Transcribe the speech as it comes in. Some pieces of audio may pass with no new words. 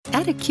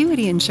At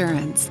Acuity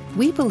Insurance,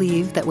 we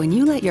believe that when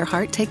you let your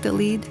heart take the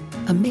lead,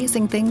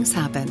 amazing things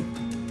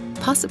happen.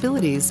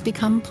 Possibilities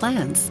become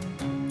plans.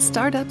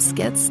 Startups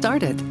get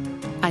started.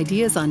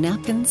 Ideas on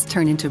napkins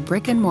turn into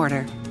brick and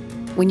mortar.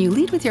 When you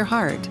lead with your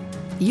heart,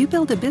 you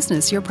build a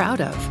business you're proud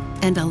of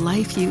and a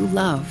life you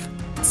love.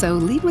 So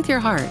lead with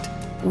your heart.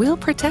 We'll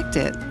protect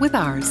it with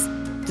ours.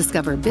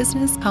 Discover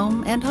business,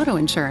 home, and auto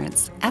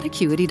insurance at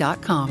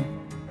Acuity.com.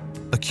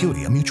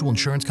 Acuity, a mutual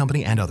insurance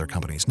company and other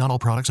companies. Not all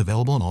products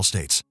available in all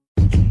states.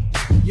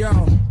 Yo, I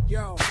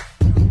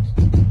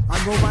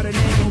go by the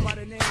name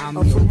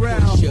of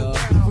Pharrell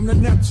from the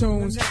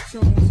Neptunes,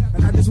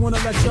 and I just want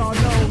to let y'all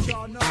know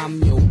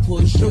I'm your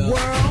pusher. The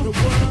world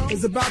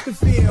is about to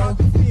feel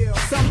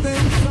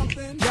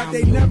something that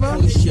they never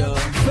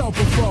felt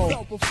before.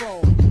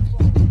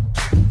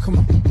 Come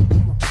on.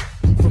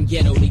 From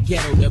ghetto to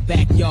ghetto, the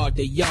backyard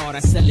to yard, I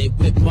sell it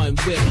whip on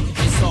whip.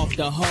 It's off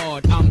the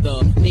hard, I'm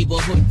the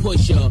neighborhood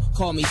pusher.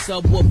 Call me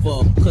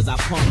subwoofer, cause I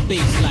pump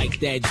bass like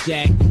that,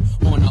 Jack.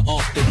 On or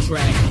off the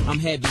track, I'm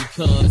heavy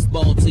cuz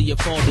ball to your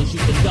fathers,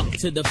 you can duck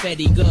to the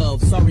Fetty Gov.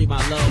 Sorry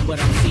my love,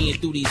 but I'm seeing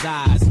through these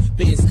eyes.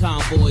 Benz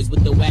convoys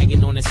with the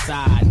wagon on the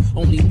side.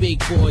 Only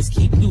big boys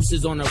keep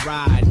deuces on the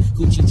ride.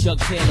 Gucci Chuck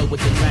Taylor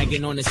with the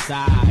dragon on the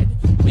side.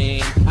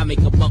 Man, I make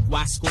a buck,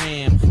 why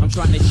scram? I'm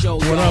trying to show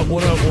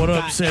What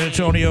up, San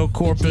Antonio,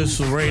 Corpus,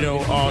 Laredo,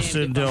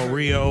 Austin, Del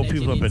Rio,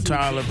 people up in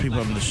Tyler,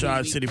 people up in the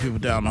Chi City, people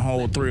down the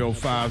whole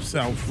 305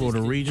 South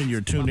Florida region.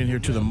 You're tuned in here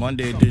to the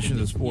Monday edition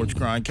of Sports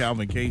Grind.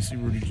 Calvin Casey,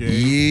 Rudy J.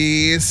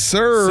 Yes,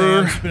 sir.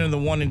 Sam spinning the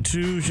 1 and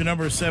 2s. Your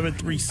number is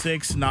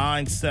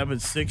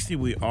 736-9760.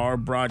 We are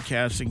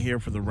broadcasting here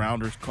for the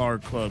Rounders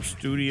Card Club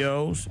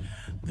Studios.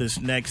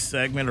 This next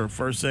segment, or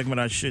first segment,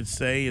 I should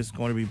say, is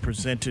going to be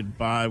presented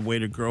by Way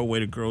to Grow. Way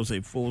to Grow is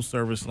a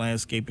full-service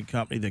landscaping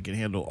company that can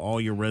handle all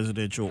your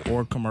residential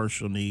or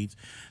commercial needs.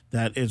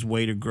 That is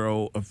Way to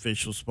Grow,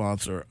 official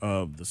sponsor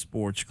of the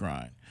Sports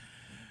Grind.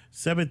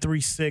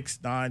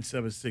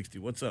 736-9760.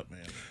 What's up,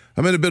 man?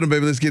 I'm in the building,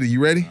 baby. Let's get it.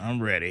 You ready?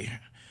 I'm ready.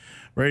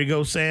 Ready to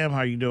go, Sam?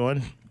 How you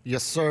doing?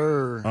 Yes,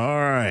 sir. All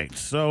right.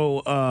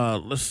 So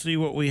let's see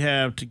what we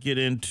have to get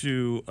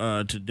into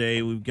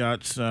today. We've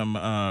got some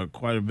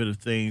quite a bit of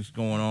things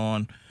going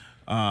on.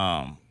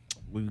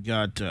 We've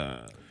got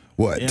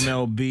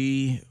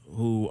MLB,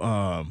 who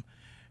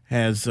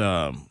has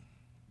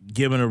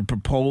given a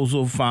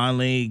proposal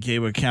finally,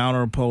 gave a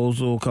counter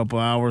proposal a couple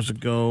hours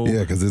ago.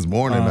 Yeah, because this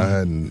morning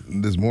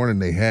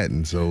they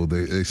hadn't, so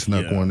they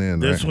snuck one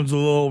in. This one's a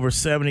little over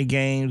 70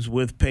 games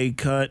with pay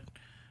cut.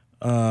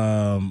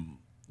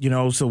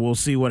 So we'll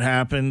see what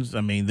happens.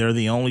 I mean, they're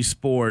the only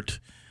sport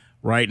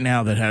right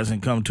now that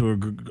hasn't come to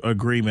an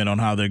agreement on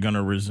how they're going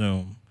to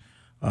resume.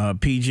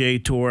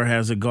 PGA Tour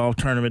has a golf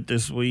tournament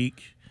this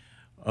week.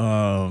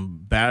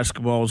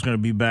 Basketball is going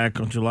to be back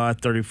on July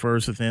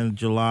 31st. At the end of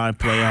July,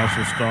 playoffs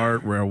will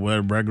start.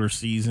 Regular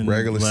season,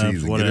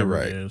 whatever get it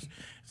right. It is.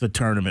 It's a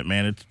tournament,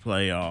 man. It's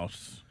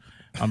playoffs.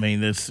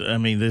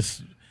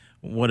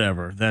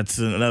 Whatever. That's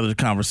another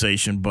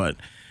conversation, but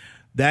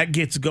that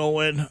gets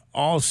going.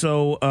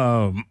 Also,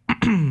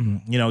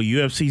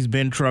 UFC's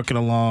been trucking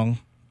along.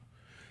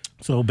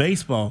 So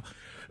baseball,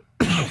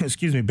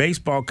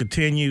 baseball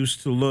continues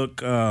to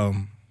look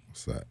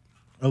what's that?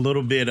 A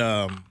little bit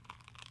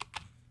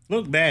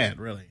look bad,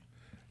 really.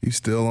 You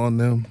still on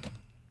them?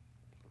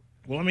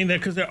 Well, I mean,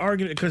 because they're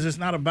arguing because it's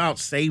not about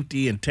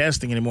safety and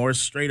testing anymore. It's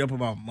straight up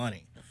about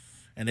money,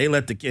 and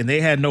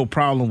they had no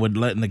problem with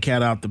letting the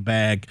cat out the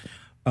bag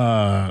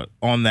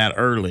on that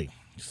early.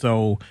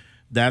 So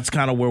that's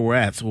kind of where we're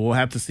at. So we'll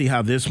have to see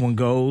how this one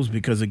goes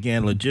because,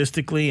 again,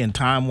 logistically and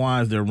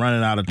time-wise, they're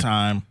running out of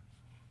time,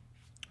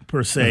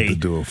 per se. Have to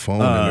do a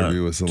phone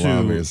interview with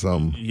Salami or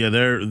something. Yeah,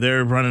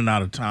 they're running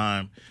out of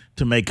time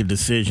to make a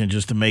decision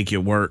just to make it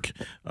work.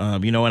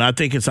 And I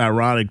think it's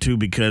ironic, too,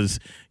 because,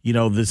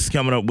 this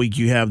coming up week,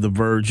 you have the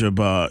verge of,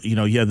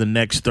 you have the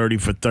next 30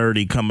 for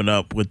 30 coming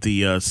up with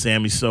the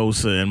Sammy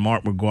Sosa and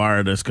Mark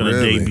McGwire that's going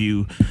to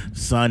debut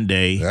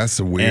Sunday. That's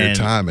a weird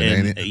timing,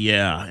 ain't it?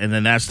 Yeah, and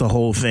then that's the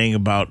whole thing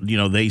about,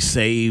 they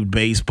saved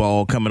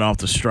baseball coming off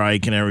the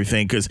strike and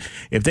everything. Because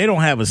if they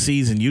don't have a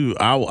season,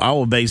 I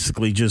will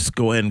basically just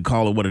go ahead and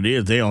call it what it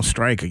is. They on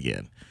strike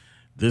again.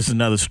 This is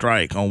another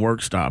strike on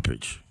work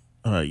stoppage.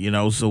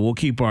 So we'll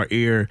keep our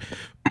ear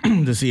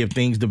to see if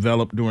things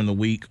develop during the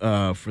week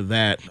for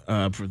that,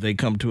 if they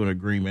come to an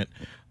agreement.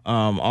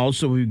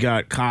 Also, we've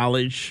got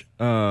college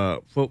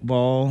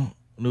football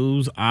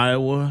news,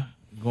 Iowa,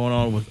 going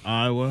on with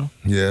Iowa.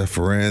 Yeah,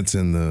 Ferentz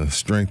and the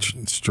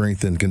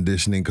strength and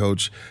conditioning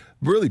coach.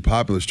 Really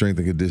popular strength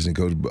and conditioning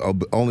coach,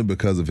 only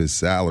because of his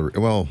salary.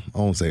 Well, I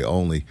won't say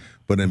only,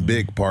 but in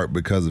big part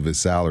because of his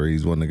salary.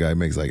 He's one of the guys who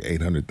makes like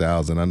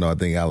 $800,000. I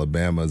think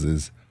Alabama's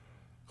is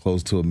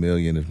close to $1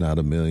 million, if not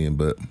 $1 million,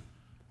 but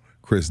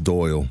Chris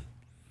Doyle.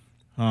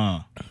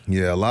 Yeah,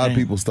 a lot of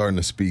people starting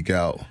to speak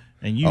out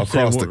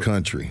across the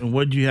country. And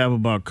what did you have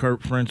about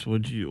Kurt French?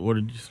 What did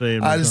you say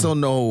about I just don't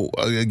know.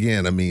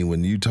 Again,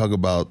 when you talk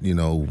about,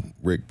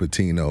 Rick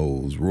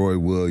Pitino's, Roy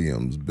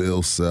Williams,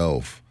 Bill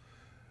Self,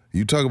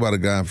 You talk about a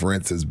guy, for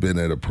instance, been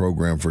at a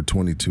program for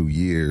 22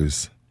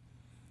 years.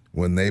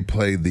 When they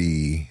play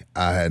the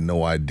 "I had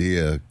no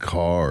idea"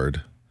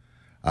 card,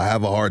 I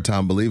have a hard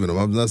time believing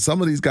them.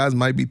 Some of these guys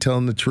might be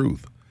telling the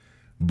truth,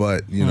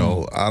 but you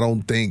know, I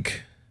don't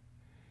think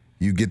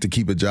you get to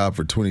keep a job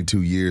for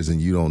 22 years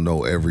and you don't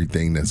know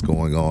everything that's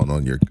going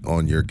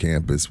on your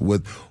campus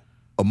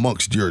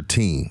amongst your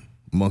team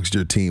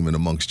and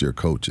amongst your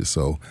coaches.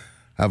 So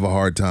I have a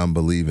hard time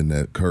believing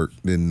that Kirk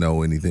didn't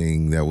know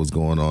anything that was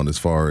going on as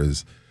far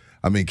as,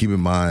 I mean, keep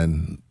in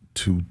mind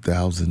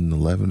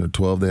 2011 or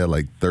 12, they had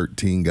like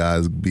 13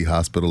 guys be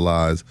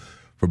hospitalized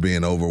for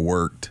being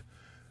overworked.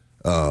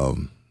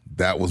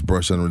 That was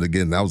brushed under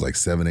again. That was like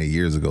 7-8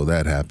 years ago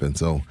that happened.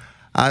 So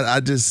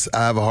I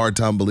have a hard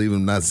time believing,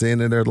 I'm not saying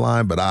that they're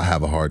lying, but I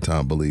have a hard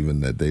time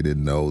believing that they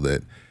didn't know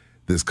that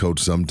this coach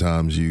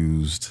sometimes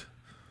used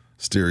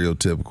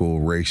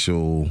stereotypical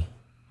racial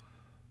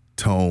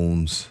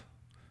tones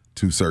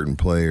to certain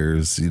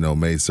players, you know,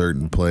 made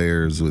certain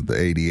players with the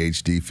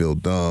ADHD feel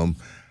dumb.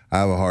 I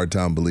have a hard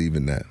time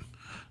believing that.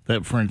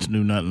 That French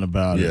knew nothing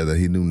about it. Yeah, that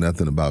he knew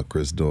nothing about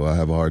Chris Doyle. I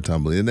have a hard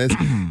time believing that.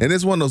 And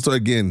it's one of those,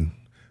 again,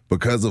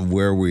 because of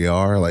where we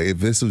are, like if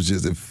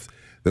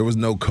there was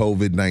no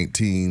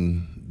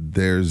COVID-19,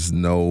 there's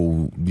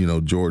no, you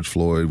know, George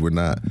Floyd, we're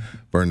not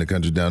burning the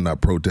country down,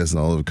 not protesting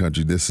all over the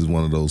country. This is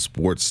one of those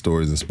sports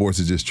stories, and sports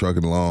is just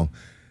trucking along.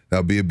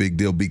 That'll be a big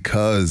deal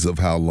because of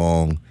how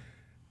long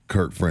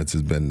Kirk Ferentz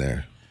has been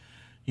there.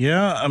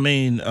 Yeah, I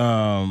mean,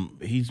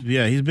 he's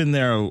been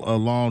there a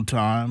long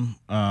time,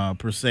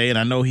 per se, and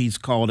I know he's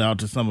called out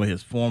to some of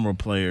his former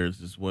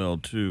players as well,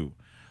 too,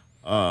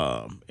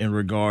 in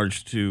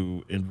regards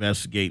to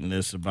investigating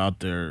this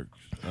about their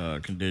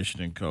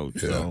conditioning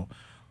coach. Yeah.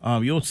 So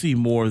you'll see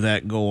more of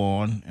that go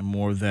on and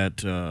more of that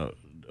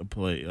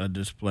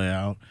display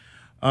out.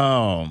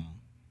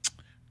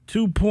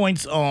 2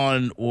 points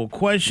on,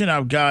 question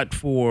I've got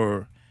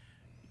for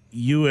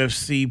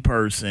UFC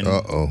person.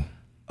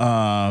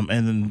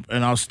 And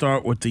I'll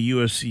start with the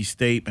UFC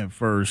statement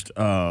first.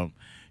 You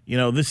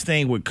know, this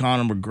thing with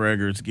Conor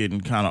McGregor is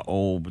getting kind of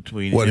old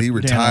between he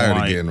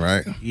retired again,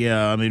 right?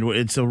 Yeah, I mean,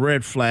 it's a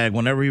red flag.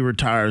 Whenever he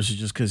retires, it's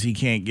just because he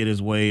can't get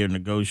his way or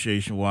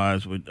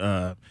negotiation-wise with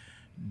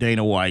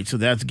Dana White. So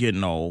that's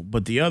getting old.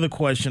 But the other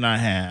question I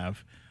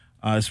have,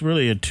 it's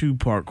really a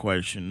two-part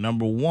question.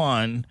 Number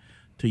one,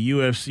 to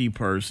UFC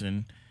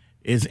person,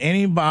 can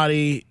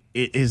anybody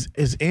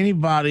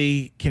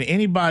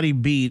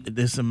beat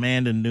this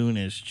Amanda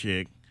Nunes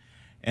chick?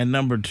 And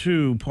number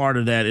two, part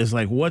of that is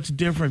like, what's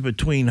different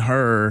between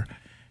her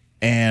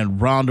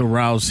and Ronda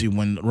Rousey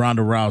when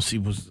Ronda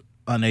Rousey was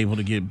unable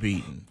to get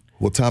beaten?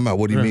 Well, time out.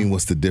 What do you mean?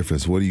 What's the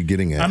difference? What are you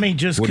getting at? I mean,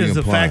 just because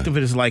the fact of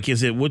it is like,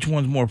 which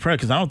one's more pressure?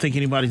 Because I don't think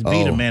anybody's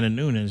beat Amanda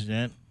Nunes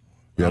yet.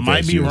 Yeah, I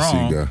might be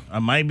wrong. I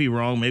might be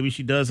wrong. Maybe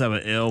she does have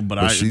an L,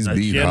 but she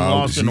hasn't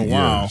lost in a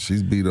while. Yeah,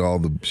 she's beat all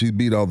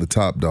the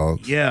top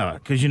dogs. Yeah,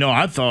 because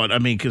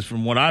because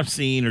from what I've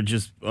seen or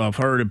just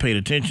heard and paid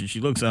attention,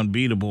 she looks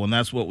unbeatable, and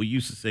that's what we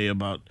used to say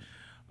about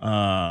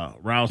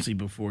Rousey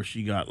before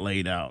she got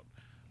laid out.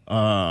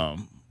 So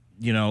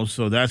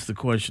that's the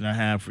question I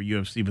have for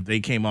UFC. But they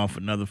came off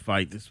another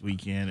fight this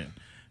weekend,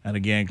 and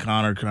again,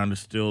 Conor kind of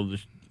still the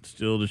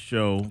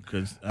show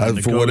because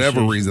for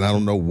whatever reason, I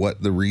don't know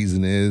what the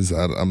reason is.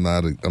 I'm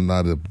not a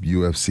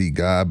UFC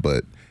guy,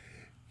 but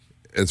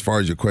as far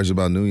as your question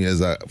about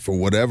Nunes, for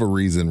whatever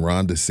reason,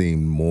 Ronda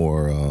seemed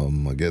more,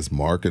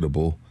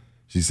 marketable.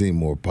 She seemed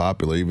more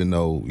popular, even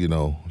though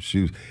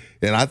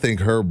and I think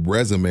her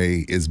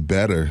resume is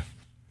better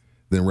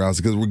than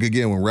Rousey because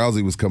again, when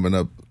Rousey was coming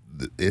up,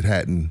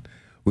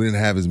 we didn't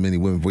have as many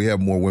women. We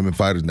have more women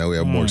fighters now. We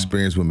have more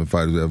experienced women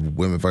fighters. We have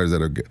women fighters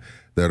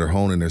that are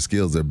honing their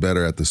skills. They're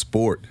better at the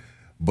sport.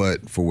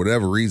 But for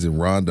whatever reason,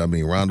 Ronda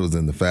was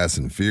in the Fast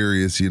and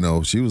Furious. She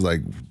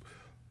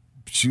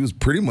was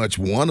pretty much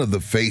one of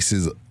the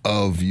faces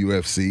of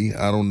UFC.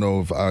 I don't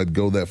know if I'd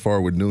go that far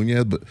with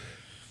Nunes, but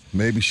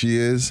maybe she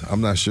is.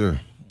 I'm not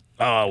sure.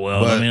 Oh,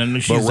 well, but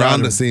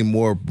Ronda seemed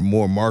more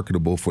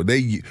marketable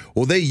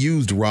they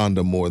used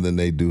Ronda more than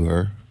they do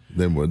her.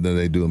 Than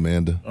they do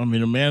Amanda. I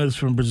mean, Amanda's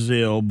from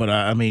Brazil, but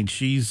I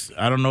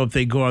don't know if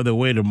they go out of their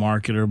way to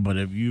market her, but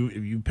if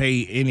you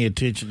pay any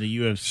attention to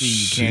UFC,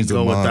 you can't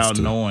go without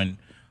knowing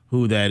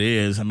who that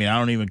is. I mean, I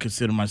don't even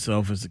consider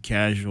myself as a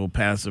casual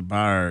passerby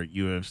or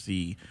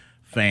UFC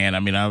fan. I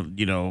mean, I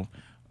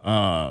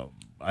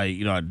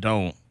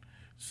don't.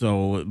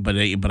 So, but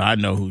I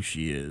know who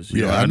she is.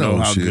 I know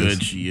how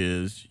good she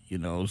is.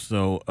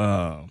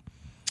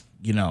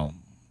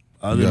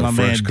 Other than my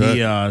man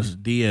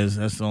Diaz,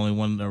 that's the only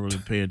one that I really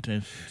pay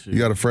attention to. You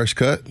got a fresh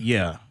cut?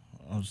 Yeah.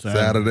 On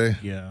Saturday?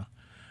 Yeah.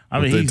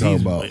 He's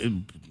talking about?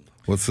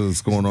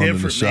 What's going on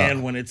in the shop?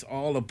 Man, when it's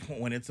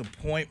appointment.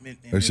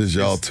 It's just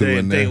y'all two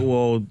in there.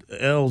 Well,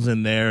 L's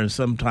in there and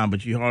sometimes,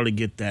 but you hardly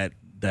get that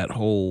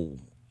whole,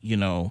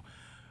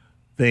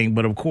 thing.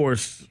 But of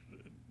course,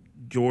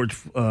 George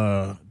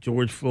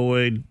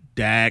Floyd,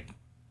 Dak.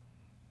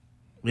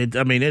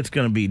 It's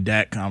going to be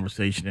Dak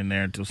conversation in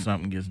there until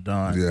something gets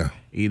done. Yeah.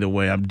 Either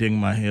way, I'm digging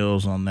my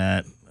heels on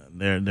that.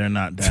 They're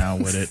not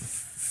down with it.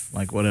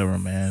 Like, whatever,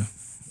 man.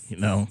 You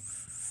know,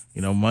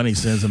 money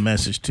sends a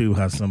message too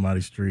how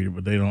somebody's treated,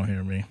 but they don't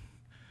hear me.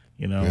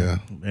 They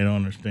don't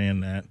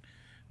understand that.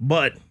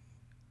 But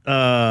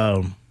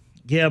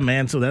yeah,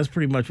 man. So that's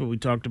pretty much what we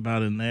talked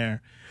about in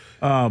there.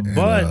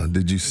 But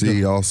did you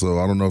see also?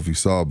 I don't know if you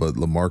saw, but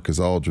LaMarcus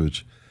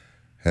Aldridge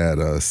had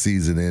a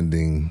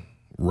season-ending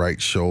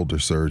right shoulder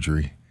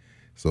surgery,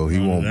 so he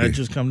won't be. Did that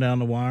just come down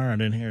the wire? I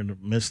didn't hear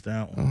missed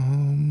that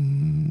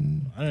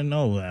one. I didn't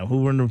know that.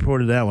 Who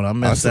reported that one? I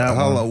missed that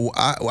one.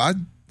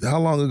 How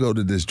long ago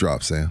did this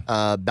drop, Sam?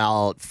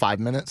 About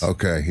 5 minutes.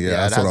 Okay,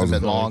 yeah, that's it hasn't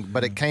been long,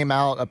 but it came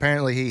out.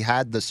 Apparently, he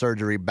had the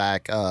surgery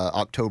back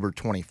October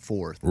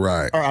 24th.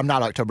 Right. Or I'm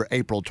not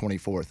April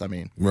 24th. I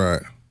mean.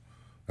 Right.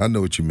 I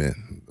know what you meant.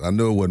 I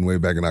knew it wasn't way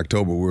back in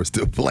October. We were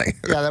still playing.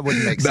 Yeah, that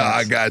wouldn't make sense. No,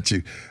 I got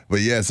you. But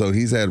yeah, so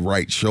he's had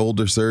right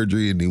shoulder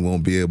surgery, and he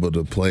won't be able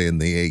to play in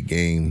the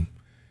 8-game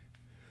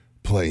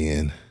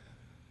play-in.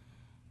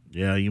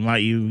 Yeah,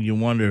 you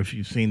wonder if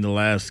you've seen the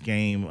last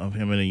game of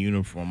him in a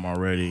uniform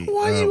already.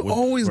 Why do you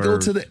always go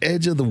to the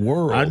edge of the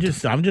world? I'm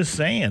just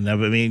saying. I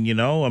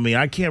mean,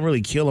 I can't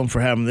really kill him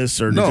for having this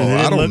surgery. No,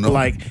 I don't know.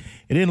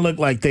 It didn't look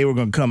like they were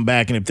going to come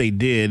back, and if they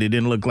did, it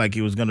didn't look like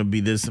it was going to be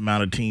this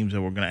amount of teams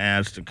that were going to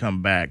ask to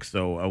come back.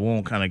 So I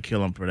won't kind of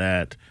kill him for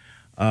that.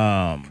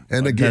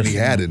 And again, he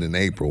had it in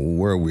April.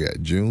 Where are we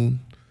at?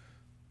 June?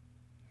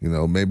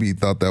 Maybe he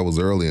thought that was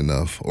early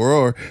enough.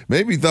 Or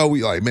maybe he thought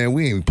we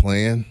ain't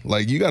playing.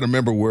 Like, you got to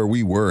remember where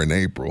we were in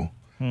April.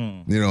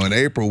 In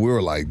April, we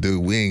were like,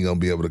 dude, we ain't going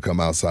to be able to come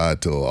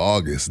outside till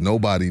August.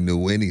 Nobody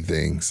knew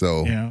anything.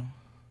 So,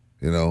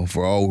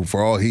 for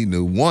all he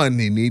knew, one,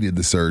 he needed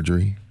the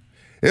surgery.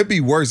 It'd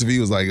be worse if he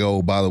was like,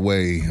 oh, by the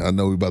way, I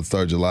know we about to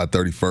start July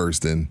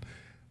 31st, and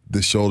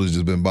this shoulder's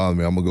just been bothering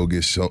me. I'm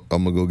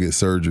gonna go get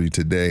surgery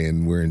today,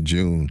 and we're in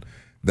June.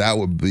 That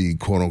would be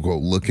quote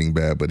unquote looking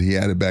bad. But he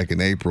had it back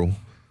in April,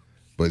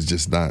 but it's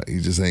just not.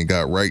 He just ain't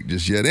got right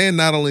just yet. And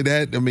not only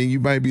that, I mean, you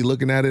might be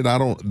looking at it. I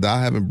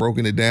haven't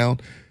broken it down.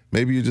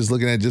 Maybe you're just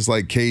looking at just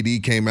like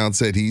KD came out and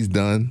said he's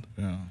done.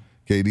 Yeah.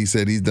 KD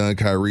said he's done.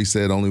 Kyrie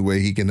said only way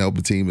he can help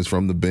a team is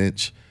from the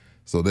bench.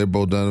 So they're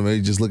both done.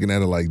 Maybe just looking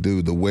at it like,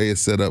 dude, the way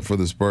it's set up for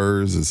the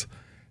Spurs is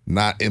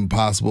not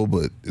impossible,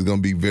 but it's going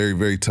to be very,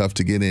 very tough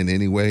to get in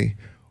anyway.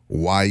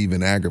 Why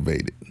even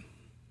aggravate it?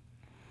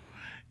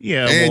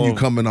 Yeah, and you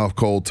coming off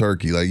cold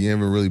turkey. Like, you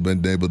haven't really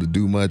been able to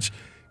do much.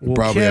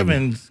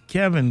 Kevin's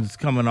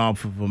coming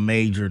off of a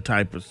major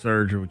type of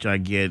surgery, which I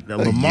get.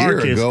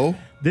 LaMarcus, year ago.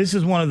 This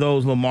is one of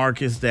those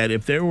LaMarcus that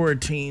if there were a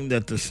team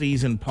that the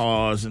season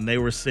paused and they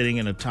were sitting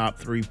in a top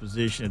 3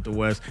 position at the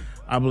West,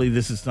 I believe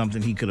this is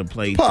something he could have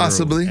played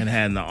possibly and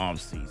had in the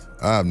offseason.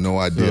 I have no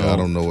idea. I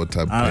don't know what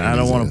type of pain I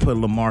don't want to put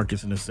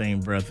LaMarcus in the same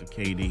breath of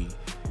KD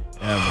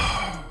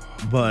ever.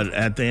 But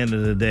at the end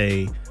of the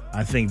day,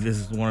 I think this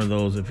is one of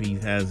those, if he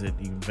has it,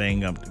 he can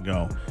bang up to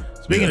go.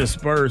 Speaking of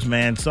Spurs,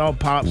 man, saw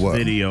Pop's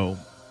video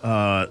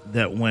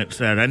that went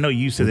Saturday. I know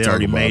you said they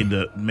already made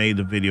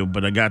the video,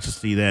 but I got to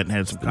see that and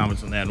had some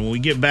comments on that. And when we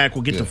get back,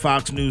 we'll get to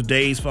Fox News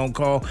Days phone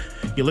call.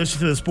 You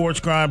listen to the Sports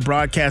Grind,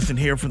 broadcasting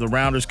here from the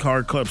Rounders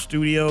Card Club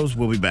studios.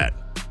 We'll be back.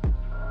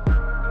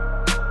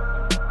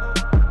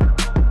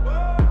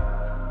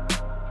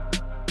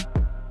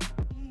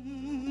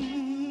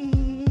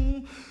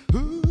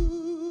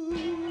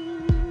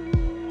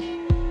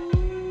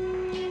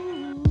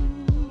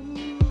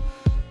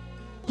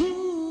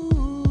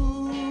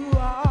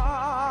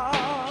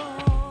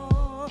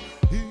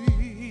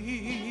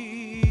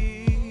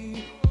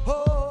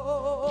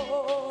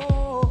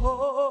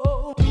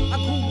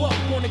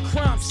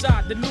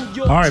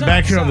 All right,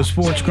 back here on the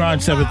Sports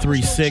Grind,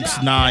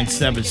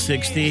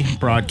 736-9760,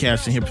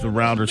 broadcasting here from the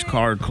Rounders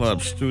Card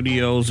Club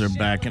studios. They're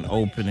back and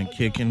open and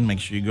kicking. Make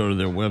sure you go to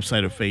their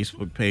website or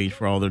Facebook page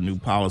for all their new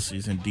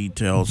policies and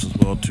details as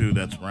well, too.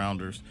 That's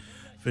Rounders,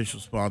 official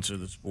sponsor of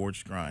the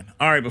Sports Grind.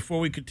 All right, before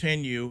we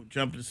continue,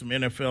 jump into some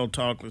NFL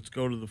talk. Let's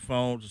go to the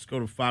phones. Let's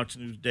go to Fox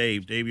News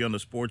Dave. Davey on the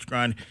Sports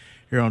Grind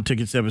here on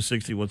Ticket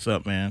 760. What's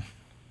up, man?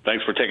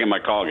 Thanks for taking my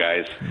call,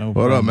 guys.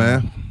 What up,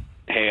 man?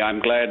 Hey, I'm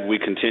glad we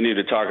continue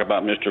to talk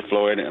about Mr.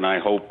 Floyd, and I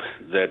hope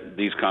that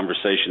these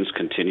conversations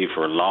continue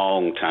for a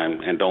long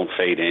time and don't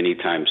fade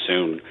anytime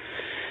soon.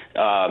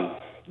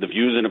 The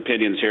views and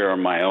opinions here are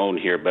my own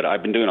here, but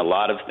I've been doing a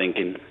lot of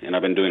thinking, and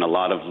I've been doing a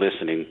lot of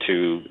listening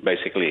to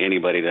basically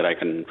anybody that I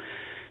can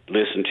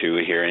listen to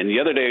here. And the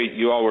other day,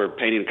 you all were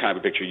painting kind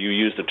of a picture. You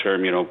used the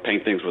term,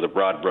 paint things with a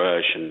broad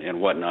brush and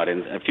whatnot,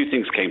 and a few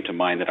things came to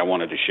mind that I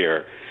wanted to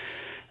share.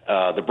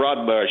 The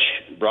broad brush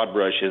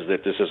is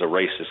that this is a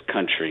racist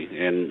country,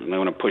 and I'm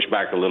going to push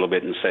back a little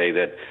bit and say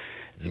that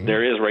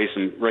there is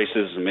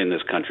racism in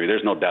this country.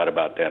 There's no doubt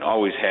about that.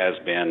 Always has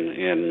been,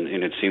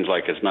 and it seems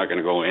like it's not going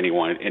to go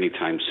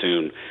anytime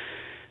soon.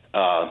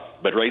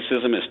 But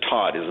racism is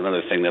taught is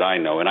another thing that I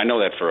know, and I know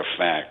that for a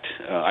fact.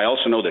 I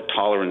also know that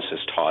tolerance is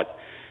taught,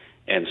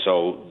 and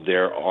so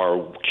there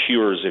are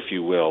cures, if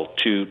you will,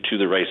 to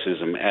the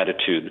racism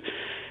attitude.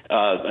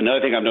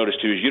 Another thing I've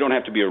noticed, too, is you don't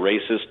have to be a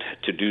racist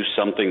to do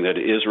something that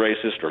is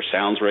racist or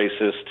sounds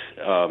racist.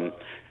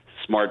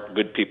 smart,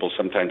 good people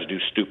sometimes do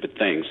stupid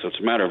things. So it's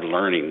a matter of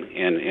learning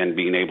and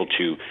being able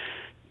to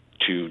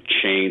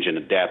change and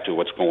adapt to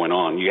what's going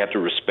on. You have to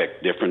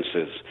respect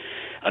differences.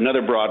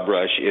 Another broad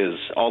brush is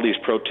all these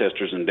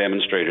protesters and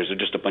demonstrators are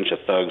just a bunch of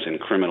thugs and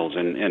criminals,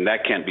 and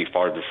that can't be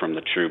farther from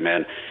the truth,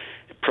 man.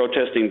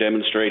 Protesting,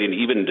 demonstrating,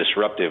 even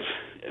disruptive,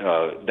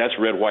 that's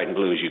red, white, and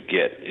blue as you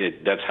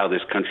get. That's how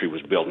this country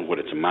was built and what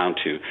it's amount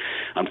to.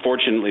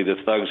 Unfortunately, the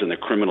thugs and the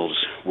criminals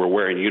were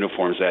wearing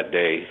uniforms that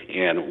day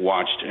and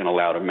watched and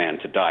allowed a man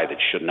to die that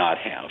should not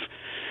have.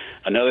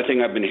 Another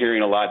thing I've been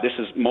hearing a lot, this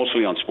is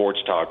mostly on sports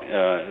talk,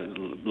 a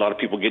lot of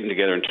people getting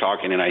together and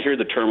talking, and I hear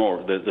the term,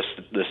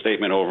 the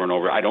statement over and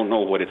over, I don't know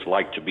what it's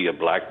like to be a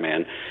black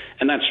man.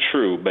 And that's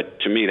true, but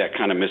to me that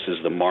kind of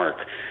misses the mark.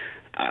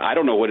 I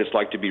don't know what it's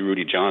like to be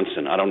Rudy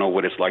Johnson. I don't know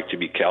what it's like to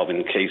be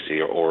Calvin Casey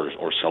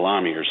or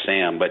Salami or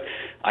Sam, but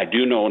I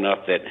do know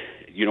enough that,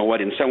 you know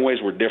what, in some ways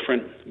we're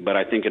different, but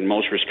I think in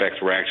most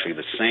respects we're actually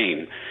the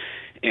same.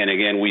 And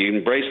again, we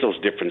embrace those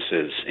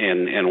differences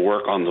and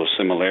work on those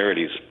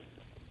similarities.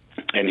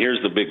 And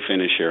here's the big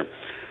finish here.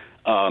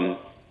 I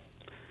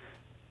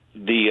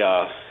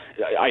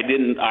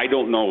didn't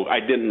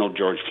know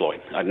George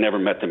Floyd. I'd never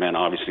met the man,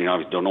 obviously.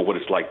 I don't know what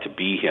it's like to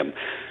be him.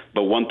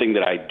 But one thing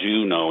that I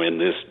do know,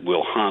 and this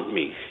will haunt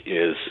me,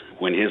 is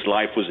when his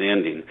life was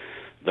ending,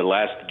 the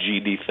last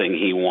GD thing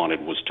he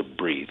wanted was to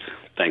breathe.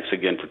 Thanks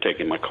again for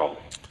taking my call.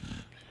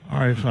 All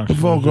right, Fox. Good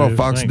phone call,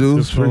 Fox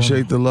News.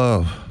 Appreciate the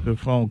love. Good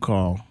phone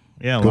call.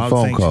 Yeah, a Good lot phone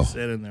of things call. you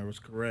said in there was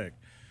correct.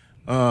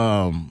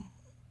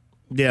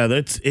 Yeah,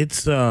 it's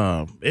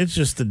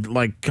just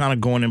like kind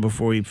of going in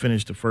before we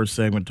finished the first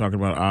segment talking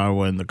about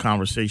Iowa and the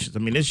conversations. I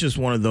mean, it's just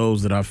one of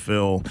those that I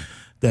feel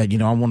that, you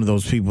know, I'm one of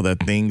those people that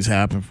things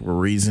happen for a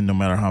reason, no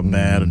matter how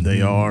bad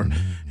they are. And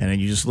then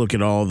you just look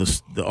at all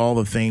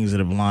the things that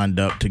have lined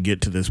up to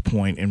get to this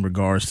point in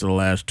regards to the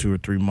last 2 or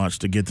 3 months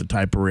to get the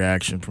type of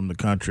reaction from the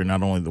country,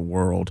 not only the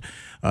world,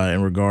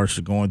 in regards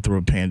to going through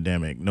a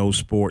pandemic. No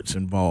sports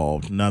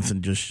involved,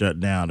 nothing just shut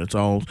down. It's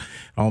all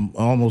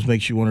almost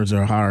makes you wonder, is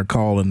there a higher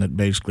calling that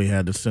basically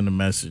had to send a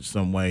message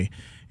some way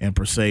and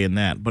per se in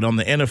that. But on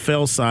the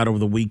NFL side over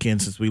the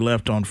weekend, since we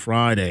left on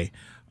Friday,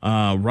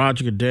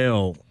 Roger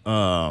Goodell,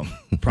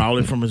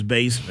 probably from his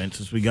basement,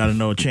 since we got to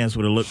know a chance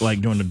what it looked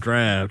like during the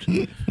draft,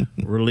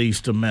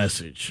 released a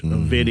message, a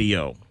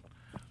video,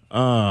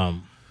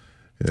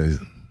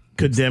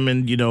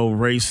 condemning, you know,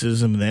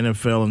 racism, the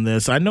NFL, and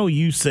this. I know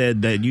you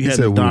said that you had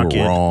the docket. We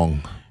were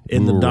wrong.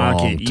 In the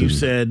docket, you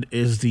said,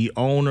 is the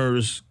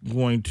owners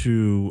going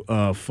to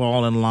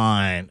fall in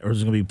line, or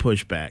is it going to be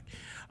pushback?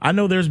 I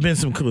know there's been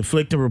some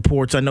conflicting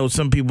reports. I know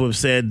some people have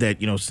said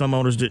that, you know, some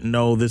owners didn't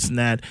know this and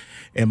that.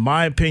 In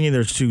my opinion,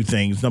 there's two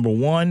things. Number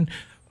one,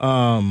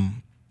 no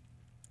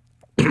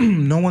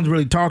one's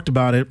really talked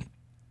about it,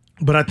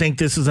 but I think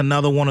this is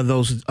another one of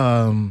those.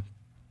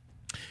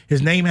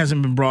 His name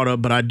hasn't been brought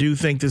up, but I do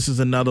think this is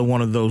another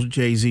one of those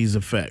Jay-Z's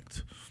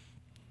effect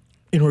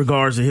in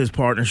regards to his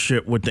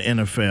partnership with the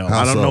NFL.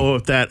 I don't know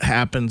if that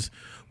happens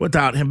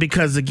without him,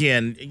 because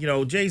again, you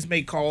know, Jay's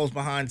made calls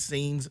behind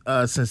scenes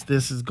since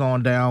this has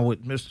gone down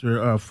with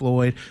Mr.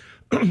 Floyd,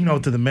 you know,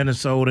 to the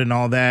Minnesota and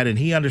all that, and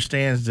he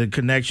understands the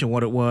connection,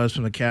 what it was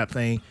from the cap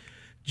thing.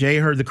 Jay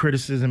heard the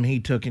criticism he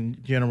took in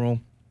general.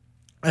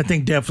 I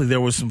think definitely there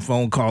was some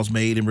phone calls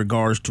made in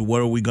regards to what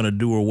are we going to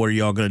do or what are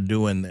y'all going to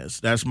do in this.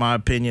 That's my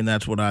opinion.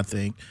 That's what I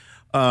think.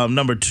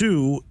 Number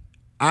two,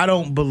 I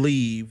don't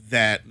believe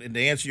that, and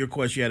to answer your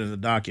question you had in the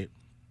docket,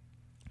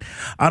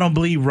 I don't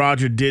believe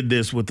Roger did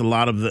this with a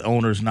lot of the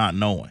owners not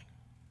knowing.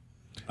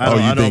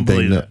 I don't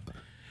believe that.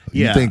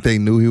 You think they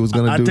knew he was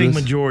going to do this? I think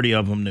majority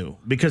of them knew,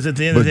 because at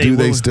the end of the day, do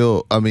they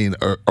still? I mean,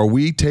 are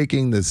we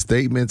taking the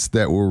statements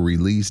that were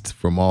released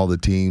from all the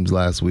teams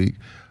last week?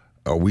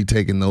 Are we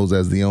taking those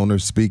as the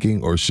owners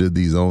speaking, or should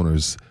these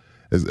owners?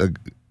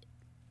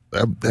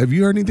 Have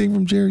you heard anything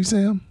from Jerry,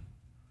 Sam?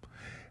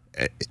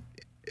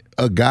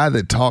 A guy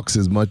that talks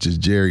as much as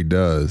Jerry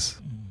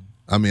does.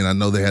 I mean, I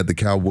know they had the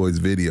Cowboys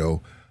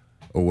video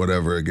or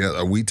whatever.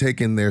 Are we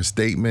taking their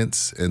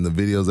statements and the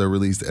videos they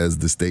released as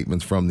the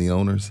statements from the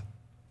owners?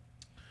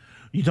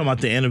 You talking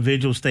about the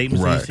individual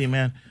statements, right? That you see,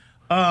 man.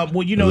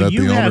 Well, you know,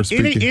 you have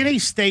any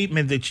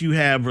statement that you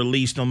have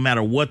released, no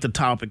matter what the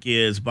topic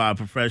is, by a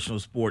professional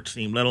sports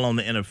team, let alone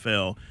the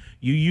NFL.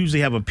 You usually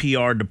have a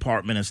PR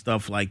department and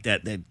stuff like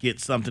that that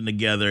gets something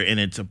together and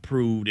it's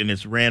approved and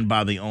it's ran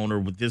by the owner.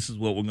 But this is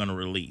what we're going to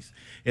release.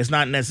 It's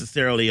not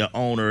necessarily an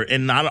owner,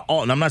 and not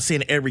all. And I'm not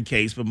saying every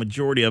case, but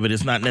majority of it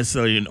is not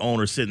necessarily an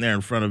owner sitting there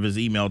in front of his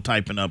email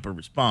typing up a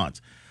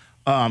response.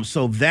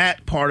 So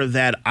that part of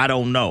that, I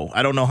don't know.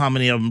 I don't know how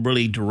many of them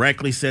really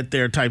directly sit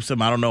there, type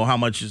something. I don't know how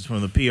much is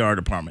from the PR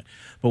department.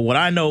 But what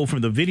I know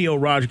from the video,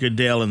 Roger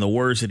Goodell, and the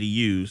words that he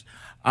used,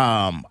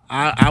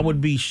 I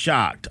would be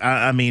shocked.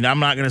 I mean, I'm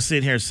not going to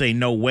sit here and say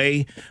no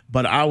way,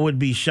 but I would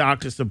be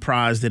shocked and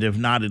surprised that if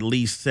not at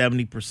least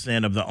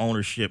 70% of the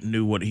ownership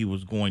knew what he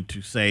was going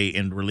to say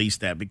and release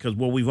that. Because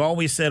what we've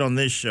always said on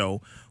this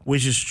show,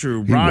 which is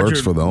true, Roger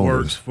works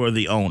for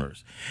the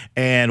owners.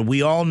 And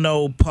we all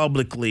know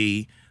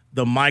publicly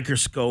the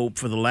microscope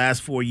for the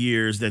last 4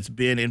 years that's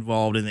been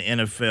involved in the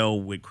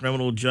NFL with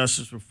criminal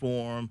justice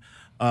reform,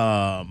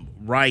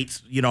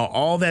 rights,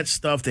 all that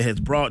stuff that has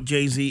brought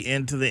Jay-Z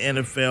into the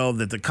NFL,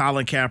 that the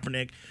Colin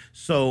Kaepernick.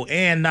 So,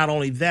 and not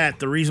only that,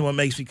 the reason what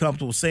makes me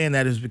comfortable saying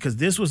that is because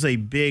this was a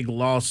big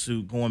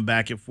lawsuit going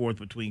back and forth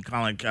between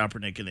Colin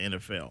Kaepernick and the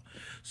NFL.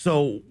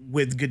 So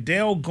with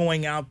Goodell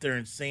going out there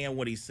and saying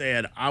what he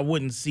said, I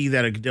wouldn't see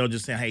that as Goodell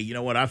just saying, hey, you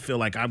know what, I feel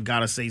like I've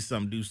got to say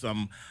something, do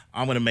something.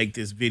 I'm going to make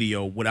this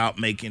video without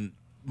making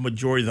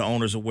majority of the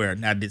owners aware.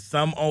 Now, did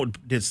some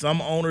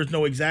owners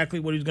know exactly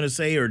what he was going to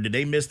say, or did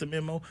they miss the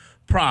memo?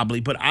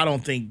 Probably, but I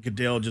don't think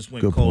Goodell just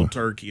went cold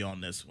turkey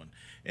on this one.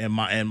 In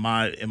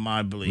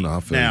my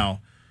belief.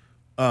 Now,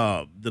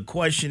 the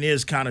question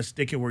is kind of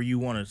sticking where you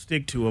want to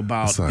stick to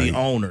about the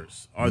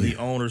owners. Are the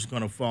owners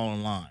going to fall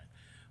in line?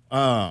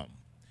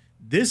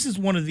 This is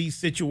one of these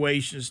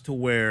situations to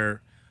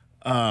where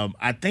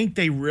I think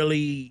they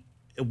really,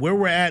 where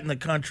we're at in the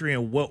country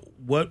and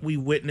what we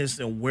witnessed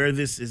and where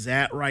this is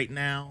at right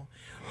now,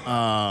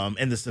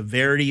 and the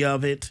severity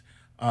of it.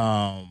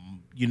 By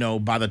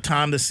the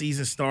time the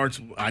season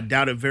starts, I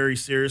doubt it very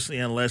seriously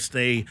unless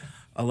these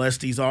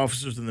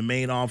officers and the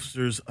main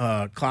officers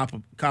cop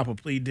a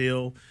plea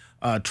deal.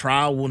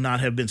 Trial will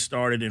not have been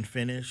started and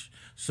finished.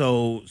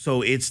 So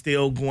it's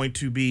still going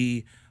to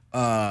be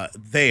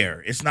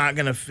there. It's not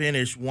going to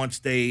finish once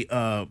they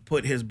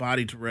put his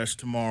body to rest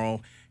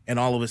tomorrow, and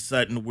all of a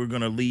sudden we're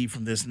going to leave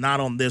from this, not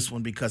on this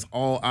one, because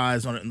all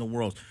eyes on it in the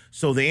world.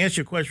 So to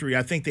answer your question,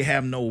 I think they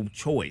have no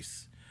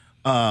choice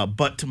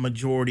but to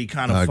majority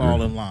kind of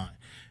fall in line.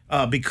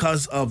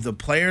 Because of the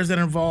players that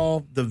are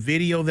involved, the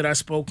video that I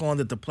spoke on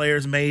that the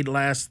players made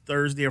last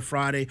Thursday or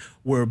Friday,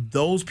 where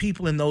those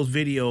people in those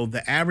videos,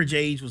 the average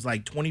age was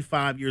like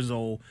 25 years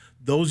old.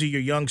 Those are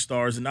your young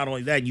stars, and not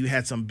only that, you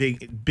had some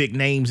big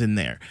names in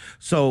there.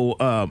 So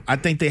I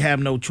think they have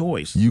no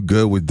choice. You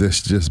good with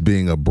this just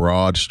being a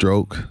broad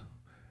stroke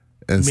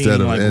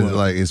instead of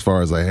like as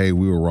far as like, hey,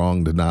 we were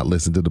wrong to not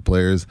listen to the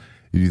players?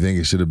 You think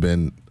it should have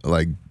been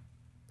like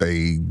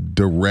a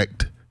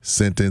direct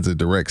sentence, a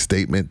direct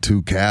statement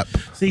to Cap,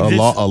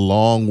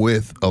 along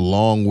with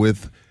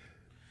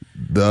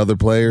the other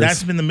players?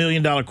 That's been the $1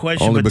 million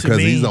question. Only because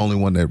he's the only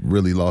one that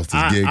really lost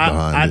his gig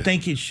behind it. I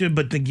think it should,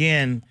 but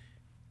again,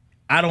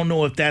 I don't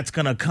know if that's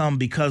going to come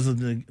because of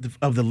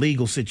the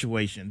legal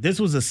situation. This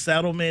was a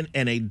settlement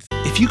and a.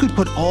 If you could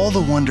put all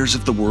the wonders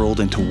of the world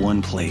into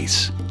one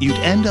place, you'd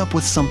end up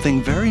with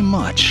something very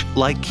much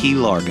like Key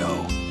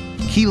Largo.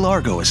 Key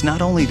Largo is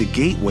not only the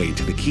gateway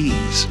to the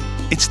Keys,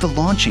 it's the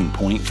launching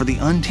point for the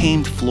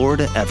untamed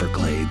Florida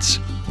Everglades.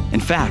 In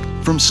fact,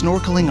 from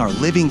snorkeling our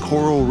living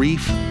coral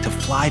reef to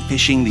fly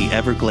fishing the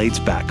Everglades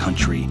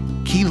backcountry,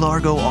 Key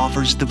Largo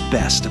offers the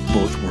best of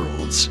both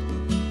worlds.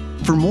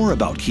 For more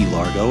about Key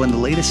Largo and the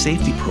latest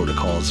safety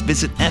protocols,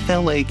 visit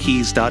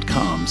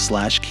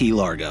flakeys.com/Key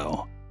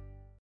Largo.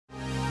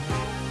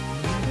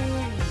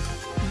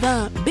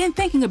 Been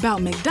thinking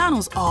about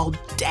McDonald's all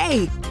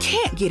day.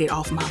 Can't get it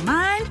off my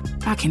mind.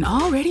 I can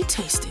already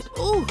taste it.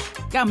 Ooh,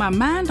 got my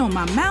mind on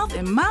my mouth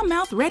and my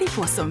mouth ready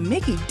for some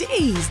Mickey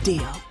D's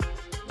deal.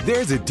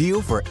 There's a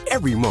deal for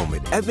every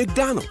moment at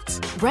McDonald's.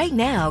 Right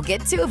now,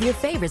 get 2 of your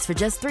favorites for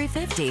just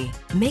 $3.50.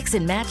 Mix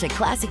and match a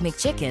classic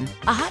McChicken,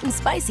 a hot and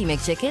spicy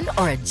McChicken,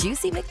 or a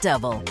juicy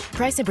McDouble.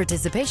 Price and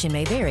participation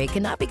may vary.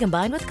 Cannot be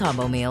combined with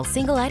combo meal.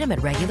 Single item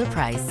at regular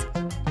price.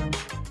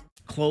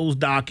 Closed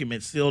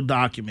document, sealed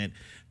document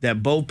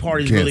that both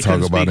parties really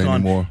couldn't speak on.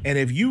 Anymore. And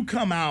if you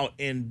come out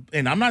and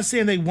I'm not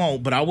saying they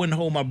won't, but I wouldn't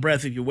hold my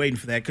breath if you're waiting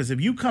for that, because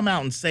if you come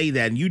out and say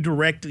that and you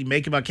directly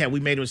make it about Cat, we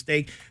made a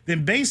mistake,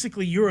 then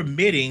basically you're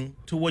admitting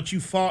to what you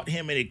fought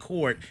him in a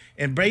court,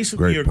 and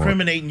basically you're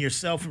incriminating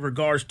yourself in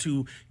regards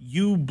to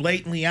you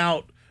blatantly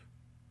out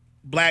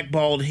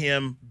blackballed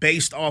him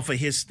based off of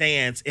his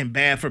stance and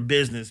bad for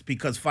business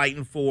because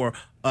fighting for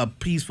a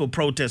peaceful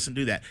protest and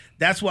do that.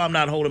 That's why I'm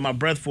not holding my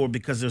breath for it,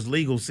 because there's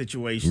legal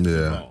situations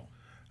involved.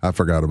 I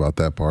forgot about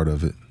that part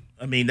of it.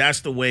 I mean,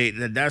 that's the way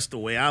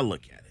I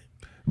look at it.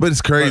 But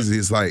it's crazy.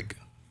 It's like,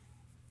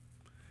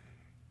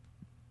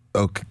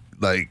 okay,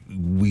 like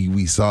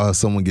we saw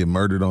someone get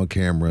murdered on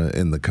camera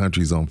and the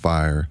country's on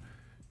fire.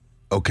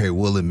 Okay,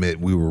 we'll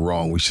admit we were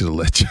wrong. We should have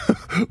let you.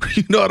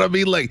 You know what I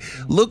mean? Like,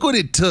 look what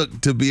it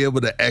took to be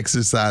able to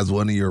exercise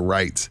one of your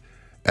rights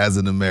as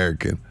an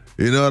American.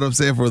 You know what I'm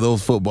saying? For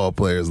those football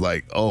players,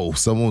 like, oh,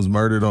 someone was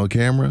murdered on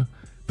camera.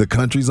 The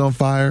country's on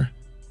fire.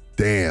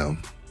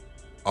 Damn.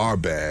 Our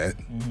bad.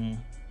 Mm-hmm.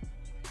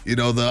 You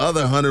know, the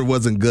other 100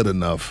 wasn't good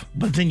enough.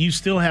 But then you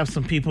still have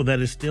some people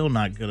that is still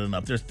not good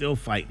enough. They're still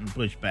fighting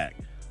pushback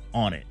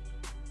on it.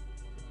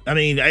 I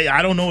mean,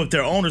 I don't know if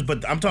they're owners,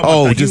 but I'm talking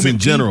about just in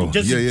general.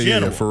 Just in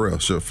general. Yeah, for real.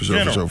 Sure.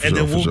 And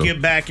then we'll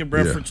get back in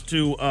reference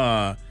to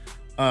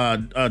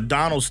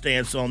Donald's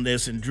stance on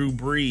this and Drew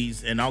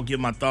Brees, and I'll give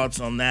my thoughts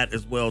on that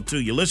as well,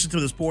 too. You listen to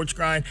the Sports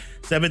Grind,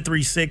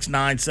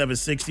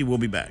 736-9760. We'll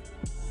be back.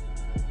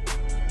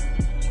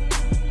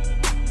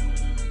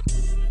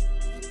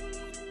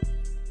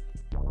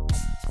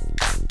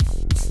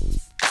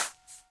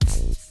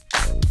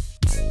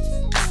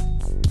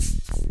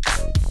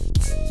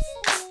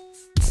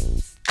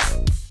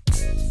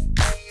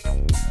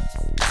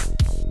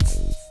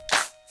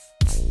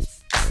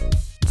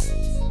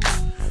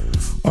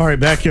 All right,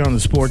 back here on the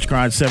Sports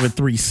Grind,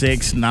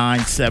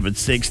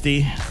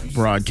 736-9760.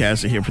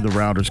 Broadcaster here for the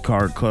Rounders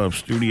Card Club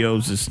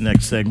Studios. This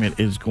next segment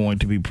is going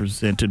to be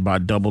presented by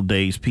Double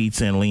Days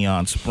Pizza in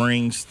Leon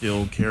Springs,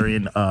 still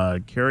carrying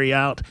carry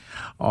out.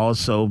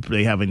 Also,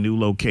 they have a new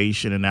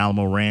location in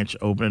Alamo Ranch,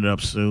 opening it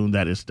up soon.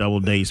 That is Double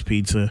Days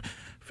Pizza,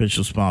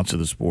 official sponsor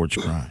of the Sports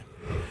Grind.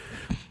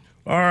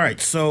 All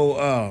right,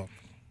 so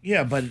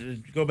yeah, but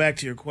go back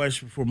to your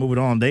question before moving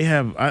on. They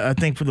have, I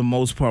think for the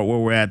most part where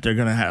we're at, they're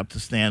going to have to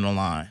stand on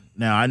line.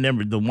 Now,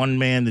 the one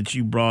man that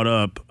you brought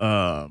up,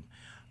 I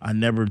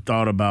never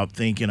thought about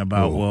thinking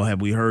about, well, have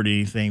we heard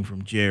anything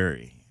from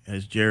Jerry?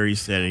 Has Jerry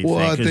said anything?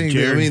 Well, I think,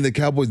 the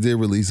Cowboys did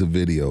release a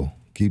video.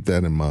 Keep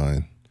that in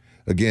mind.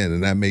 Again,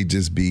 and that may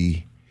just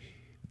be,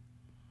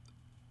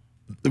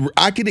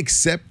 I can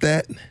accept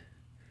that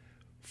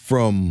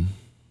from,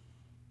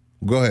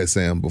 go ahead,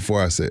 Sam,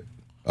 before I say it.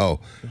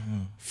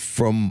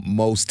 From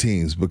most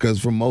teams,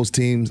 because from most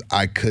teams,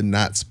 I could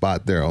not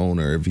spot their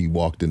owner if he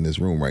walked in this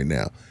room right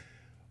now.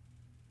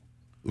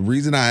 The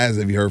reason I asked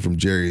if you heard from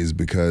Jerry is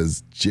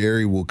because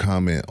Jerry will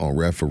comment on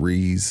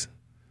referees,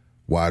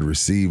 wide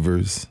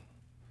receivers,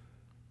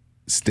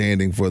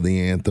 standing for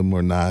the anthem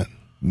or not.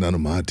 None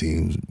of my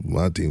teams.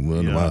 I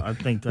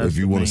think that's if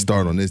you want to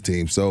start on this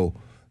team. So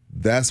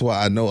that's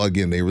why I know,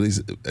 again, they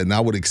release, and I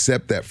would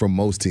accept that from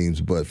most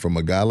teams, but from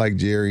a guy like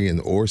Jerry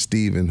or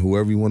Steven,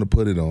 whoever you want to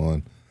put it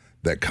on,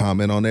 that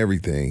comment on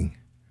everything,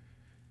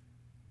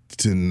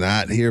 to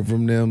not hear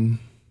from them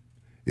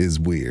is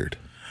weird.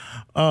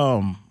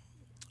 I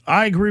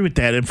agree with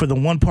that. And for the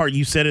one part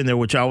you said in there,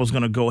 which I was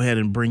going to go ahead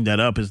and bring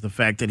that up, is the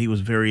fact that he was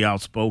very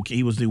outspoken.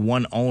 He was the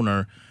one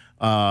owner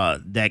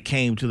that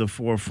came to the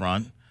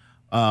forefront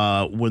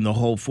when the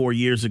whole 4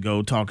 years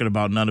ago talking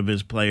about none of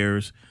his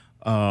players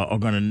are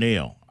going to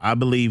kneel. I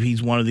believe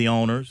he's one of the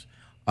owners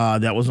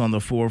that was on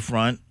the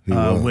forefront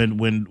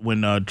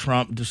when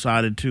Trump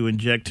decided to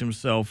inject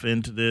himself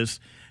into this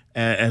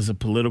as a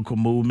political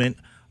movement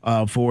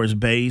for his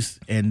base,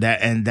 and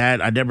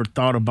that I never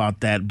thought about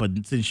that,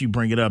 but since you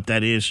bring it up,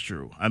 that is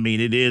true. I mean,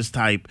 it is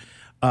type,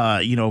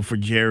 for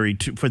Jerry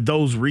for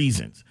those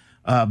reasons.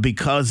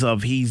 Because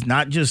of he's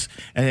not just,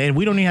 and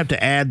we don't even have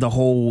to add the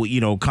whole,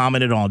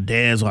 commented on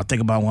Dez, or I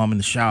think about when I'm in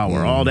the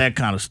shower, all that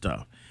kind of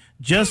stuff.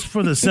 Just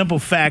for the simple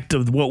fact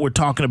of what we're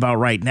talking about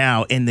right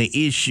now and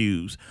the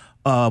issues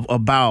of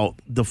about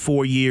the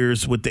 4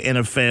 years with the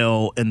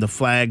NFL and the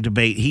flag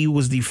debate, he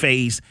was the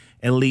face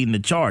and leading the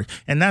charge.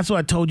 And that's what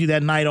I told you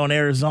that night on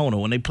Arizona,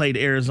 when they played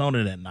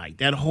Arizona that night.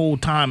 That whole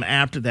time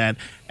after that,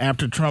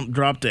 after Trump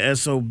dropped the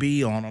SOB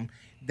on him,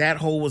 that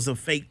whole was a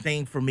fake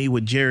thing for me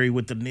with Jerry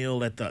with the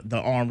kneel at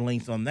the arm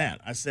length on that.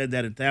 I said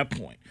that at that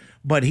point.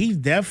 But he's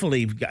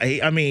definitely,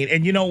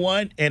 and you know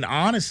what? And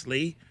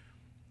honestly,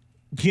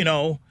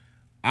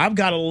 I've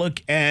got to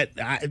look at,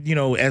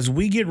 as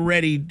we get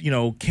ready,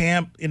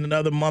 camp in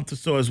another month or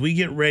so, as we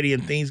get ready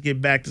and things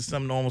get back to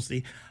some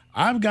normalcy,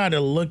 I've got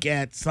to look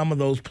at some of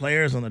those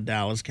players on the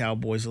Dallas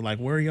Cowboys and like,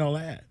 where are y'all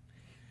at?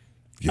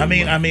 Yeah,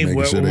 where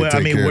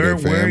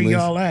are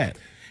y'all at?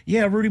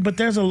 Yeah, Rudy, but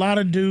there's a lot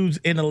of dudes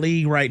in the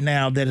league right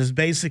now that is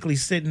basically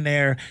sitting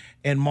there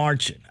and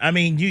marching. I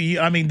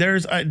mean,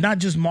 there's not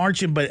just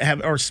marching, but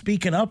are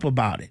speaking up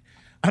about it.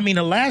 I mean,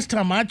 the last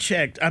time I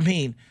checked,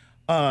 Drew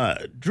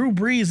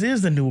Brees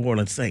is the New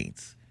Orleans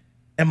Saints.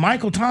 And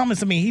Michael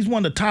Thomas, he's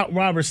one of the top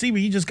wide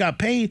receivers. He just got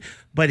paid,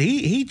 but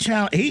he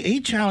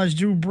challenged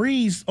Drew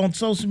Brees on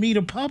social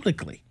media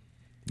publicly.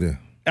 Yeah.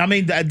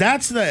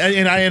 That's the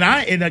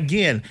and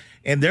again,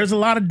 and there's a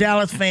lot of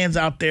Dallas fans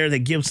out there that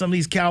give some of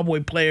these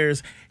Cowboy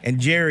players and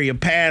Jerry a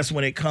pass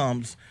when it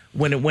comes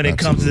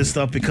to this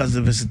stuff because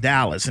of it's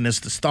Dallas and it's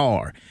the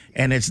star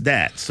and it's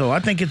that. So I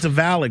think it's a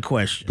valid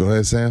question. Go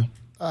ahead, Sam.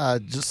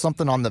 Just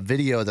something on the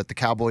video that the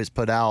Cowboys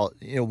put out.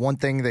 One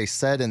thing they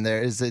said in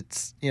there is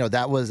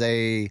that was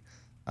a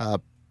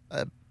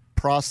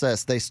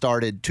process they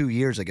started 2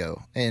 years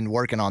ago in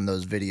working on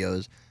those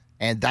videos,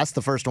 and that's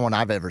the first one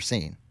I've ever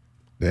seen.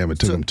 Damn, it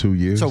took them 2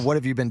 years. So what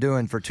have you been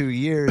doing for 2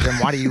 years, and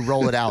why do you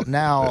roll it out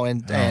now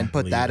and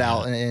put that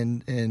out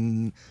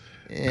in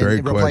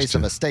place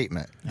of a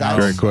statement?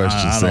 Great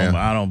question, Sam.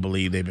 I don't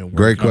believe they've been working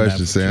Great on question,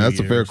 that for Sam. 2 That's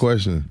years. a fair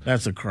question.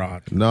 That's a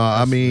crock. No,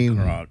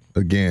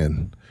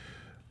 again,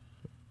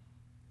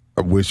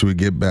 I wish we'd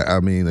get back.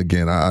 I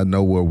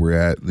know where we're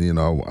at.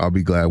 I'll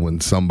be glad when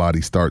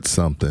somebody starts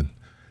something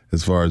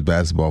as far as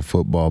basketball,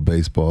 football,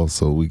 baseball,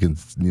 so we can,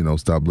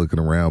 stop looking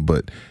around.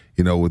 But,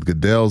 with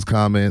Goodell's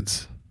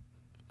comments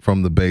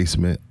from the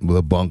basement,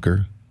 the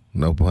bunker,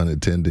 no pun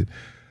intended,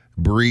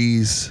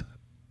 Breeze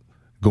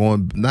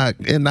going, not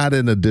in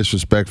a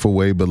disrespectful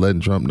way, but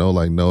letting Trump know,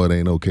 like, no, it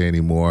ain't okay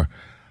anymore.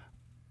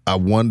 I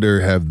wonder,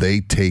 have they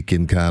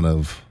taken kind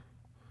of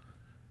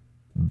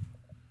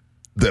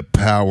the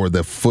power,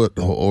 the foot,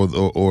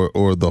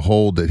 or the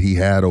hold that he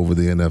had over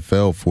the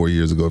NFL 4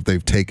 years ago, if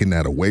they've taken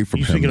that away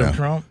from him now? You speaking of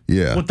Trump?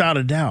 Yeah. Without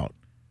a doubt.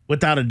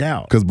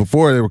 Because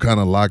before they were kind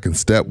of lock and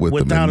step with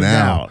him, and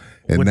now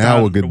And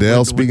now with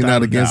Goodell speaking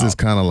out against, it's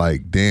kind of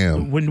like,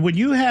 damn. When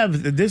you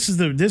have this is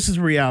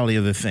the reality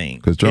of the thing.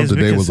 Because Trump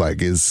today was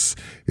like, is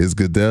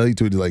Goodell? He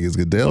tweeted like, is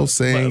Goodell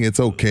saying it's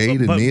okay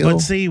to kneel? But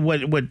see,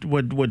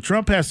 what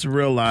Trump has to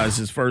realize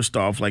is, first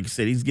off, like I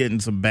said, he's getting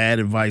some bad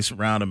advice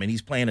around him, and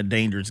he's playing a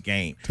dangerous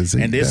game.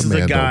 And this is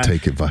a guy. Don't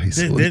take advice.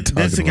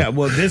 This a guy.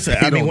 Well, this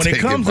I mean, when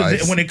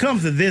it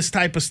comes to this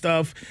type of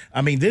stuff,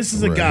 I mean, this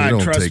is a guy.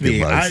 Trust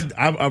me,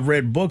 I've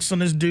read books on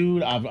this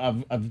dude.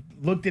 I've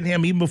looked at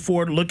him even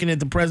before looking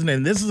at the president.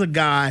 And this is a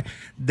guy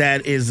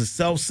that is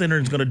self-centered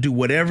and is going to do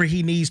whatever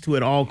he needs to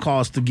at all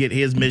costs to get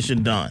his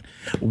mission done.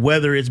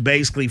 Whether it's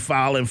basically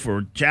filing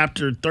for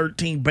Chapter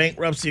 13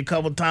 bankruptcy a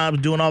couple times,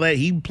 doing all that,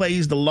 he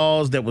plays the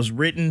laws that was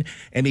written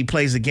and he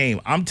plays the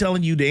game. I'm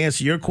telling you, to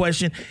answer your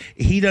question,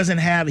 he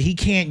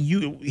can't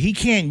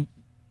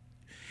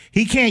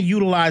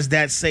utilize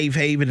that safe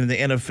haven in the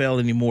NFL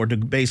anymore to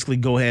basically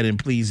go ahead and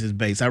please his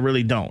base. I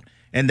really don't.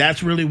 And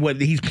that's really what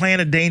he's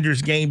playing, a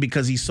dangerous game,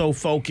 because he's so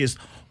focused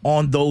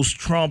on those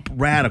Trump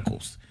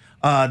radicals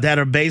that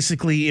are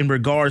basically in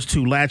regards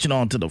to latching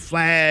on to the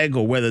flag,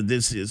 or whether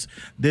this is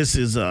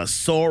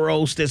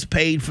Soros that's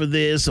paid for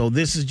this, or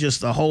this is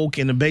just a Hulk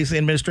in the base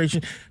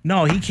administration.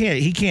 No, he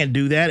can't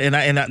do that.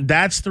 And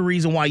that's the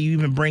reason why you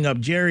even bring up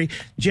Jerry.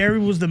 Jerry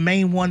was the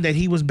main one that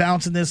he was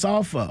bouncing this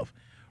off of.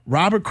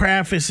 Robert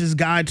Kraft is his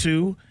guy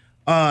too.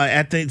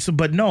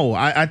 But no,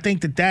 I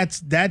think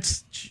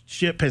that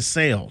ship has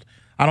sailed.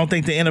 I don't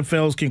think the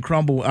NFLs can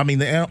crumble. I mean,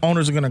 the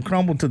owners are going to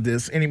crumble to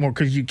this anymore,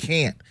 because you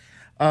can't.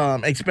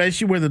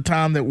 Especially where the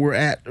time that we're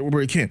at,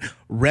 where it can't.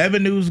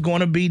 Revenue's going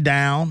to be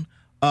down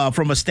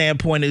from a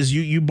standpoint is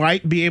you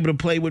might be able to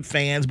play with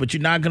fans, but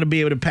you're not going to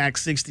be able to pack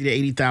 60 to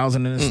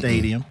 80,000 in a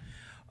stadium.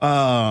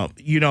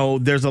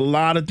 There's a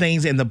lot of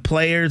things, and the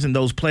players and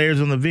those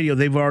players on the video,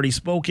 they've already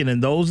spoken,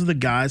 and those are the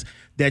guys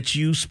that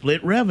you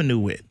split revenue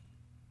with.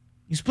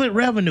 You split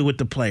revenue with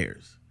the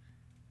players.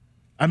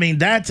 I mean,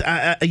 that's,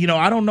 I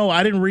don't know.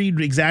 I didn't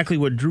read exactly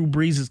what Drew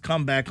Brees'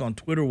 comeback on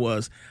Twitter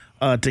was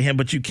to him,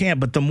 but you can't.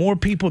 But the more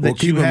people that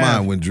keep in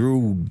mind, when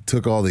Drew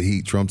took all the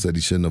heat, Trump said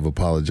he shouldn't have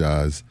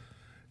apologized.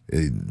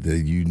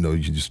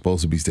 You're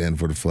supposed to be standing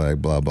for the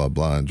flag, blah, blah,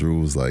 blah. And Drew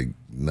was like,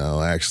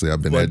 no, actually,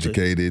 I've been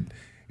educated,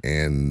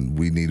 and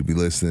we need to be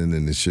listening,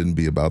 and it shouldn't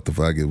be about the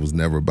flag. It was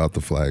never about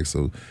the flag.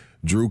 So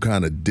Drew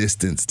kind of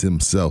distanced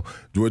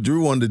himself. What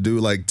Drew wanted to do,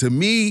 like, to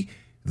me,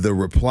 the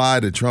reply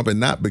to Trump,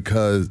 and not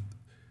because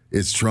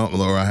it's Trump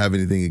or I have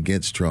anything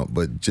against Trump,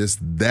 but just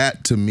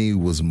that to me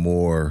was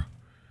more,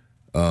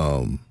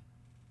 I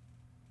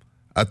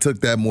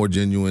took that more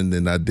genuine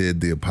than I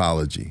did the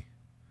apology.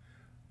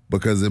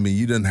 Because, I mean,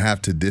 you didn't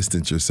have to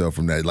distance yourself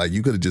from that. Like,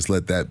 you could have just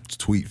let that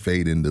tweet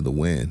fade into the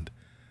wind.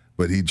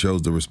 But he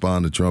chose to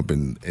respond to Trump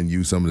and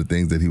use some of the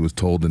things that he was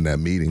told in that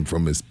meeting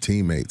from his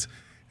teammates.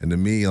 And to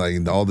me,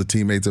 like, all the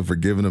teammates have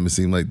forgiven him. It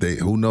seemed like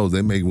who knows,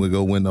 they may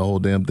go win the whole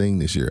damn thing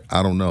this year.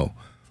 I don't know.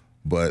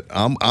 But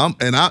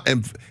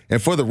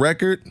and for the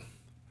record,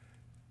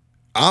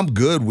 I'm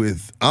good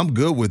with what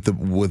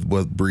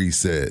Brees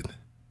said.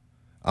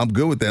 I'm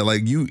good with that.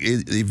 Like,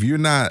 if you're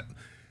not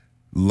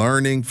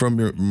learning from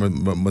your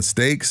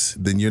mistakes,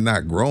 then you're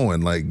not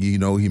growing. Like, he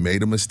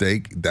made a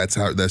mistake.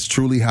 That's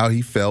truly how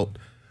he felt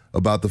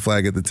about the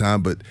flag at the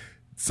time. But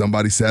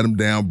somebody sat him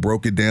down,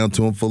 broke it down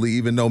to him fully,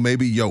 even though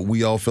maybe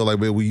we all feel like,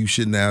 well, you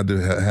shouldn't have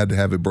had to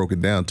have it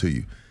broken down to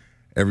you.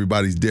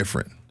 Everybody's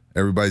different.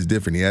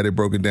 He had it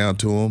broken down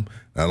to him.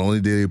 Not only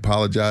did he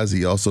apologize,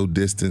 he also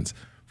distanced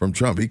from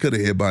Trump. He could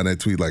have hit behind that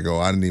tweet like, oh,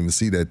 I didn't even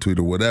see that tweet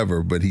or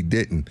whatever, but he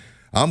didn't.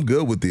 I'm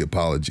good with the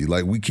apology.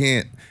 Like,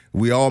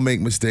 we all make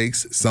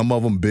mistakes, some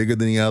of them bigger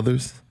than the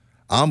others.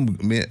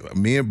 Me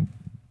and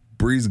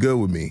Brees good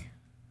with me.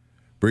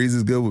 Brees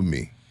is good with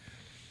me.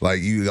 Like,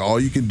 all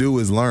you can do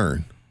is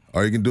learn.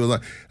 All you can do is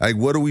like,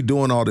 what are we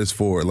doing all this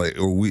for? Like,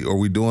 are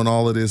we doing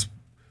all of this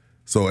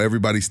so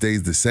everybody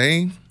stays the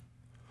same?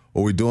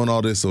 Or we doing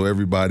all this so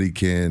everybody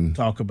can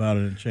talk about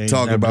it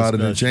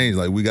and change?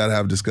 Like, we got to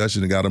have a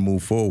discussion and got to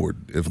move forward.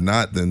 If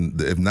not,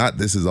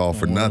 this is all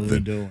for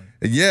nothing.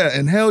 Yeah,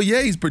 and hell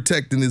yeah, he's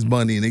protecting his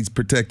money and he's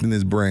protecting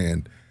his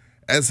brand.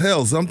 As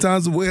hell,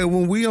 sometimes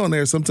when we on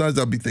there, sometimes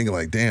I'll be thinking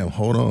like, damn,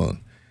 hold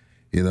on.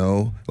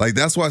 Like,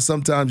 that's why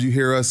sometimes you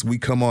hear us, we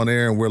come on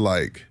air and we're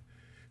like,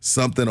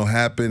 something will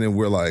happen and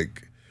we're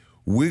like,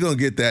 we're going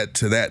to get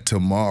to that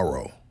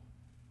tomorrow.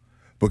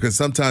 Because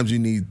sometimes you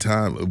need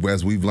time,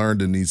 as we've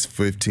learned in these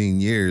 15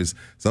 years,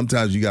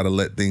 sometimes you got to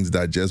let things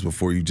digest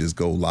before you just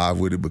go live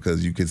with it,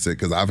 because you can say,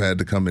 because I've had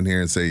to come in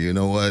here and say, you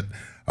know what,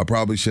 I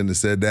probably shouldn't have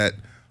said that,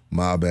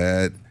 my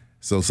bad.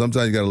 So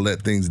sometimes you got to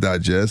let things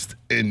digest,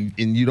 and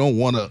you don't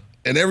want to,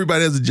 and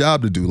everybody has a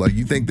job to do. Like,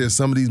 you think there's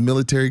some of these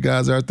military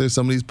guys out there,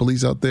 some of these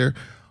police out there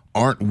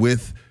aren't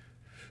with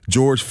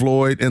George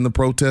Floyd and the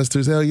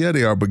protesters? Hell yeah,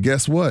 they are. But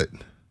guess what?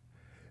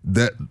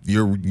 That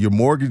your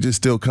mortgage is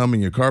still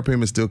coming, your car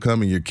payment's still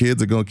coming, your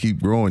kids are gonna keep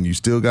growing. You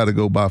still got to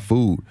go buy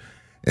food,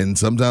 and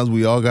sometimes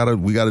we gotta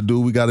do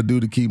what we gotta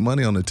do to keep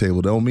money on the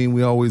table. Don't mean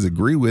we always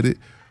agree with it,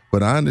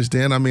 But I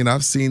understand. I mean,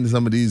 I've seen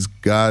some of these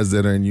guys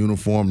that are in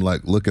uniform,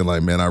 like looking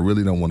like, man, I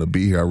really don't want to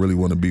be here. I really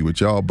want to be with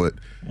y'all. But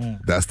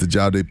that's the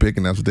job they pick,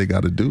 and that's what they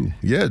got to do.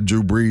 Yeah,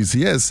 Drew Brees,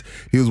 yes,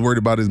 he was worried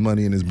about his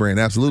money and his brand,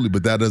 absolutely.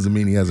 But that doesn't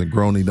mean he hasn't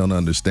grown. He don't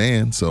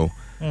understand. So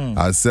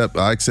I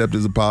accept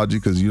his apology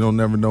because you don't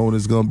never know when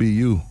it's going to be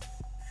you.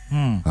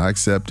 I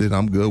accept it.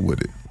 I'm good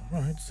with it.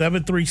 All right,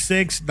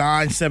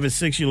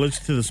 736-976. You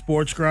listen to the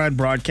Sports Grind,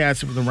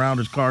 broadcasting from the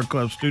Rounders Card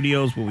Club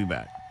studios. We'll be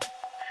back.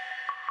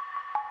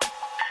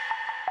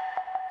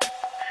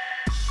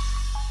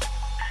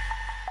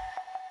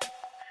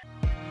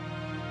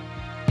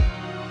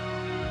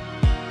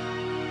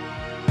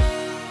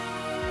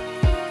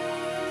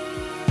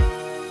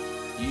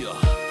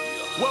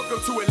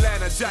 To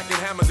Atlanta, jacking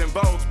hammers and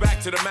bows.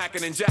 Back to the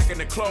mackin' and jacking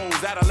the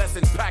clothes.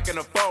 Adolescents packing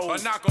the foes.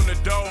 A knock on the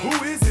door.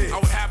 Who is it? I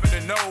would happen to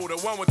know the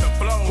one with the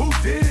flow. Who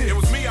did it? It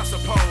was me, I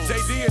suppose.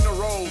 JD in the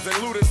rolls and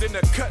Luda's in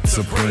the cut.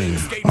 Supreme.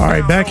 All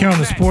right, back here on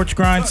the Sports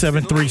Grind,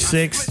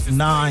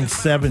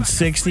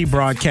 736-9760,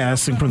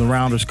 broadcasting from the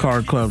Rounders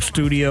Card Club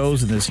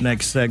studios. And this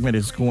next segment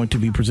is going to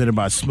be presented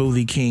by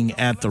Smoothie King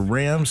at the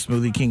Rim.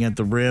 Smoothie King at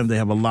the Rim, they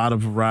have a lot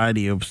of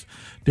variety of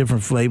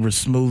different flavored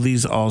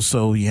smoothies.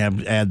 Also, you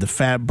add the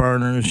fat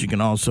burners. You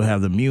can also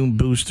have the immune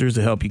boosters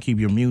to help you keep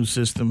your immune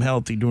system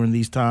healthy during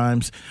these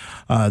times.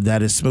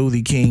 That is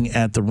Smoothie King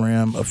at the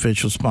Rim,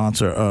 official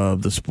sponsor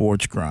of the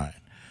Sports Grind.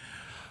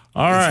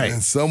 All right.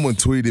 And someone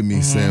tweeted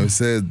me, Sam,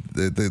 said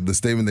that the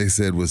statement they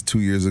said was 2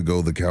 years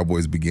ago the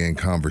Cowboys began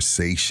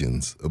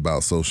conversations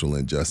about social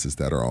injustice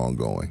that are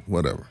ongoing.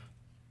 Whatever.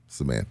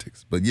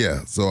 Semantics. But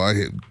yeah, so I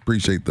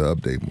appreciate the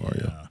update,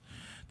 Mario. Yeah.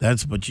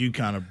 But you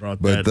kind of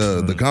brought that.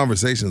 But the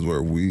conversations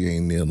were, we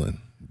ain't kneeling.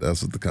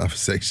 That's what the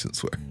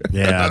conversations were.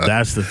 Yeah,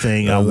 that's the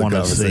thing I want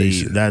to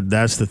see.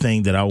 That's the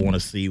thing that I want to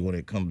see when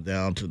it comes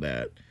down to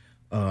that.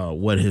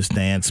 What his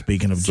stance,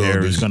 speaking of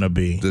Jerry, is going to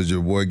be. Does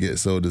your boy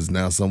does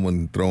now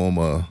someone throw him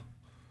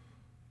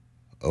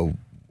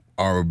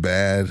our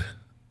bad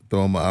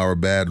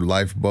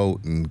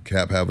lifeboat and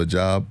Cap have a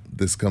job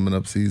this coming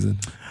up season?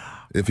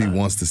 If he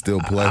wants to still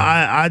play,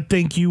 I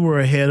think you were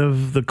ahead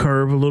of the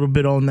curve a little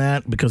bit on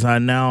that because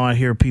I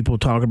hear people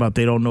talk about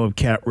they don't know if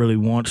Cap really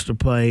wants to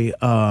play.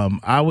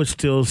 I would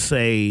still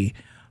say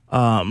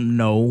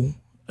no,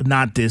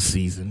 not this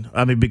season.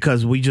 I mean,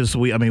 because we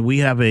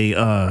have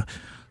a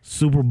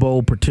Super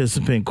Bowl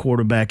participant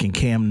quarterback in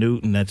Cam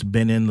Newton that's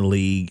been in the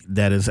league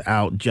that is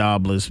out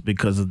jobless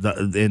because of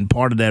and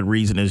part of that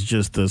reason is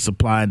just the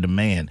supply and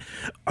demand.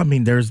 I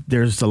mean, there's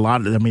a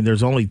lot.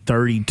 There's only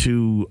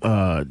 32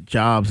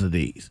 jobs of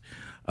these.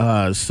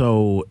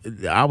 So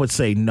I would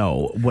say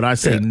no. Would I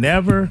say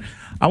never?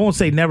 I won't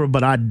say never,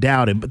 but I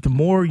doubt it. But the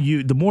more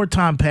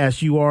time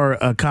passed, you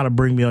are kind of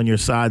bring me on your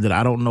side that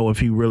I don't know if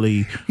he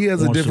really. He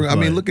has a different. I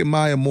mean, look at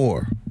Maya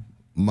Moore.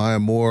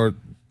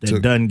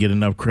 Doesn't get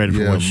enough credit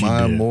for what she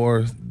Maya did.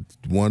 Moore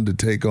wanted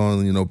to take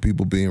on,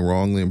 people being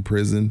wrongly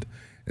imprisoned.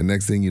 And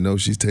next thing you know,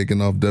 she's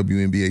taking off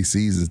WNBA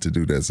seasons to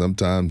do that.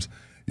 Sometimes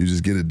you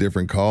just get a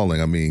different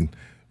calling. I mean,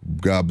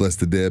 God bless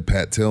the dead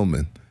Pat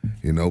Tillman.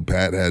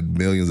 Pat had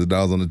millions of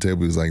dollars on the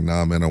table. He was like,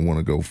 nah, man, I want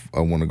to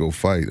go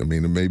fight. I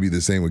mean, it may be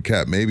the same with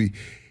Cap. Maybe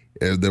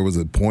there was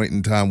a point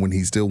in time when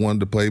he still wanted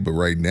to play, but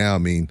right now, I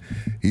mean,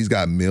 he's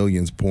got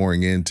millions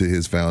pouring into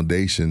his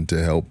foundation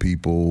to help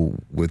people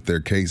with their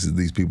cases,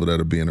 these people that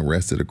are being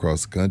arrested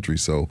across the country.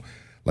 So,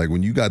 like,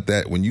 when you got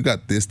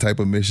this type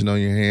of mission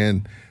on your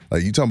hand,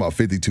 like, you talking about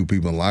 52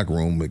 people in the locker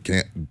room, but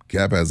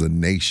Cap has a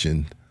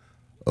nation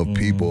of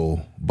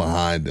people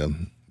behind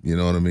him. You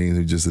know what I mean?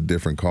 It's just a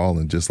different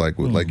calling, just like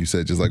with, like you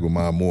said, just like with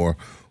Maya Moore,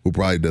 who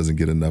probably doesn't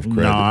get enough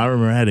credit. No, I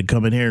remember I had to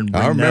come in here and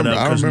bring that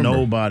up because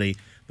nobody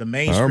 – the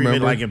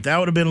mainstream, like if that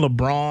would have been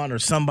LeBron or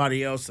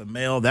somebody else, a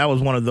male, that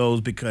was one of those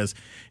because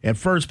at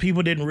first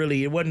people didn't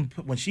really, it wasn't,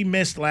 when she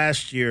missed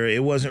last year,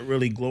 it wasn't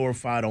really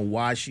glorified on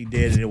why she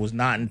did. And it was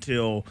not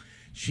until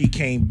she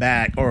came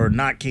back, or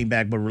not came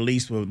back, but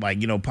released with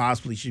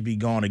possibly she'd be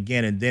gone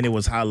again. And then it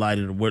was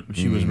highlighted what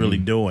she was really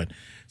doing.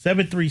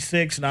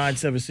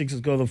 736-976,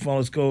 let's go to the phone.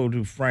 Let's go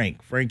to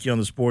Frank. Frank, you on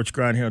the Sports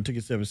Grind here on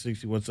Ticket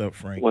 760. What's up,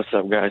 Frank? What's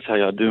up, guys? How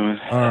y'all doing?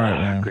 All right,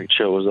 man. Great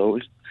show as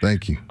always.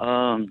 Thank you.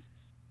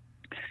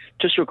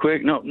 Just real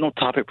quick, no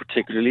topic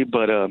particularly,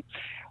 but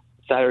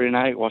Saturday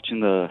night watching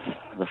the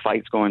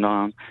fights going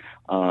on,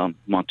 I'm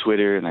on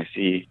Twitter and I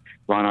see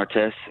Ron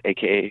Artest,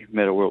 aka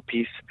Meta World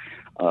Peace,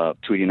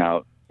 tweeting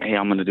out, "Hey,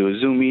 I'm going to do a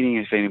Zoom meeting.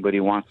 If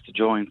anybody wants to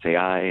join, say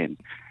aye." And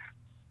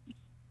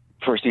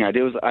first thing I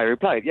did was I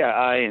replied, "Yeah,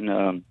 aye,"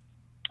 and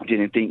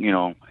didn't think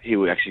he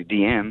would actually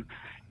DM,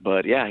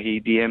 but yeah, he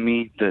DM'd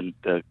me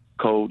the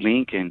code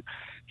link, and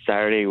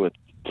Saturday with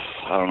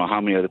I don't know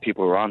how many other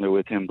people were on there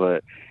with him,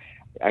 but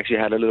actually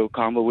had a little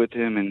combo with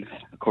him, and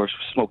of course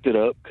smoked it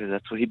up because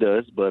that's what he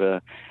does.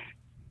 But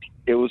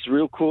it was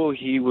real cool.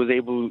 He was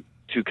able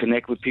to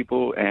connect with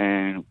people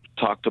and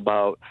talked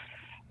about,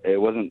 it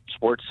wasn't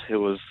sports, it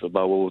was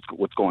about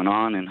what's going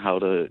on and how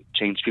to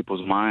change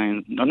people's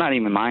minds, no, not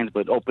even minds,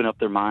 but open up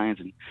their minds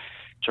and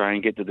try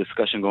and get the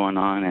discussion going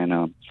on.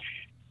 And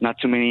not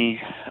too many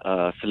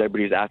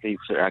celebrities,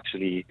 athletes are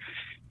actually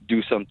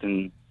do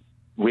something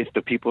with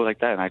the people like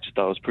that. And I just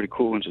thought it was pretty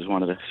cool and just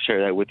wanted to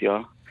share that with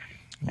y'all.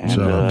 And,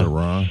 shout out to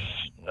Ron.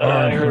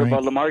 I heard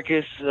about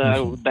LaMarcus.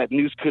 That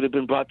news could have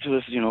been brought to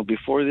us,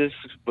 before this,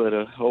 but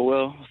oh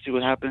well. We'll see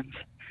what happens.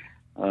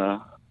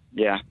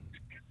 Yeah.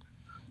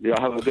 Y'all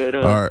have a good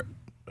all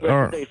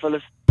right. day,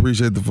 fellas.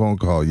 Appreciate the phone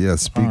call. Yeah,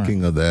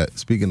 speaking of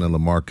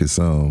LaMarcus,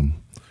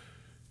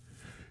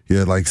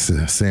 like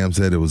Sam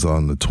said, it was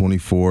on the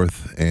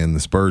 24th, and the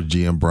Spurs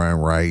GM Brian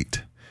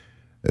Wright,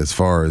 as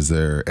far as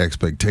their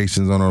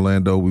expectations on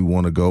Orlando, we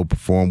want to go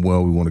perform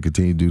well. We want to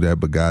continue to do that,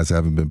 but guys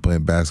haven't been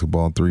playing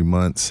basketball in 3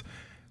 months.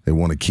 They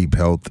want to keep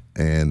health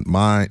and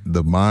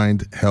the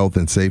mind, health,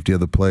 and safety of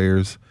the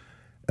players.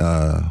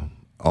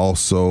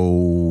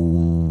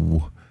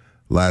 Also,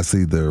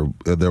 lastly, there'll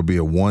be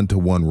a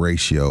 1-to-1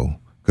 ratio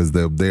because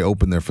they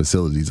open their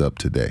facilities up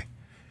today.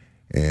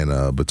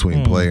 And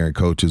between player and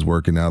coaches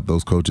working out,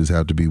 those coaches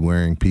have to be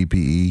wearing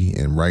PPE.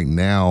 And right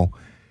now,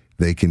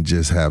 they can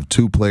just have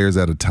 2 players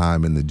at a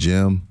time in the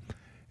gym.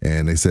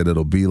 And they said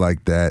it'll be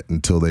like that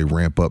until they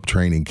ramp up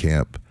training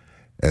camp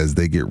as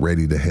they get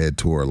ready to head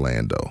to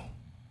Orlando.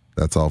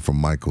 That's all from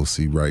Michael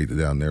C. Wright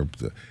down there.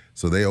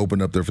 So they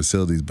opened up their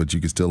facilities, but you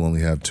can still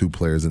only have 2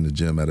 players in the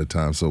gym at a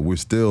time. So we're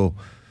still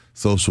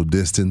social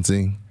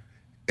distancing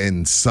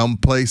in some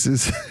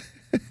places.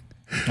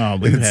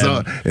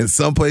 In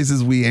some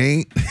places we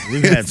ain't.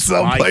 We've had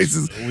some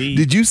places.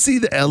 Did you see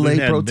the LA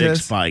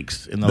protest? Big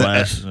spikes in the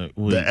last week.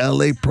 The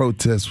LA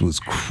protest was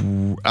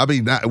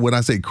when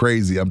I say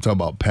crazy, I'm talking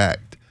about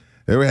packed.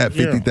 They had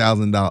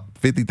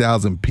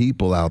 50,000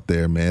 people out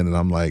there, man, and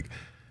I'm like,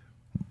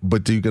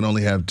 but you can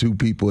only have 2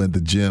 people at the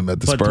gym at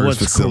the Spurs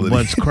facility.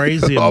 What's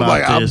crazy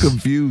about this I'm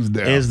confused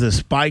now. Is the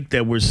spike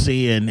that we're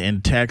seeing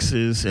in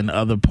Texas and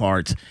other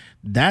parts.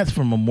 That's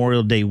from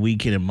Memorial Day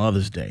weekend and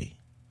Mother's Day.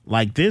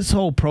 Like this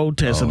whole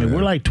protest,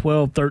 we're like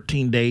 12,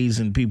 13 days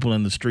and people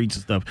in the streets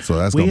and stuff. So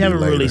that's we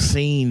haven't really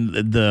seen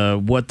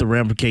what the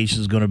ramifications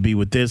is going to be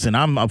with this. And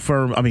I'm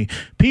firm.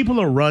 People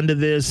will run to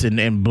this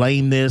and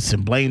blame this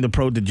and blame the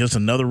protest. Just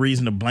another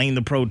reason to blame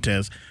the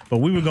protest. But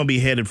we were going to be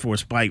headed for a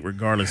spike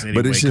regardless.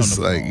 Anyway, but it's just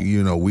like,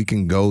 we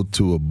can go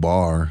to a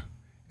bar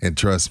and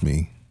trust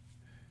me,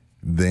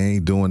 they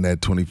ain't doing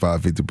that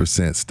 25,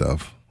 50%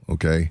 stuff,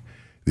 okay?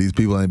 These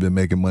people ain't been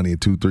making money in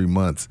 2-3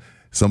 months.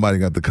 Somebody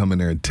got to come in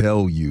there and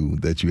tell you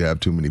that you have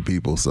too many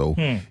people. So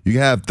you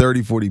have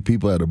 30, 40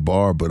 people at a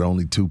bar, but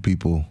only 2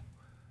 people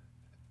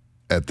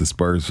at the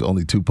Spurs,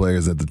 only 2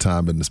 players at the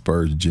time in the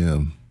Spurs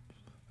gym.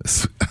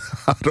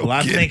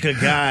 I think a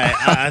guy.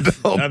 I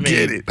don't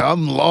get it.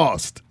 I'm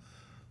lost.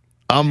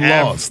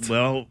 Lost.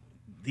 Well,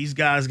 these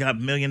guys got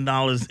 $1 million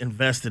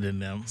invested in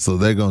them. So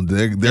they're gonna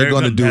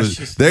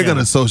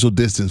social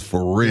distance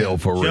for real.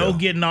 Joe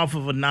getting off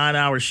of a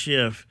 9-hour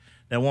shift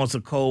that wants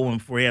a cold one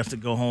before he has to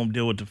go home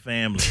deal with the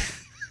family.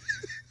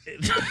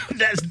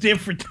 That's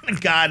different than a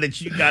guy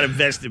that you got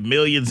invested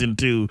millions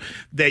into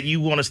that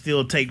you want to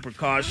still take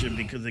precaution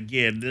because,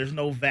 again, there's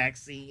no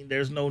vaccine.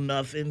 There's no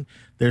nothing.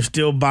 There's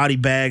still body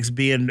bags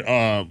being,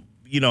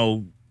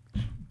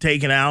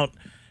 taken out.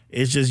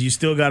 It's just you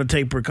still got to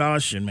take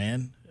precaution,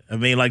 man.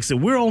 Like I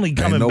said, we're only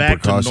coming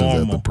back to normal. Ain't no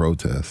precautions at the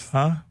protest.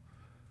 Huh?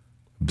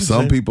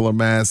 Some people are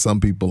mad.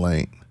 Some people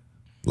ain't.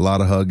 A lot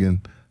of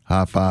hugging,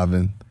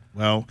 high-fiving.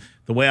 Well,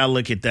 the way I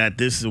look at that,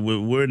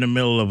 we're in the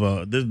middle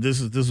of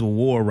this is a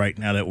war right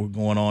now that we're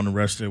going on. The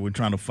rest of it, we're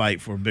trying to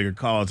fight for a bigger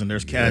cause, and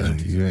there's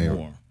casualties in the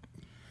war.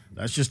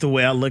 That's just the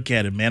way I look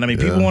at it, man.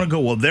 People want to go,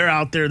 well, they're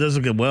out there. This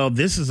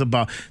is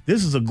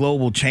a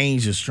global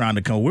change that's trying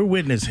to come. We're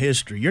witness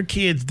history. Your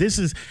kids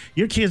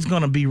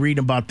going to be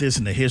reading about this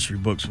in the history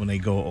books when they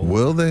go over.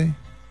 Will they?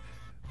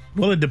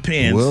 Well, it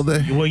depends. Will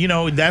they?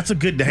 Well, that's a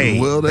good day.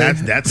 Will they?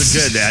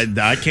 That's a good.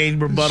 I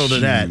can't rebuttal to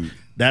that.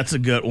 That's a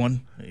good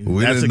one.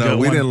 We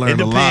didn't learn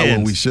a lot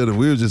when we should have.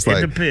 We were just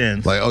like,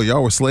 depends. Like, oh,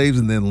 y'all were slaves,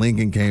 and then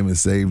Lincoln came and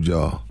saved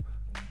y'all.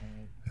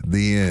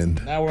 The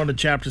end. Now we're on to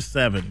chapter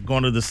 7,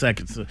 going to the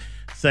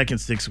second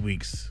 6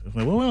 weeks.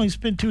 Well, we only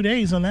spent 2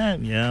 days on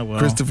that. Yeah, well.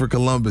 Christopher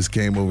Columbus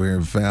came over here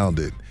and found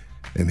it,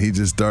 and he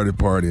just started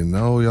partying.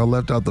 No, y'all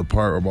left out the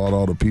part about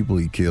all the people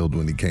he killed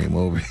when he came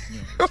over here.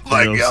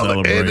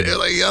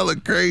 Y'all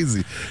look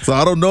crazy. So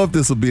I don't know if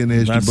this will be in the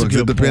history books.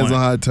 It depends on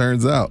how it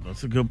turns out.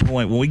 That's a good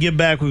point. When we get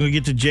back, we're going to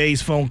get to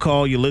Jay's phone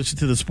call. You listen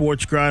to the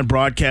Sports Grind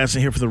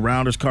broadcasting here for the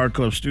Rounders Card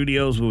Club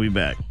Studios. We'll be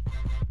back.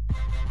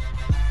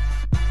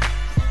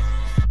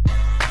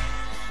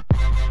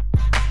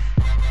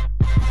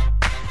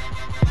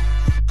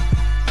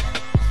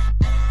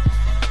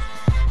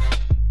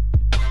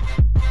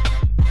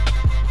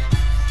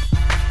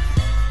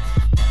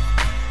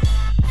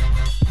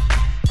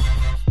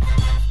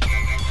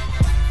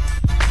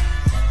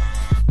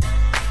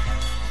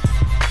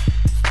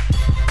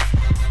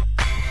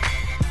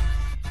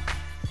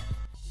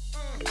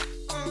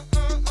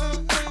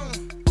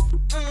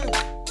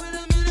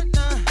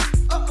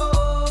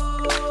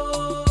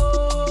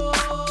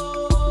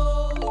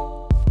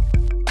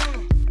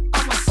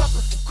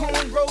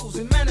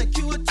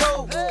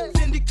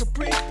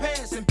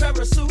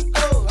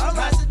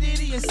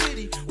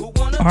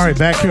 All right,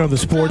 back here on the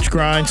Sports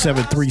Grind,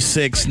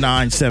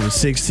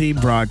 736-9760,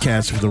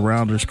 broadcast from the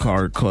Rounders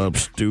Card Club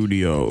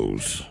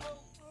studios.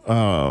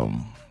 All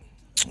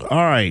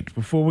right,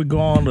 before we go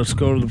on, let's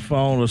go to the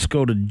phone. Let's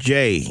go to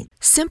Jay.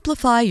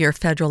 Simplify your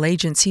federal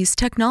agency's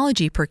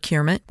technology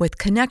procurement with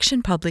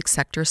Connection Public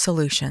Sector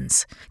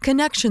Solutions.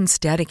 Connection's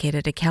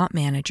dedicated account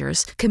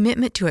managers,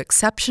 commitment to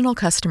exceptional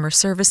customer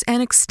service,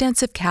 and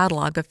extensive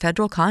catalog of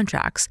federal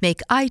contracts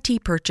make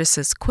IT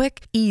purchases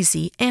quick,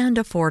 easy, and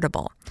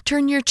affordable.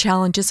 Turn your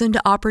challenges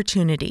into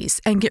opportunities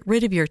and get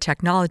rid of your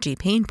technology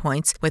pain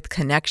points with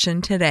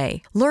Connection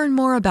today. Learn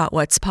more about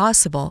what's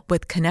possible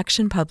with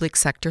Connection Public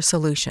Sector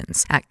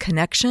Solutions at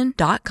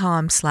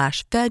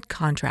connection.com/Fed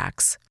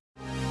contracts.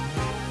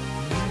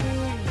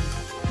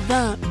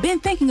 Been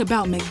thinking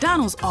about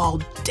McDonald's all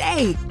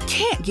day.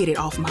 Can't get it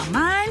off my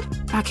mind.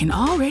 I can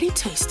already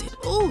taste it.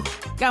 Ooh,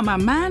 got my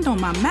mind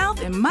on my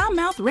mouth and my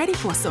mouth ready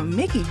for some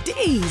Mickey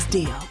D's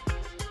deal.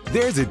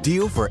 There's a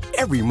deal for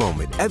every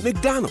moment at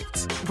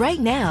McDonald's. Right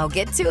now,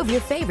 get 2 of your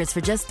favorites for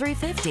just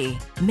 $3.50.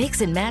 Mix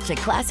and match a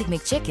classic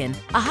McChicken,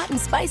 a hot and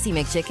spicy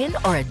McChicken,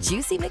 or a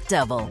juicy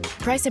McDouble.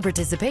 Price and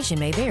participation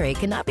may vary.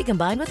 Cannot be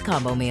combined with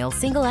combo meal.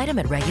 Single item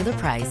at regular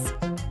price.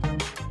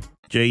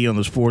 Jay on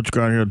the Sports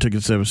Grind here on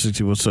Ticket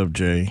 760. What's up,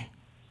 Jay?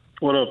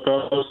 What up,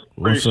 fellas?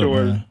 What's up,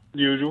 man? As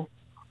usual.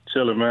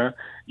 Chilling, man.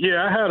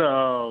 Yeah, I had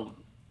a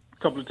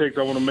couple of takes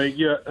I want to make.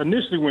 Yeah,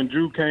 initially when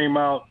Drew came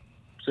out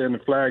saying the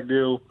flag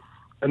deal,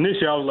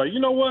 initially I was like, you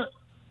know what?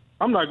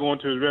 I'm not going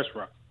to his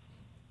restaurant.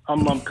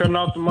 I'm cutting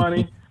off the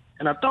money.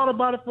 And I thought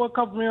about it for a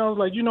couple of minutes. I was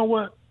like, you know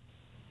what?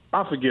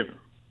 I forgive him.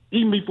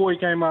 Even before he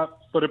came out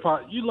for the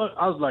pot,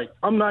 I was like,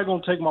 I'm not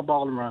going to take my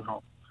ball and run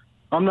home.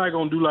 I'm not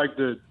going to do like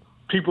the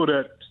people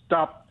that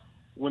stopped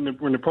when they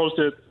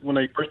posted, when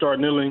they first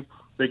started kneeling,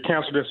 they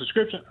canceled their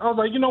subscription. I was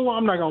like, you know what?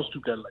 I'm not going to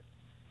stoop that late.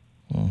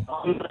 I'm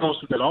not going to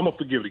stoop that late. I'm going to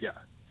forgive the guy.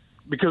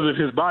 Because of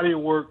his body of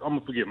work, I'm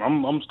going to forgive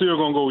him. I'm still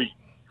going to go eat.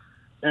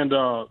 And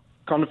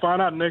come to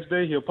find out the next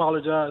day, he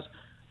apologized.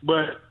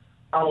 But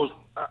I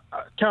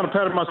kind of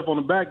patted myself on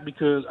the back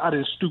because I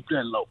didn't stoop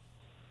that low.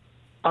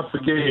 I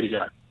forgave the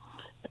guy.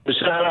 But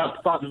shout out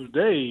to Fox News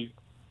Dave.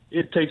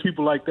 It takes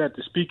people like that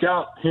to speak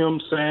out,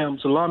 him, Sam,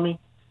 Salami,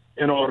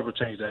 in order for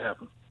change to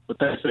happen. But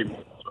that's it.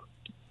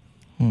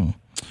 All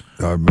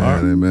right,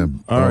 man.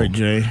 Amen. All right,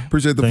 Jay.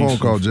 Appreciate the phone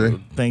call, Jay.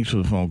 Thanks for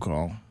the phone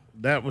call.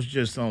 That was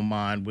just on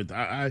mine.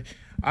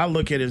 I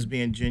look at it as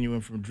being genuine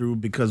from Drew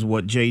because of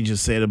what Jay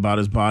just said about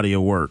his body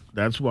of work.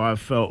 That's why I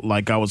felt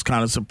like I was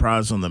kind of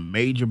surprised on the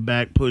major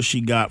back push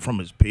he got from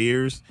his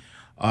peers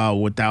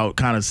without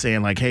kind of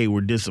saying like, hey,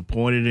 we're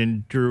disappointed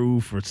in Drew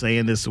for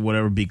saying this or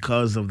whatever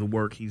because of the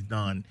work he's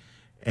done.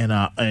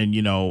 And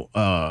you know,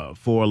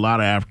 for a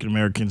lot of African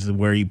Americans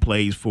where he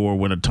plays for,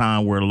 when a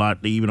time where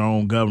even our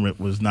own government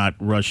was not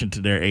rushing to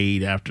their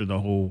aid after the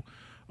whole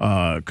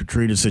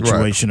Katrina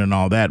situation and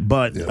all that.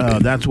 But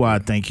that's why I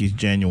think he's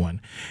genuine.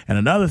 And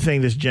another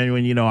thing that's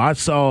genuine, you know, I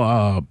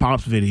saw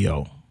Pop's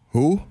video.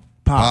 Who?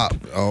 Pop.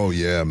 Oh,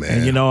 yeah, man.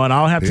 And, you know, and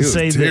I'll have to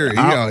say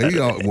that. He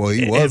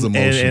was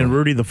emotional. And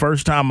Rudy, the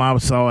first time I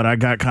saw it, I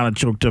got kind of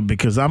choked up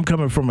because I'm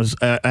coming from an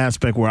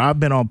aspect where I've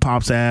been on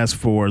Pop's ass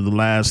for the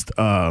last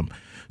 3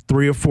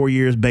 or 4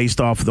 years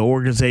based off of the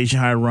organization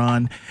I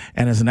run.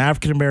 And as an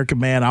African-American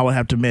man, I would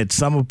have to admit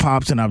some of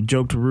Pop's, and I've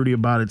joked to Rudy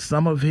about it,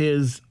 some of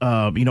his,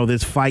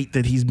 this fight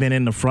that he's been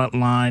in the front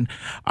line,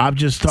 I've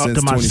just thought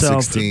to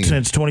myself,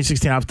 since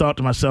 2016, I've thought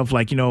to myself,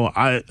 like, you know,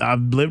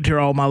 I've lived here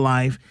all my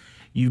life.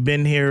 You've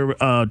been here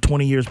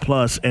 20 years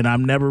plus, and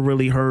I've never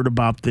really heard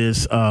about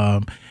this,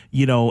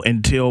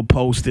 until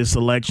post this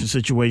election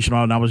situation.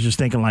 And I was just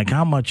thinking, like,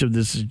 how much of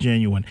this is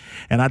genuine?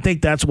 And I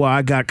think that's why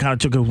I got kind of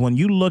took it. When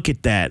you look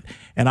at that,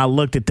 and I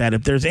looked at that,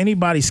 if there's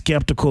anybody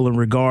skeptical in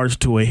regards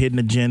to a hidden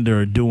agenda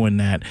or doing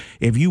that,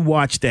 if you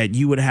watch that,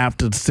 you would have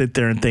to sit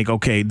there and think,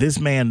 okay, this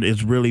man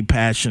is really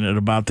passionate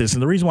about this.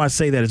 And the reason why I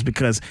say that is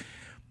because,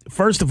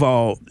 first of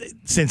all,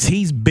 since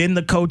he's been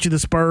the coach of the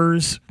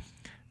Spurs,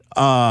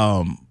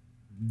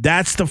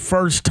 that's the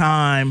first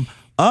time,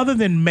 other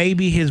than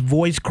maybe his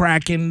voice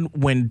cracking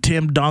when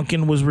Tim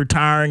Duncan was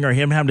retiring, or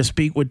him having to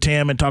speak with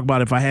Tim and talk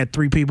about if I had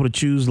 3 people to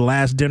choose the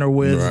last dinner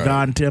with,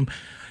 God and Tim.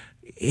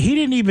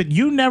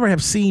 You never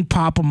have seen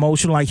Pop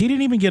emotional. Like, he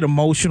didn't even get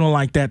emotional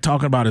like that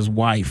talking about his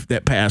wife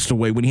that passed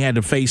away when he had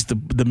to face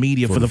the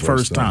media for the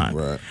first time.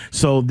 Right.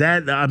 So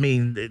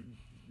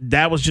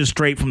that was just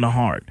straight from the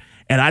heart.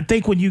 And I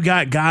think when you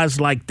got guys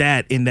like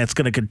that, and that's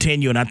going to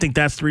continue, and I think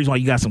that's the reason why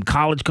you got some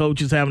college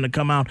coaches having to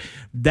come out,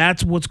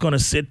 that's what's going to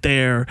sit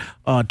there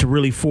to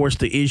really force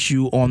the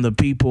issue on the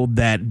people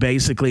that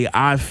basically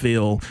I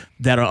feel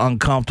that are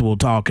uncomfortable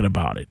talking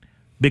about it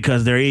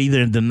because they're either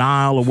in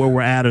denial or where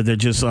we're at, or they're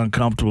just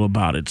uncomfortable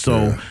about it.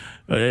 So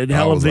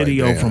hell of a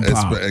video from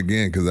Pop.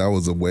 Again, because that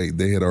was a way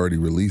they had already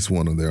released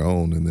one of their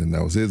own, and then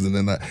that was his. And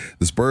then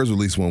the Spurs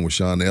released one with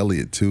Sean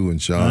Elliott too,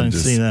 and Sean I didn't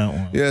see that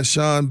one. Yeah,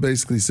 Sean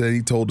basically said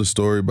he told the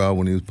story about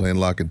when he was playing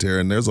La Cantera,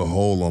 and there's a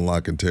hole on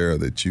La Cantera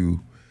that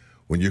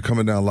when you're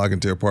coming down La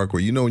Cantera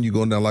Parkway, you know when you're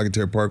going down La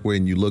Cantera Parkway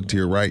and you look to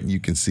your right and you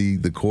can see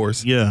the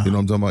course? Yeah. You know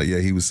what I'm talking about? Yeah,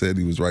 he said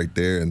he was right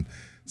there, and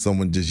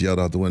someone just yelled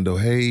out the window,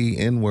 "Hey,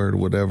 N-word," or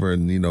whatever.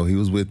 And, he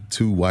was with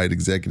 2 white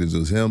executives. It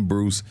was him,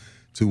 Bruce,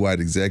 2 white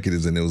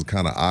executives, and it was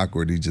kind of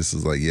awkward. He just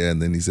was like, yeah.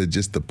 And then he said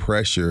just the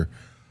pressure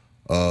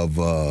of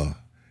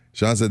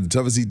Sean said the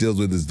toughest he deals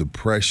with is the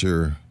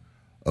pressure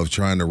of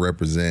trying to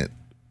represent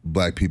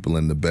black people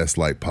in the best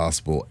light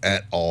possible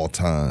at all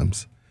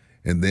times.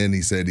 And then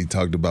he said he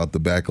talked about the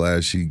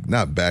backlash.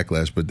 Not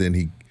backlash, but then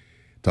he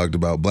talked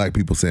about black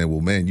people saying,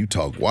 well, man, you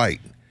talk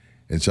white.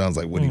 And Sean's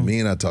like, what do you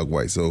mean I talk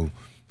white? So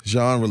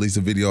Sean released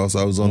a video also.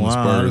 I was on the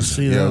Spurs.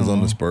 I was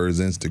on the Spurs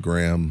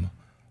Instagram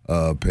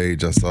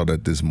page. I saw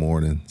that this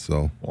morning.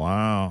 So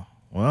wow.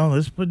 Well,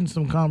 it's putting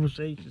some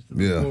conversations to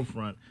the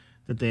forefront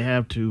that they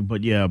have to.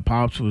 But yeah,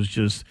 Pops was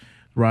just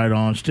right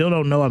on. Still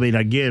don't know. I mean,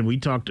 again, we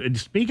talked.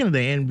 Speaking of the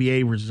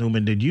NBA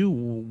resuming,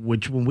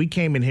 when we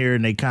came in here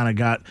and they kind of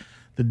got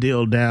the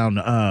deal down,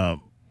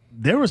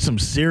 there were some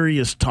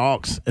serious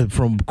talks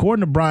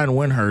according to Brian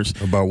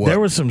Windhorst. About what? There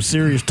were some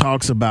serious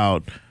talks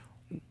about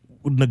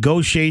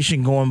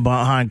negotiation going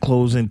behind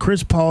closed, and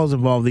Chris Paul's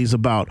involved these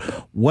about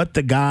what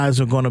the guys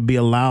are going to be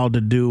allowed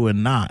to do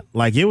and not.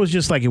 Like, it was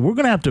just like, if we're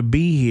going to have to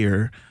be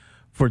here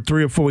for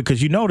 3 or 4 weeks,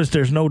 because you notice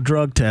there's no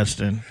drug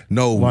testing.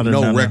 No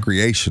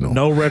recreational.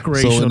 No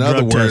recreational. So in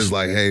other words, testing.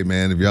 like, hey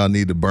man, if y'all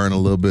need to burn a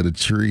little bit of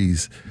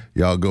trees,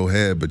 y'all go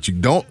ahead. But you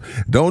don't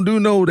do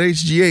no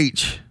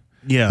HGH.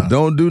 Yeah.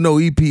 Don't do no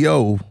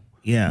EPO.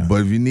 Yeah. But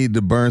if you need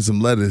to burn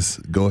some lettuce,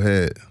 go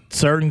ahead.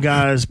 Certain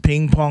guys,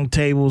 ping pong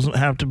tables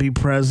have to be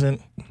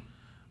present.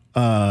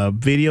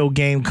 Video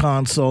game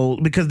console,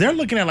 because they're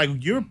looking at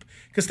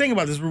because think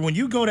about this, when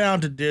you go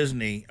down to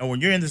Disney or when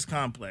you're in this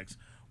complex,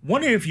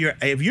 wonder if you're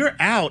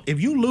out,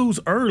 if you lose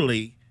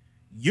early,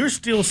 you're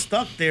still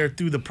stuck there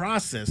through the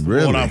process.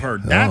 Really? What I've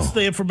heard. That's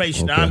the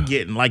information I'm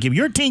getting. Like, if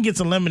your team gets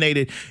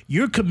eliminated,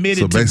 you're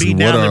committed to be what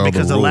down there are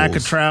because the of lack of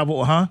rules?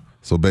 travel, huh?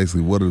 So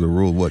basically, what are the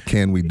rules? What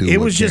can we do? It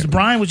was just,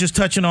 Brian was just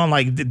touching on,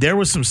 like, there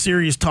was some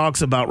serious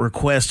talks about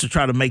requests to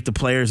try to make the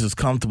players as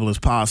comfortable as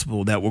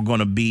possible that were going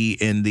to be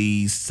in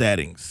these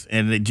settings.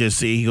 And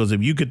he goes,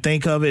 if you could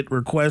think of it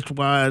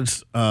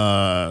request-wise, one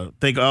of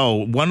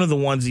the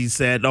ones he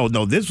said, no,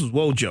 this was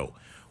Wojo.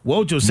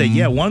 Wojo said,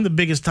 one of the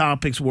biggest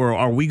topics were,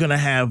 are we going to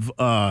have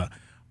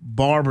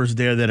barbers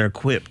there that are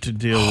equipped to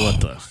deal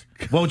with us?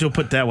 Wojo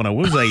put that one up. It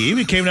was like, it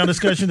became a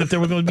discussion that there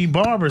were going to be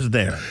barbers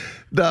there.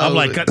 No. I'm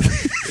like,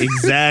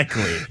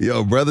 exactly.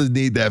 Yo, brothers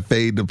need that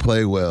fade to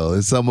play well.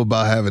 It's something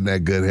about having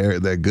that good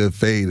hair, that good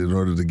fade in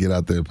order to get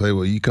out there and play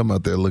well. You come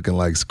out there looking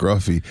like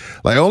scruffy.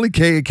 Like, only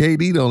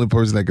KD, the only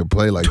person that can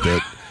play like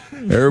that.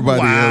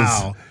 Everybody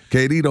else,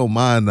 KD don't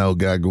mind though,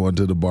 guy going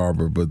to the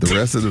barber, but the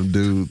rest of them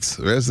dudes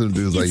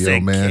like, yo,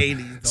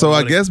 man. So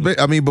I guess, but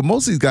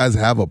most of these guys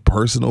have a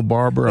personal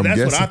barber. Well, that's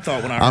what I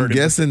thought when I heard I'm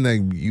guessing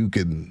that you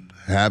can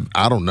have,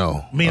 I don't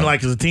know. I mean,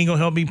 like, is the team going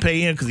to help me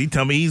pay him? Because he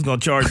tell me he's going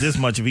to charge this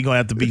much if he's going to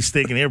have to be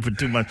sticking here for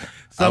 2 months.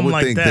 Something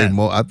like that.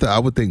 I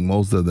would think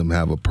most of them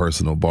have a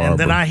personal barber. And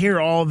then I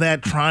hear all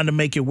that trying to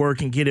make it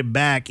work and get it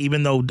back,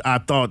 even though I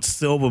thought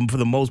Silva, for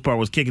the most part,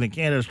 was kicking the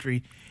can down the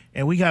street.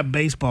 And we got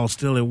baseball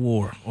still at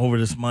war over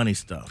this money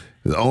stuff.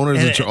 The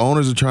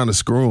owners are trying to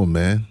screw them,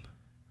 man.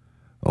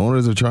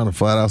 Owners are trying to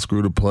flat out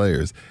screw the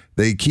players.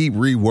 They keep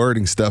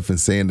rewording stuff and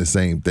saying the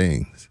same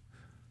things.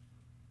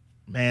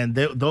 Man,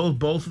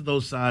 both of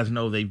those sides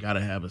know they've got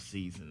to have a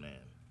season, man.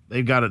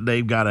 They've got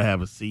to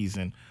have a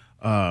season,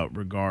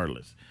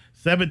 regardless.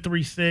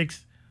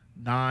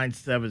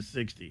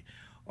 736-9760.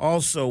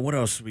 Also, what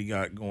else we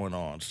got going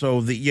on? So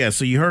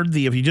you heard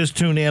if you just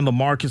tuned in,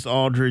 LaMarcus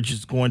Aldridge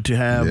is going to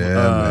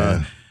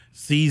have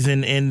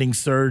season-ending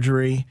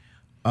surgery.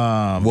 He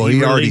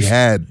already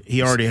had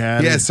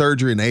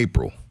surgery in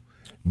April,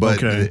 but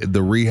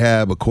the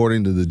rehab,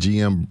 according to the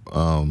GM,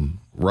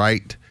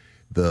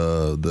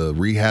 the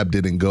rehab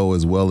didn't go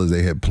as well as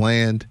they had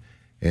planned,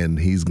 and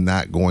he's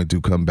not going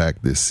to come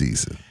back this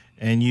season.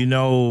 And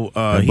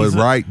but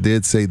Wright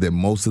did say that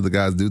most of the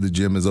guys the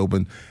gym is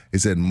open. He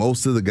said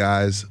most of the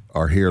guys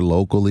are here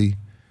locally,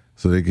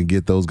 so they can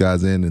get those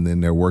guys in, and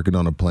then they're working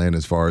on a plan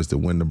as far as to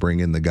when to bring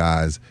in the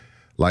guys.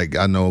 Like,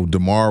 I know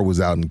DeMar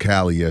was out in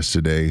Cali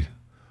yesterday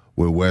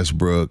with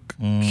Westbrook,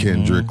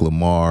 Kendrick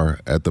Lamar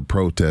at the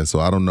protest. So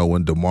I don't know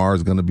when DeMar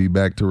is going to be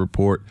back to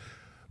report.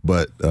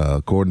 But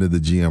according to the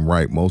GM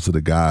Wright, most of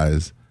the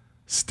guys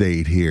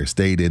stayed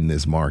in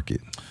this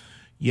market.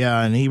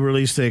 Yeah, and he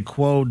released a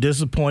quote,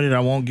 disappointed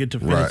I won't get to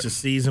finish the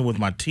season with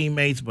my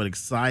teammates, but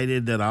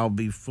excited that I'll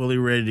be fully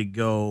ready to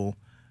go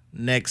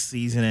next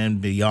season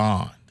and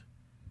beyond.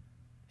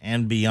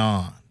 And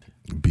beyond.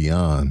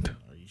 Beyond.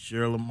 Are you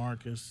sure,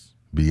 LaMarcus?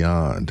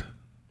 Beyond.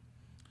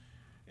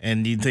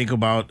 And you think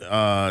about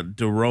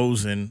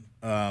DeRozan,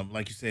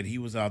 like you said, he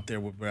was out there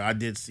with. I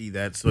did see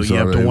that, so you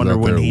have to wonder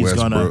when he's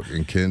gonna.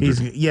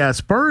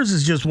 Spurs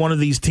is just one of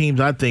these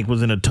teams I think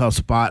was in a tough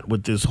spot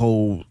with this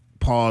whole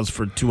pause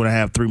for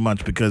 2.5-3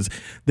 months, because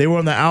they were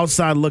on the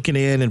outside looking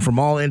in, and from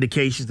all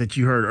indications that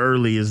you heard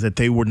early is that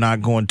they were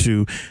going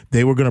to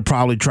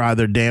probably try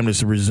their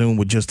damnedest to resume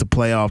with just the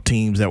playoff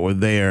teams that were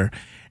there.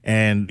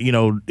 And,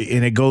 and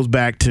it goes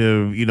back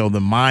to, the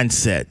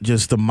mindset,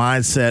 just the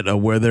mindset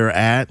of where they're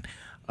at,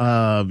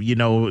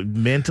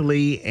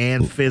 mentally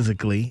and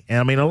physically. And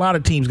I mean, a lot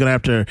of teams going to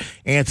have to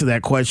answer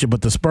that question,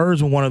 but the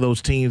Spurs were one of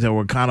those teams that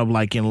were kind of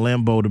like in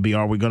limbo to be,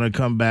 are we going to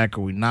come back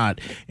or we not?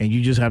 And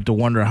you just have to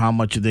wonder how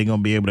much are they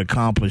going to be able to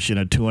accomplish in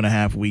a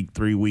 2.5 week,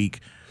 3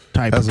 week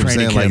type of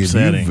training camp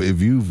setting.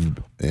 If you've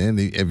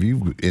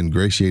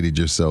ingratiated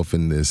yourself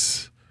in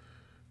this,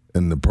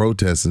 in the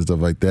protests and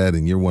stuff like that,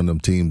 and you're one of them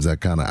teams that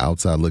kind of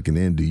outside looking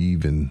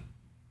in,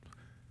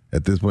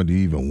 at this point, do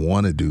you even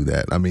want to do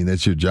that? I mean,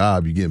 that's your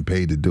job. You're getting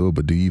paid to do it,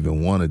 but do you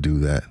even want to do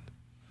that?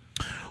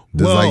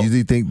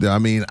 You think that, I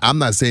mean, I'm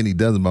not saying he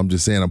doesn't, but I'm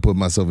just saying I'm putting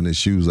myself in his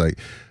shoes. Like,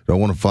 do I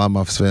want to fly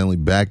my family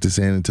back to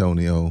San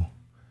Antonio,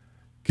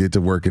 get to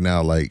working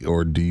out,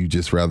 or do you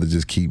just rather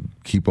just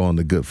keep on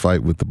the good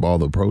fight with all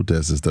the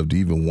protests and stuff? Do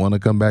you even want to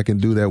come back and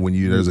do that when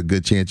there's a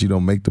good chance you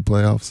don't make the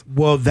playoffs?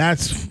 Well,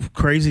 that's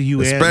crazy.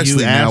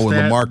 Especially now with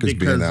LaMarcus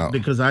being out.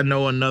 Because I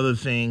know another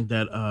thing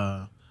that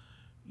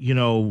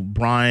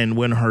Brian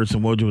Windhorst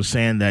and Woj was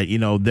saying that,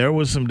 there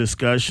was some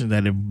discussion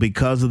that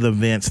because of the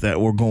events that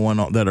are going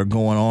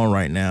on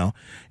right now,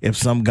 if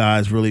some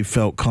guys really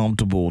felt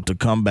comfortable to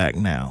come back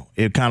now,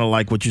 it kind of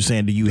like what you're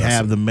saying, do you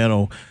have the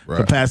mental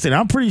capacity?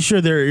 I'm pretty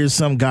sure there is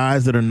some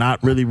guys that are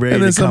not really ready to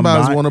come back. And then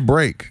some guys want to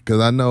break,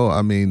 because I know,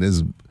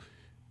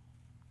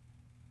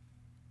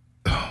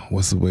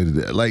 what's the way to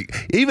do it?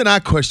 Even I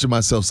question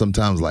myself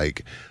sometimes,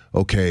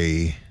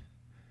 okay,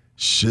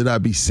 should I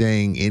be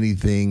saying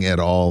anything at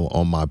all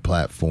on my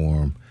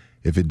platform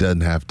if it doesn't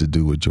have to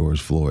do with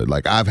George Floyd?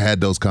 I've had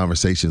those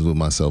conversations with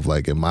myself.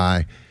 Am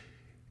I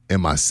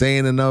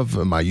saying enough?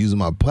 Am I using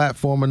my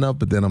platform enough?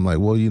 But then I'm like,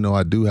 well,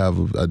 I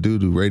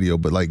do radio.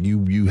 But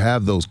you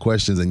have those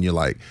questions, and you're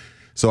like,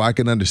 so I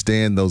can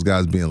understand those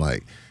guys being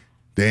like,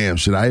 damn,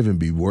 should I even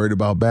be worried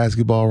about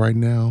basketball right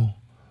now?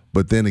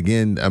 But then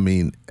again,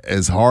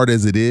 as hard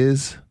as it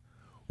is,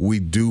 we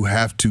do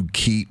have to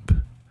keep.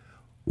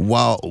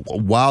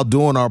 While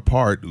doing our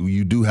part,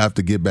 you do have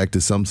to get back to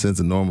some sense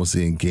of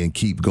normalcy and can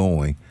keep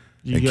going.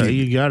 You got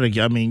to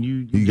keep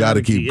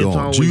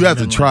going. You have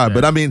to try,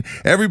 but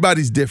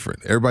everybody's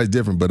different. Everybody's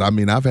different, but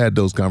I've had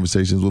those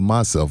conversations with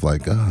myself,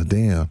 oh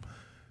damn,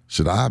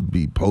 should I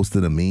be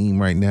posting a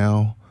meme right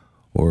now,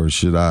 or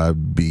should I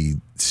be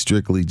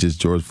strictly just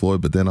George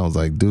Floyd? But then I was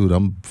like, dude,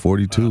 I'm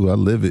 42, I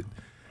live it.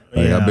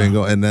 I've been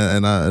going,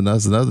 and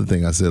that's another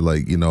thing I said.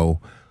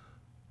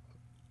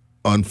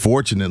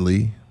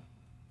 Unfortunately,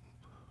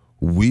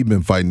 we've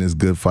been fighting this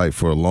good fight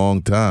for a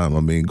long time.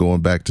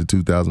 Going back to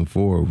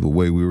 2004, the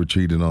way we were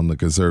treated on the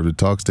conservative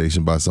talk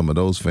station by some of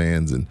those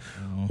fans, and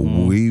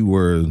we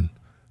were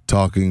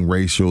talking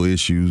racial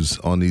issues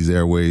on these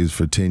airwaves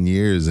for 10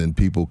 years, and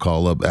people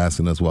call up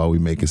asking us why we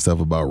making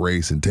stuff about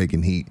race and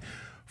taking heat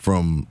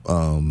from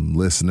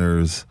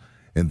listeners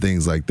and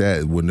things like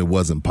that when it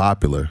wasn't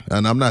popular.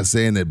 And I'm not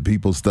saying that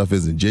people's stuff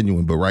isn't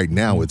genuine, but right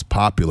now it's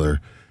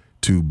popular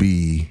to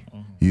be,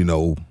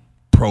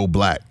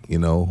 pro-black,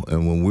 and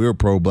when we were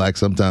pro-black,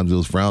 sometimes it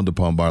was frowned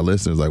upon by our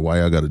listeners, why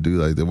y'all got to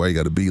do like that? Why you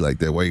got to be like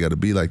that? Why you got to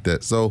be like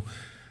that? So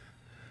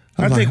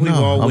I think we've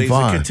always,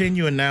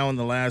 continuing now in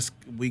the last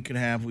week and a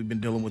half, we've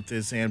been dealing with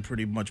this and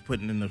pretty much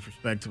putting in the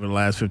perspective of the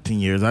last 15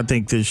 years. I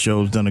think this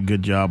show's done a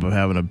good job of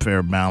having a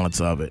fair balance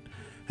of it.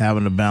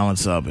 When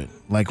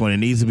it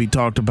needs to be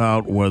talked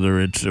about,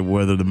 whether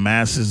the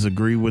masses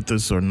agree with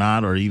us or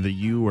not, or either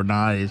you or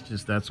not, it's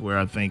just that's where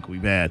I think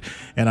we've had.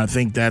 And I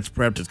think that's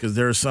prepped us, because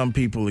there are some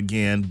people,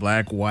 again,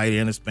 black, white,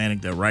 and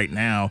Hispanic, that right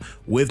now,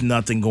 with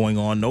nothing going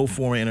on, no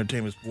form of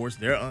entertainment, sports,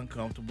 they're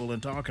uncomfortable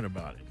in talking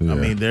about it. Yeah.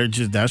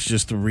 That's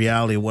just the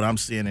reality of what I'm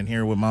seeing and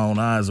hearing with my own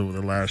eyes over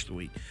the last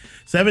week.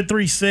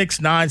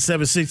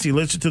 736-9760.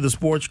 Listen to the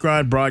Sports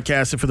Grind,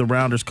 broadcasting for the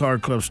Rounders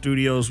Card Club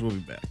Studios. We'll be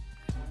back.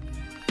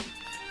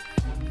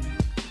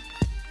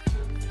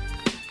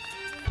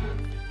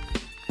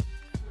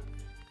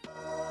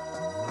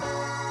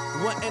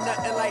 Wasn't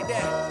nothing like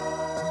that,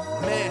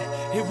 man.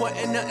 It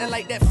wasn't nothing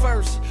like that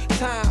first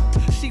time.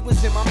 She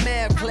was in my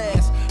math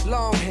class,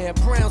 long hair,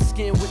 brown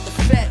skin with the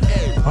fat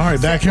ass. All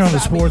right, back here on the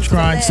Sports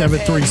Grind,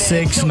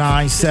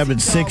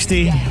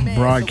 736-9760,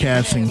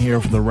 broadcasting here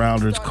from the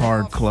Rounders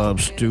Card Club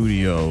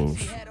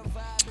Studios.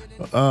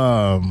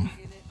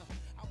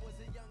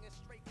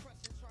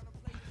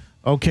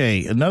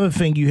 Okay, another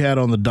thing you had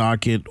on the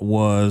docket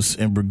was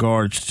in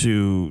regards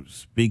to,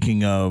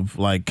 speaking of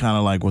with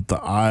the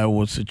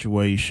Iowa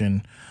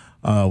situation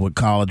with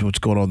college, what's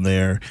going on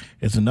there.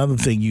 It's another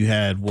thing you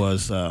had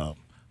was the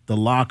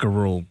locker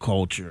room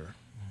culture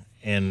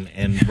and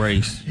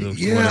race. Where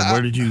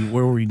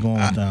were you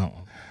going with that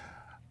one?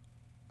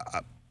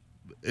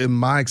 In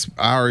my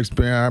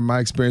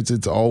experience,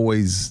 it's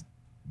always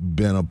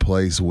been a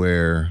place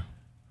where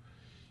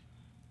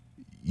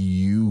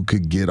you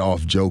could get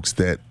off jokes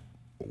that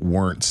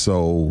weren't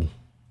so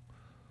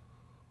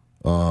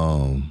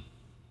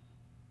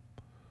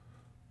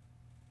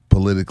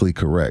politically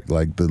correct.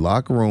 The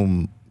locker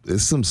room,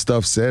 there's some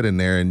stuff said in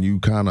there, and you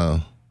kind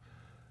of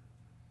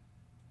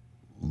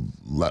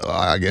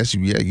I guess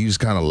you just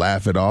kind of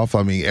laugh it off.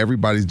 I mean,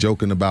 everybody's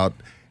joking about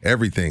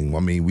everything. I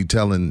mean,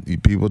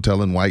 people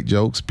telling white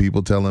jokes,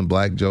 people telling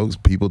black jokes,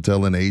 people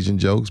telling Asian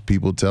jokes,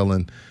 people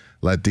telling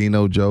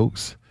Latino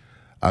jokes.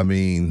 I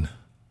mean,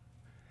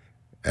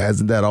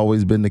 hasn't that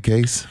always been the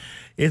case?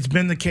 It's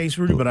been the case,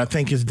 Rudy, but I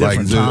think it's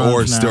different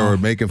times now. Or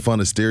making fun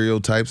of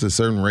stereotypes of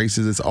certain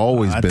races. It's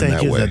always been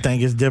that way. I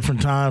think it's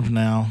different times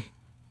now.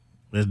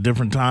 It's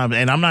different times.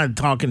 And I'm not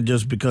talking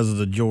just because of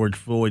the George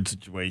Floyd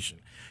situation.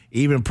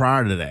 Even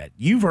prior to that,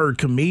 you've heard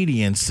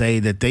comedians say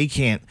that they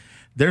can't.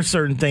 There's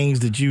certain things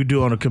that you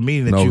do on a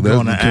comedian that you're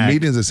going to act.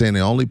 Comedians are saying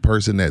the only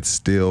person that's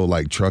still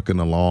like trucking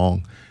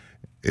along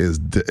is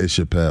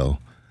Chappelle.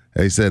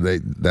 They said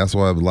that's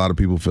why a lot of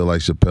people feel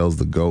like Chappelle's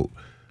the GOAT.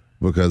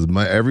 Because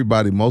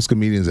most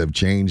comedians have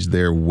changed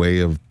their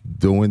way of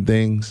doing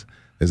things.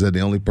 They said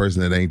the only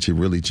person that ain't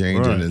really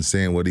changing and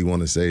saying what he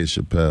want to say is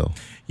Chappelle.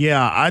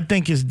 Yeah, I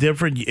think it's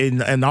different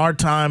in our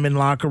time in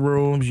locker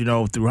rooms,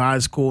 through high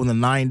school in the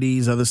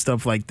 90s, other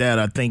stuff like that.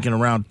 I think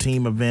around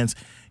team events,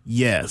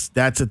 yes,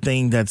 that's a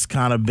thing that's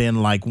kind of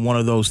been like one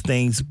of those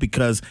things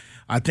because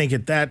I think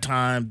at that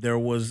time there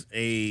was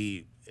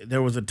a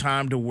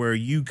time to where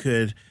you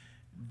could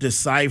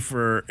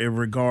decipher in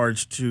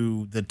regards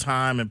to the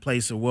time and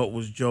place of what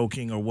was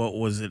joking or what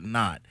was it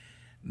not.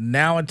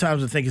 Now at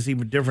times I think it's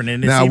even different.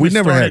 And we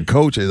never had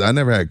coaches. I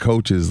never had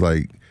coaches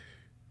like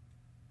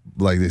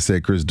they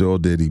said Chris Doyle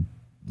did. He,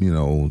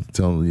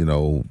 tell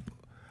him,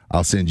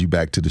 I'll send you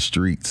back to the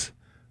streets.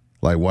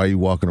 Like, why are you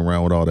walking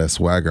around with all that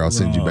swagger? I'll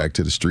send you back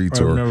to the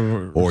streets.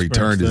 Or he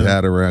turned his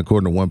hat around.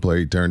 According to one player,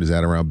 he turned his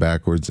hat around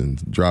backwards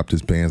and dropped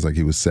his pants like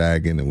he was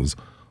sagging and was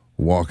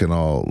walking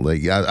all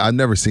like. I've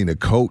never seen a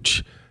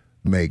coach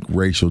make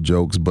racial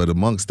jokes, but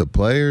amongst the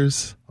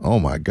players, oh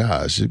my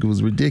gosh, it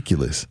was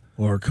ridiculous.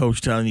 Or a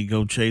coach telling you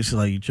go chase it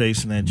like you're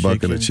chasing that chicken.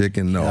 Bucket of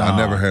chicken, no. I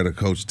never had a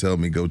coach tell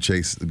me go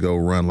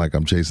run like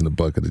I'm chasing a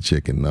bucket of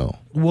chicken, no.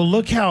 Well,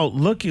 look,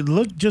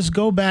 just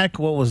go back,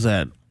 what was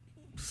that,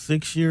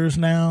 6 years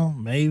now?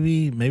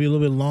 Maybe a little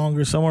bit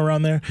longer, somewhere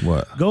around there.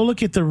 What? Go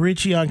look at the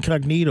Richie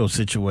Incognito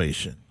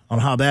situation on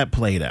how that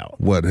played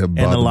out. What,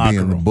 about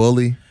being a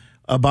bully?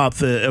 About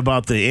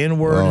the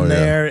N-word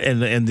there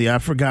and the I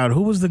forgot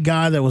who was the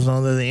guy that was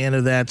on the end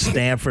of that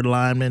Stanford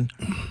lineman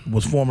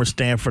was former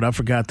Stanford. I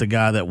forgot the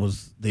guy that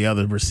was the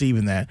other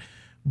receiving that.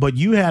 But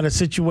you had a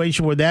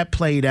situation where that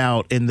played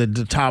out and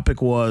the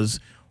topic was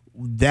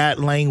that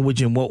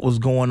language and what was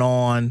going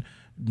on,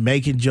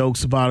 making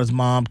jokes about his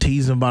mom,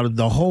 teasing about it,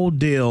 the whole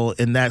deal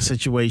in that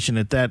situation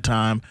at that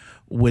time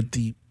with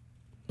the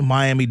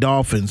Miami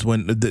Dolphins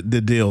when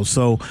the deal.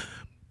 So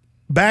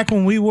back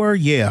when we were,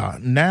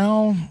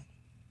 now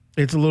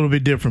it's a little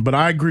bit different, but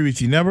I agree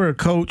with you. Never a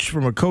coach,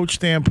 from a coach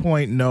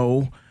standpoint,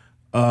 no.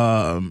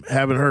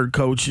 Haven't heard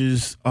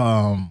coaches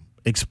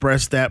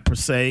express that per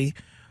se.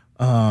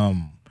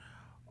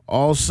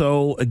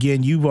 Also,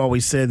 again, you've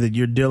always said that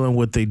you're dealing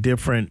with a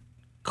different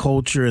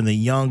culture and the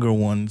younger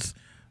ones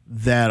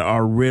that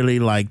are really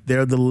like,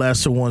 they're the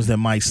lesser ones that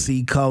might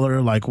see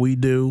color like we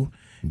do.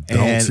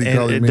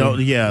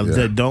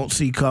 That don't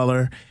see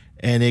color,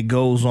 and it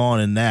goes on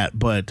in that.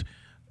 But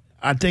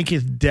I think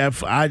it's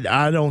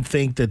I don't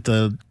think that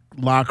the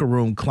locker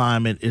room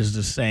climate is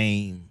the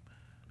same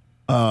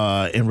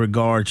in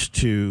regards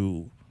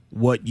to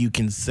what you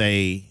can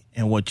say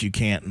and what you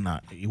can't.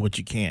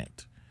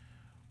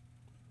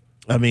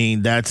 I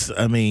mean, I'm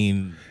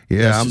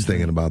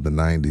thinking about the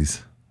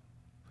 90s.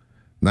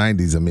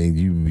 90s, I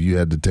mean, you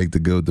had to take the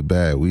good with the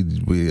bad.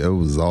 It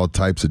was all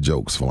types of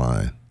jokes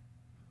flying.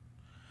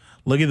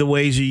 Look at the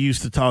ways you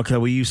used to talk, that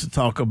we used to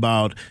talk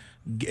about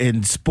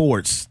in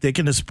sports,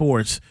 sticking to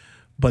sports.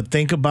 But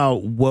think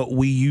about what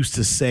we used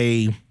to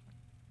say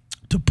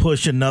to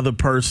push another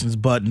person's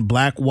button,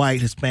 black, white,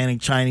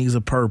 Hispanic, Chinese,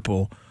 or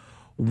purple,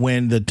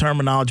 when the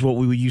terminology, what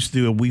we used to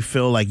do, and we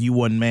feel like you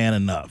wasn't man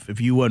enough.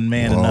 If you wasn't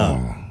man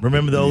enough.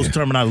 Remember those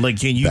terminology? Like,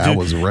 can you that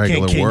was a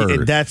regular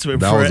word. That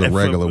was a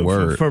regular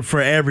word.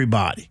 For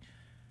everybody.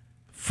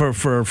 For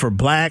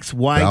blacks,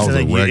 whites. That was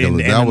a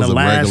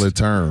regular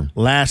term.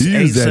 Last you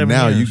use 8-7 that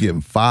now, years. you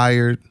getting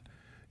fired.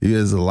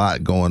 There's a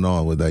lot going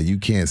on with that. You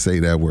can't say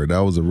that word. That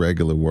was a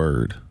regular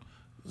word.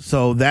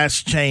 So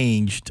that's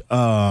changed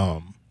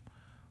over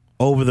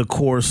the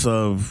course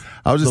of.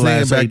 I was just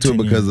thinking back to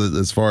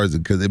it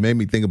because it made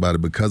me think about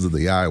it because of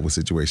the Iowa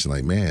situation.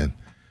 Like, man,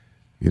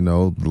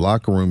 the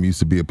locker room used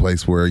to be a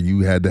place where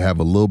you had to have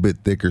a little bit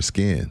thicker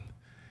skin.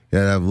 You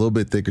had to have a little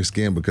bit thicker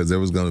skin because there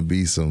was going to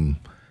be some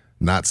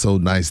not so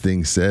nice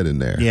things said in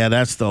there. Yeah,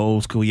 that's the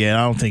old school. Yeah,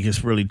 I don't think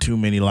it's really too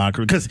many locker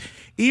rooms. Because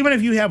even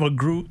if you have a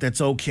group that's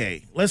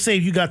okay, let's say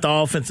if you got the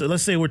offensive,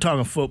 let's say we're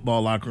talking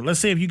football locker room. Let's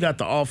say if you got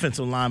the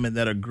offensive linemen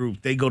that are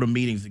grouped, they go to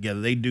meetings together,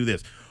 they do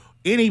this.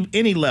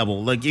 Any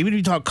level, like even if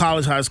you talk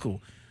college, high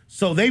school.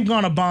 So they've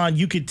gone a bond,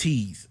 you could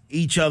tease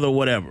each other,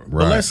 whatever. Right.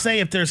 But let's say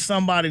if there's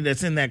somebody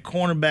that's in that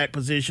cornerback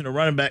position or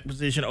running back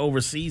position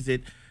oversees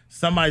it,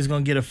 somebody's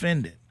going to get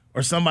offended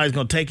or somebody's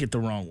going to take it the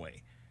wrong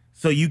way.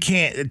 So you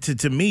can't,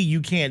 to me,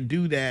 you can't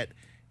do that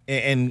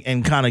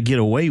and kind of get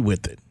away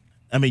with it.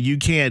 I mean, you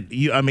can't.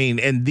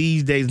 In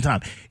these days and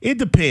time, it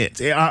depends.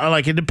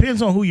 It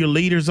depends on who your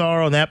leaders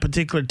are on that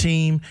particular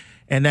team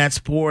and that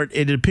sport.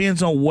 It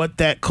depends on what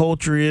that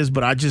culture is.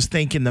 But I just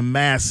think in the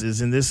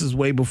masses, and this is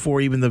way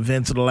before even the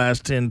events of the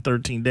last 10,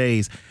 13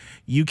 days,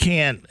 you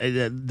can't.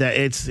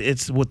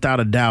 It's without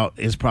a doubt,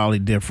 it's probably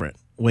different.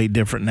 Way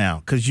different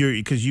now because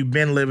you've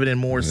been living in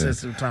more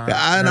sensitive times.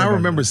 And I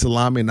remember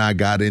Salami and I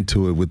got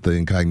into it with the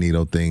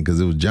incognito thing because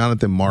it was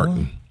Jonathan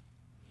Martin.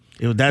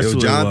 It was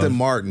Jonathan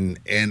Martin,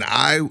 and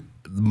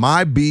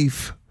my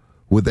beef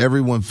with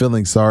everyone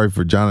feeling sorry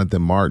for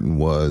Jonathan Martin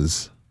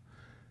was,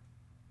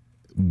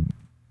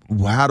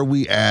 how do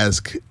we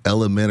ask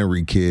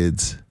elementary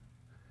kids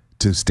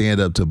to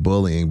stand up to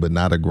bullying but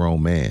not a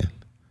grown man?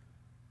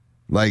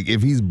 Like,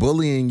 if he's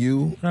bullying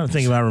you. I'm trying to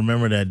think if I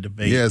remember that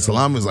debate. Yeah,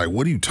 Salami was like,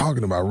 what are you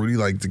talking about, Rudy?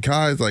 Like, the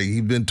guy's like,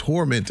 he's been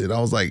tormented. I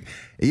was like,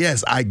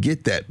 yes, I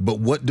get that. But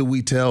what do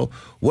you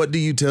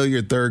tell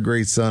your third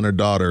grade son or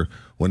daughter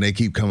when they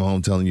keep coming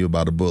home telling you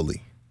about a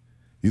bully?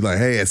 You're like,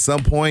 hey, at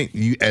some point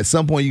you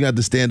got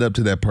to stand up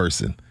to that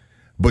person.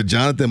 But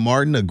Jonathan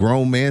Martin, a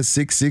grown man,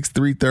 6'6",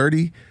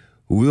 330,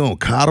 we don't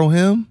coddle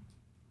him?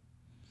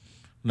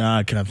 Nah,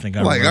 I can't think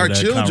I like remember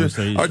that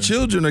conversation. Our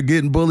children are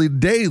getting bullied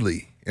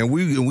daily. And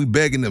we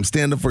begging them,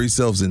 stand up for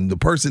yourselves. And the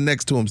person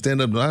next to him, stand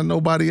up. Not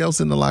nobody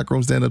else in the locker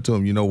room stand up to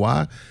him. You know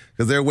why?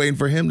 Because they're waiting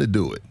for him to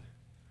do it.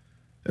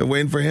 They're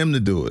waiting for him to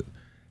do it.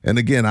 And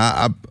again,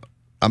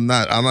 I'm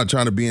not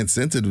trying to be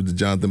insensitive to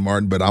Jonathan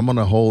Martin, but I'm going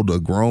to hold a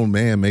grown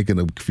man making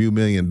a few $1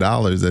 million at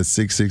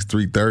 6'6",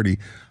 330.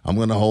 I'm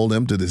going to hold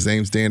him to the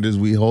same standards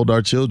we hold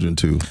our children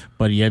to.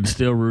 But yet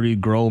still, Rudy,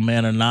 grown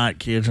men or not,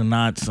 kids or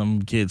not,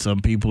 some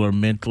people are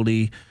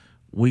mentally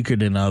weaker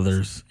than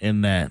others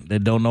in that they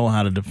don't know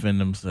how to defend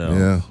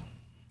themselves.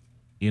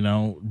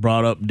 Yeah.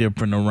 Brought up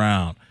different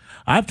around.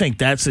 I think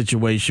that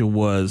situation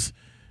was,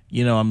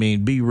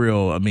 be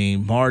real.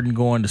 Martin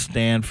going to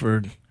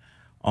Stanford,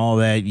 all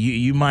that,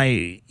 you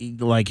might,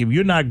 like, if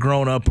you're not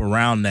grown up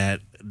around that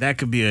that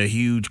could be a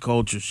huge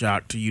culture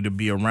shock to you to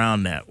be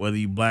around that, whether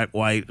you black,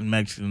 white, and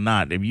Mexican or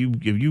not. If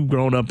you've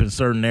grown up in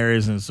certain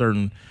areas and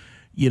certain,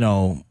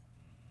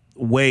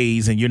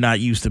 ways, and you're not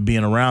used to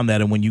being around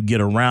that, and when you get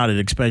around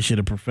it, especially at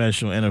a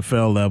professional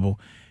NFL level,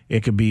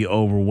 it could be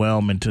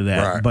overwhelming to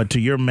that. Right. But to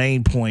your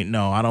main point,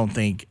 no, I don't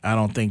think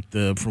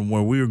from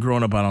where we were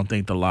growing up, I don't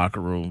think the locker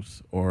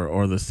rooms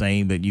or the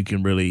same that you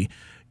can really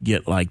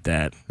get like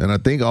that. And I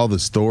think all the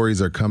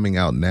stories are coming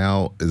out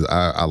now.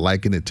 I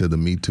liken it to the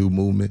Me Too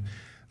movement.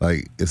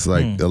 Like, it's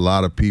like a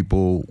lot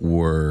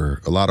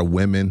of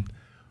women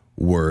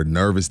were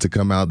nervous to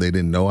come out. They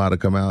didn't know how to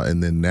come out.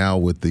 And then now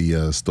with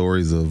the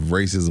stories of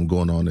racism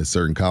going on at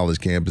certain college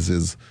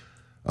campuses,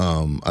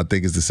 I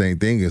think it's the same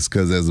thing. It's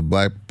because as a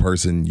black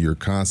person, you're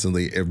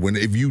constantly,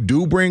 if you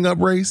do bring up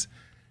race,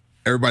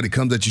 everybody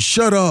comes at you,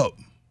 shut up.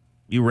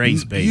 You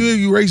race bait.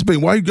 You race bait.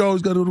 Why you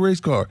always got to do the race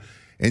car?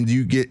 And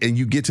you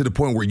get to the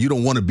point where you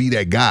don't want to be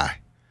that guy.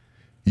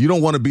 You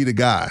don't want to be the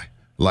guy.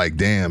 Like,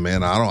 damn,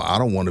 man, I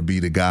don't want to be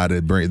the guy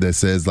that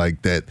says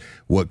like that.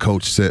 What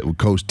coach said,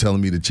 coach telling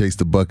me to chase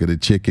the bucket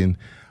of chicken.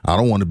 I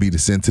don't want to be the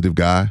sensitive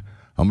guy.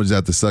 I'm gonna just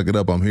have to suck it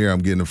up. I'm here. I'm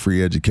getting a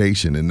free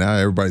education, and now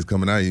everybody's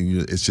coming at you.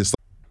 It's just.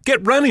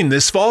 Get running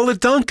this fall at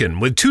Dunkin'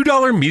 with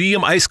 $2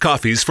 medium iced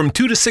coffees from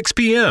 2 to 6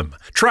 p.m.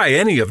 Try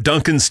any of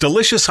Dunkin's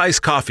delicious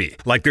iced coffee,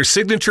 like their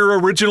signature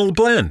original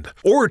blend.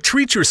 Or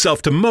treat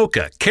yourself to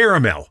mocha,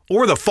 caramel,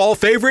 or the fall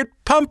favorite,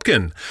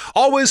 pumpkin.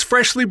 Always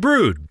freshly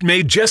brewed,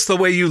 made just the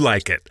way you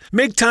like it.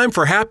 Make time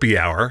for happy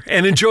hour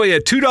and enjoy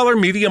a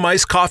 $2 medium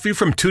iced coffee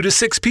from 2 to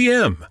 6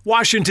 p.m.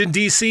 Washington,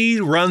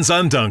 D.C. runs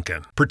on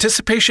Dunkin'.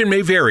 Participation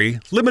may vary.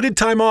 Limited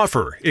time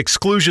offer.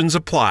 Exclusions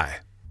apply.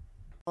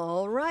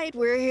 All right,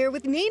 we're here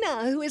with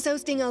Nina, who is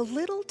hosting a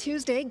little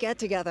Tuesday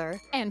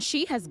get-together. And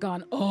she has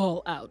gone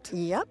all out.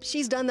 Yep,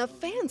 she's done the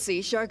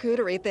fancy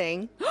charcuterie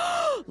thing.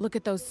 Look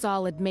at those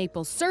solid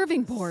maple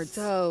serving boards.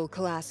 So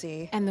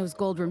classy. And those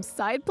gold rim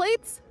side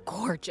plates?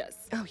 Gorgeous.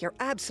 Oh, you're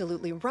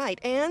absolutely right.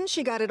 And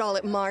she got it all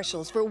at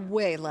Marshall's for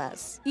way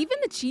less. Even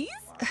the cheese?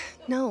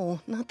 No,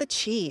 not the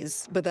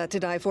cheese, but that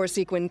to-die-for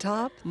sequin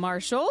top.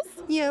 Marshall's?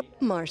 Yep,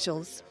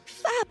 Marshall's.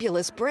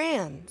 Fabulous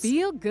brands.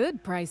 Feel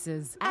good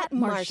prices at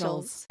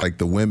Marshall's. Like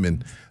the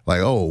women,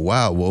 like, oh,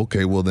 wow, well,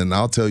 okay, well, then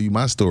I'll tell you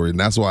my story. And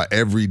that's why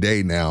every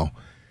day now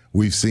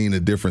we've seen a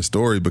different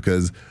story,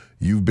 because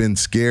you've been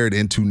scared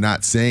into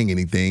not saying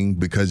anything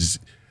because,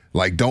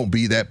 like, don't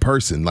be that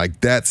person.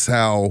 Like, that's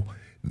how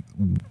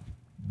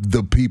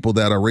the people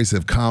that are racist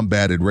have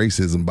combated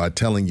racism, by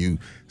telling you,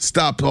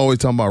 stop always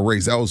talking about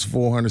race. That was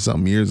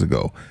 400-something years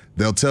ago.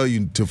 They'll tell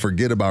you to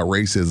forget about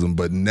racism,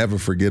 but never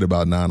forget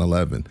about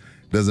 9/11.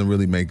 Doesn't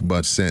really make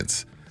much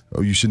sense.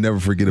 You should never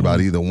forget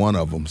about either one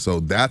of them. So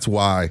that's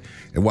why,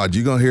 and watch,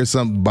 you're going to hear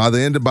something, by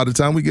the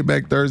time we get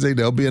back Thursday,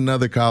 there'll be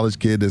another college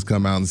kid that's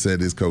come out and said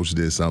his coach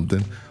did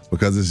something.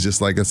 Because it's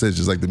just like I said,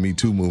 just like the Me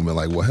Too movement.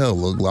 Like, well, hell,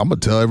 look, I'm going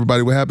to tell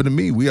everybody what happened to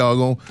me. We all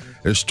going,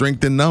 there's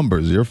strength in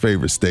numbers. Your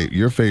favorite state,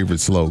 your favorite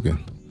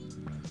slogan.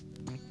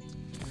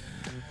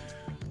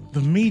 The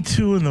Me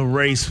Too and the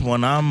race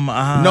one. I'm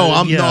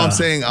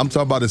saying I'm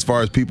talking about as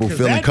far as people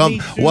feeling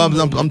comfortable.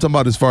 Well, I'm talking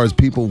about as far as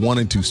people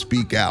wanting to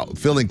speak out,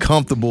 feeling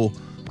comfortable,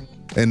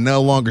 and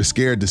no longer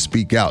scared to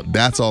speak out.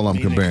 That's all I'm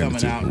comparing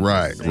it to.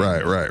 Right.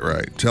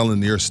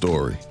 Telling your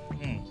story.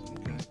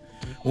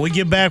 When we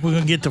get back, we're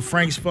going to get to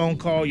Frank's phone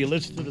call. You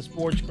listen to the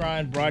Sports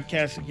Grind,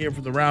 broadcasting here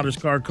from the Rounders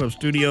Card Club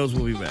Studios.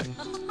 We'll be back.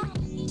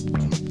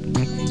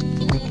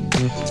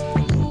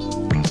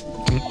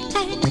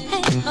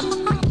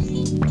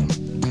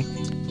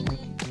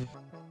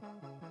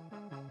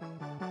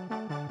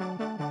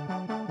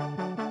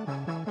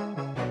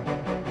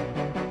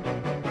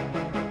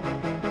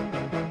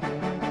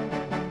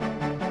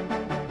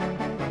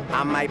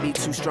 I might be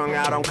too strung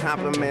out on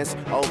compliments,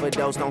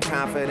 overdosed on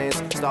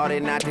confidence,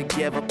 started not to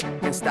give up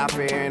and stop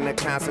fearing the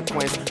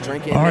consequence.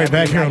 Drinking. All right,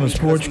 back here on the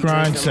Sports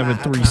Grind,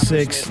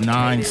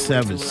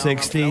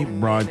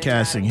 736-9760,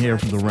 broadcasting here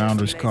from the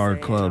Rounders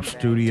Card Club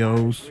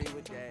Studios.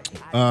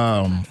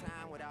 All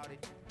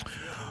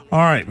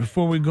right,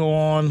 before we go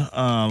on,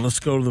 let's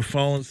go to the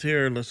phones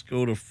here. Let's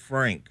go to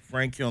Frank.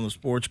 Frank, you're on the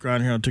Sports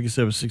Grind here on Ticket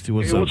 760.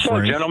 What's up,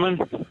 Frank? Gentlemen?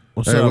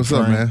 What's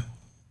up, man?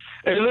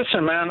 Hey,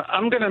 listen, man,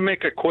 I'm going to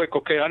make it quick,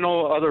 okay? I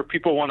know other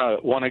people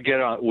want to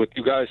get on with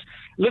you guys.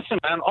 Listen,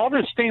 man, all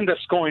this thing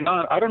that's going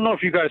on, I don't know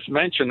if you guys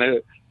mentioned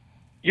it.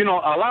 You know,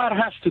 a lot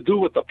has to do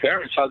with the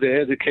parents, how they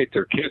educate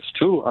their kids,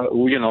 too,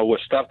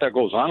 with stuff that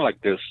goes on like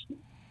this.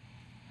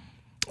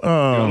 You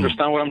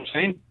understand what I'm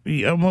saying?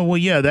 Yeah, well,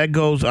 yeah, that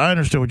goes. I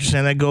understand what you're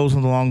saying. That goes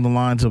along the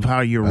lines of how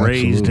you're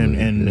raised and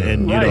you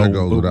know, that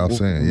goes without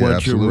saying. Yeah,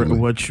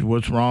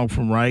 what's wrong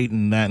from right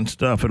and that and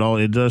stuff.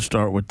 It does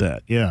start with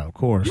that. Yeah, of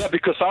course. Yeah,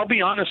 because I'll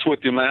be honest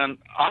with you, man.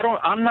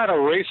 I'm not a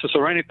racist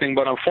or anything,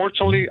 but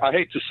unfortunately, I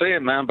hate to say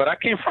it, man, but I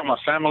came from a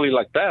family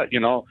like that.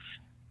 You know,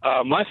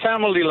 my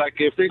family, like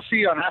if they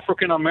see an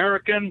African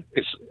American,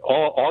 it's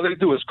all they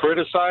do is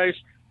criticize.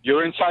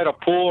 You're inside a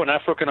pool, an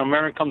African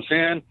American comes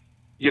in.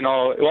 You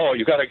know,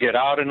 you got to get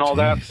out and all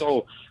that.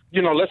 So,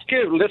 you know, let's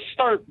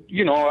start,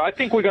 you know, I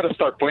think we got to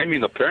start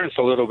blaming the parents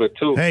a little bit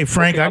too. Hey,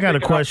 Frank, I got a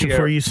question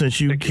for you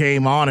since you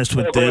came honest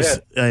with this,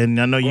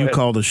 and I know you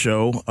called the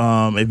show.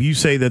 If you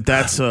say that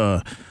that's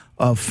a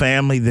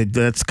family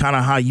that's kind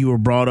of how you were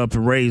brought up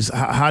and raised,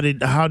 how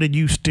did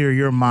you steer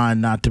your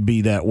mind not to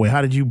be that way?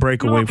 How did you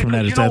break away from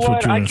that? If that's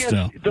what you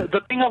understand?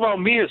 The thing about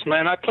me is,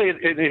 man, I played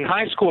in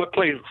high school. I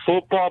played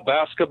football,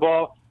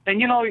 basketball, and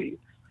you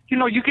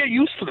get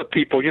used to the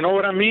people. You know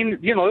what I mean?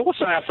 You know, it was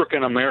an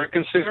African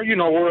Americans there. You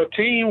know, we're a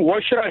team.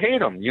 Why should I hate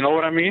them? You know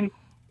what I mean?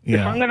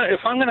 Yeah. If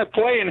I'm gonna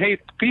play and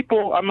hate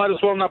people, I might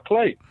as well not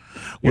play.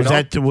 Was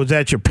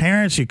that your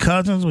parents, your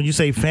cousins? When you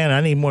say family,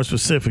 I need more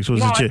specifics.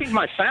 I think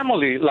my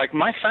family, like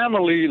let's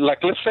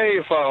say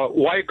if a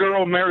white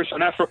girl marries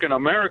an African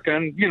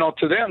American, you know,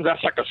 to them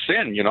that's like a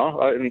sin. You know,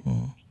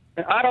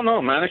 I don't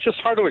know, man. It's just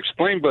hard to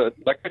explain. But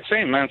like I'm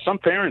saying, man, some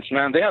parents,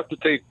 man,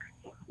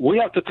 we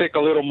have to take a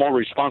little more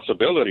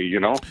responsibility, you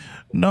know.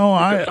 No,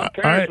 some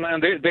parents, man,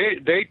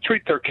 they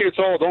treat their kids,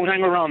 don't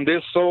hang around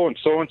this so and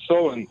so and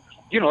so, and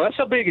you know that's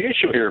a big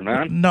issue here,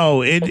 man.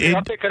 No,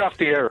 I'll take it off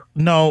the air.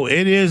 No,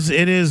 it is.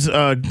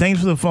 Thanks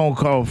for the phone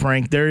call,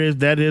 Frank.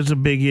 That is a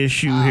big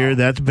issue here.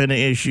 That's been an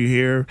issue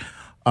here.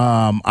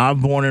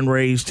 I'm born and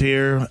raised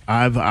here.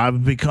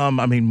 I've become,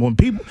 when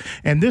people,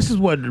 and this is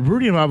what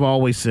Rudy and I've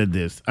always said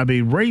this.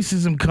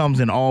 Racism comes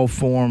in all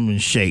forms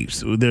and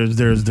shapes.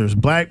 There's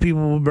black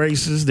people with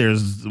races.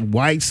 There's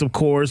whites, of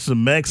course, the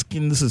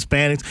Mexicans,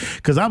 Hispanics.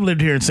 Because I've lived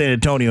here in San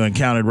Antonio and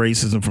encountered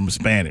racism from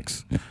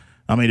Hispanics.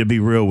 To be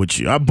real with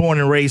you, I'm born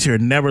and raised here,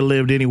 never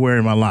lived anywhere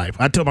in my life.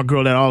 I tell my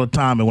girl that all the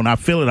time, and when I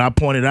feel it, I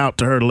point it out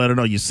to her to let her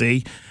know, you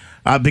see.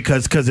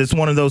 Because it's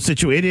one of those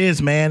situations. It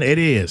is, man. It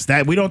is.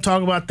 That we don't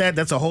talk about that.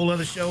 That's a whole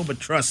other show. But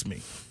trust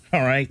me,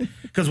 all right.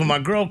 Because when my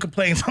girl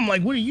complains, I'm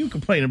like, "What are you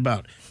complaining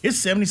about? It's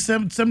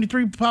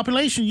 73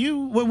 population.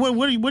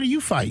 What are you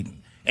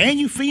fighting? And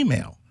you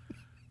female.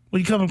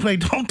 When you come and play,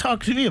 don't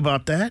talk to me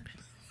about that.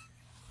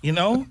 You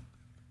know?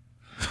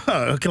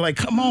 Like,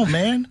 come on,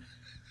 man.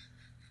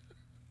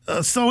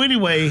 So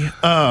anyway,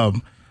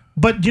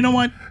 but you know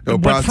what?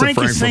 What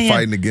Frank is saying, for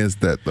fighting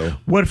against that, though.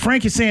 What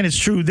Frank is saying is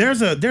true.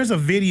 There's a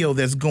video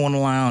that's going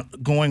around. I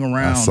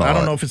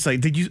don't know if it's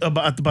like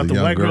about the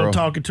white girl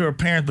talking to her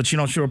parents, but she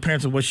don't show her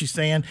parents what she's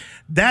saying.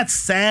 That's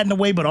sad in a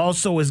way, but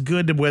also is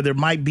good to where there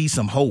might be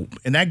some hope,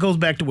 and that goes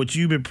back to what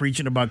you've been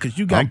preaching about because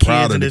you got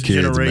kids in this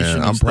generation.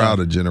 Man. I'm proud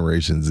of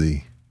Generation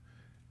Z.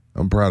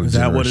 I'm proud of Is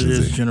that what it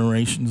is,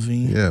 Generation Z?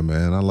 Yeah,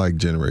 man. I like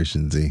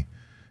Generation Z.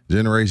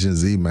 Generation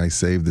Z might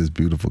save this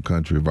beautiful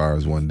country of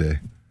ours one day.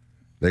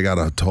 They got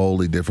a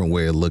totally different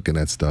way of looking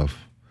at stuff.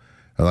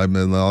 A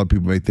lot of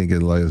people may think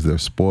they're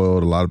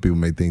spoiled. A lot of people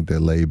may think they're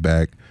laid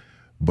back.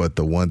 But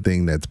the one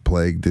thing that's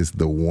plagued this,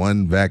 the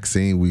one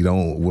thing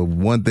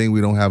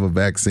we don't have a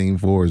vaccine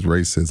for is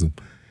racism.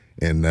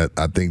 And that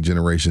I think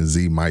Generation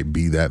Z might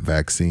be that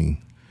vaccine.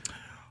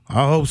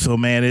 I hope so,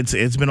 man.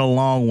 It's been a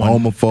long one.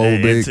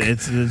 Homophobic.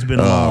 It's been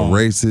a long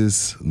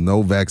racist.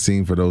 No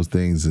vaccine for those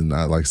things. And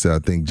like I said, I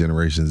think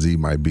Generation Z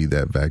might be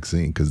that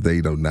vaccine because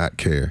they do not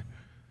care.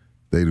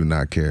 They do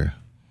not care.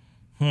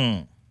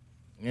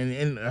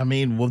 And I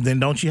mean, well, then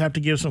don't you have to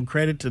give some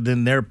credit to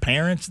then their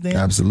parents then?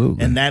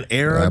 Absolutely. And that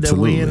era that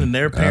we in, and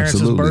their parents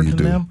is birthing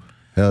them?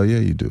 Hell yeah,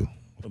 you do.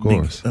 Of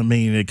course. I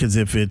mean, because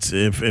if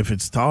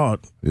it's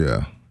taught.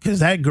 Yeah.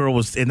 Because that girl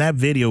was, in that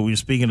video we were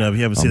speaking of,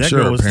 you haven't seen, that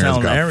sure girl was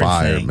telling got everything.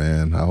 Fired,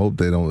 man. I hope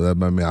they don't. I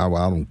mean, I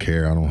don't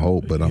care. I don't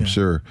hope, but I'm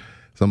sure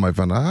somebody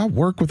found out, I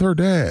work with her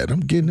dad. I'm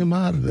getting him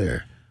out of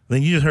there.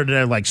 Then you just heard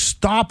that, like,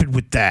 stop it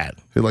with that.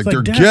 They're like,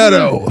 they're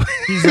ghetto.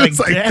 He's like,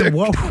 Dad,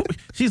 what?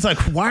 She's like,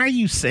 why are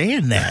you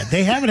saying that?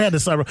 They haven't had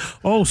this.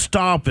 Oh,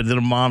 stop it. Then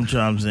the mom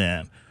chimes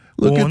in.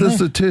 Look at the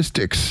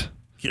statistics.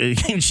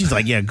 She's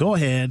like, yeah, go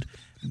ahead.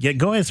 Go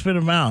ahead and spit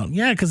them out.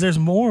 Yeah, because there's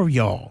more of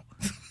y'all.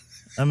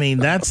 I mean,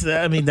 that's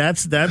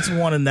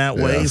one in that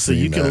way. So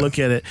you can look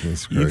at it.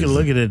 You can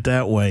look at it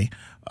that way.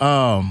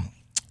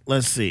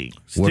 Let's see.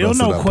 Still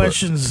no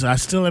questions. I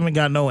still haven't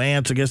got no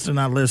answer. I guess they're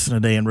not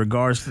listening today in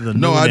regards to the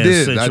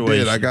Nunes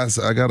situation.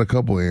 I got a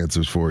couple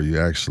answers for you,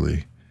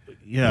 actually.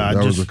 Yeah,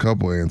 that was a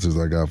couple answers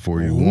I got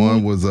for you.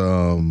 One was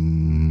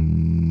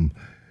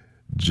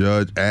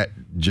Judge at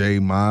J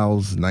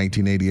Miles,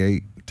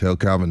 1988. Tell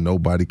Calvin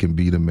nobody can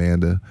beat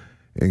Amanda,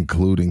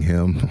 including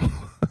him.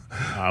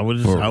 I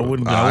wouldn't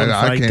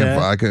fight that.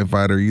 I can't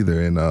fight her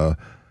either. And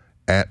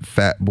at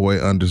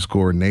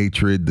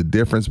fatboy_natred, the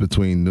difference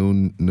between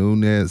Nunes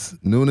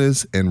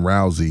and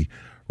Rousey.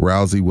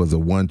 Rousey was a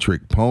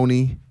one-trick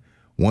pony.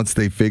 Once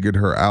they figured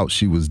her out,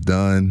 she was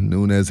done.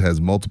 Nunes has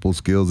multiple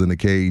skills in the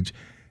cage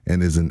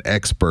and is an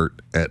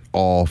expert at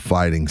all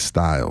fighting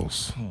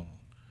styles.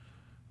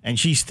 And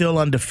she's still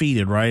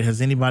undefeated, right? Has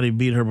anybody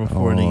beat her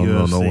before in the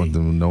UFC?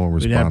 No one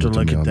responded. We'd have to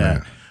look to me at on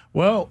that.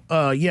 Well,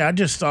 yeah, I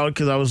just thought,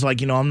 because I was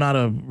like, I'm not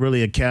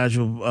really a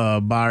casual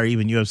buyer,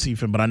 even UFC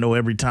fan, but I know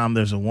every time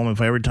there's a woman,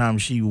 for every time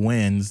she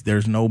wins,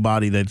 there's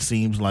nobody that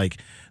seems like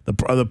the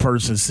other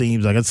person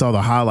seems like, I saw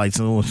the highlights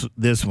of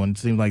this one, it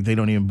seems like they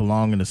don't even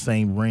belong in the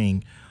same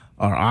ring,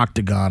 or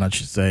octagon, I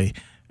should say,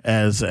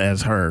 as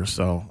her.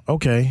 So,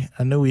 okay,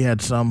 I knew we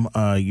had some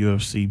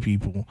UFC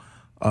people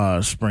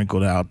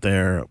sprinkled out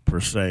there, per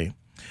se.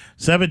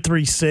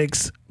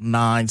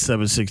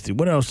 736-9760.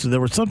 What else? There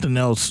was something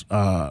else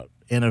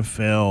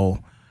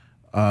NFL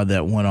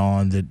that went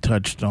on that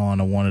touched on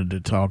I wanted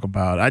to talk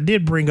about. I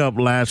did bring up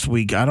last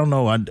week, I don't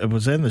know, I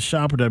was in the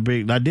shop I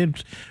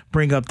did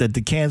bring up that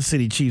the Kansas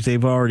City Chiefs,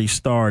 they've already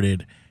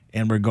started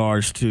in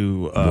regards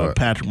to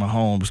Patrick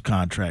Mahomes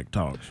contract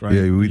talks, right?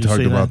 Yeah, we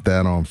talked about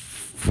that on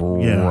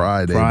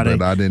Friday,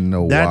 but I didn't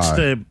know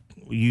why.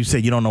 You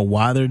said you don't know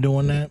why they're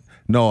doing that?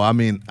 No, I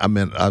meant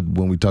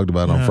when we talked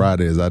about it on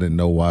Fridays, I didn't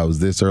know why it was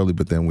this early,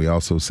 but then we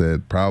also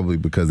said probably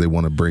because they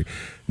want to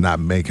not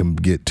make him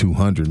get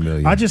 $200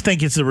 million. I just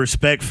think it's a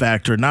respect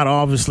factor. Not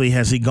obviously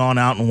has he gone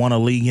out and won a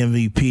league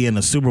MVP in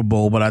the Super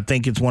Bowl, but I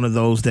think it's one of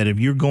those that if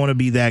you're going to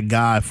be that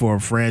guy for a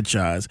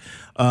franchise,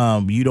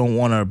 you don't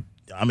want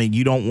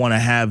to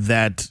have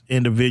that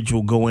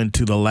individual go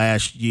into the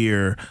last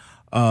year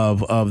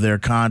of their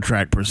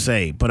contract per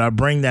se. But I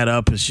bring that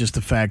up, it's just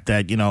the fact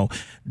that,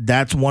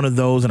 that's one of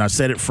those, and I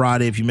said it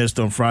Friday, if you missed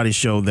on Friday's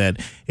show,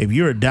 that if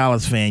you're a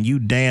Dallas fan, you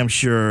damn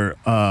sure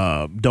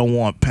don't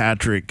want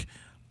Patrick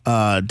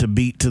to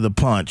beat to the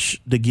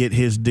punch to get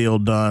his deal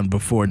done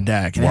before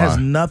Dak. It has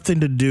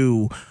nothing to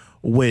do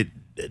with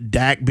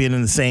Dak being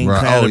in the same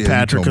crowd as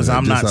Patrick, because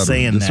I'm not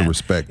saying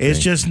that. It's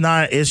just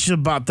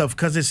about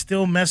because it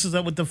still messes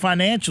up with the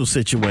financial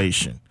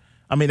situation.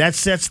 I mean, that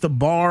sets the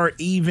bar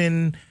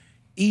even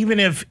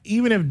if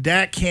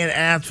Dak can't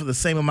ask for the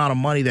same amount of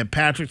money that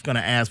Patrick's going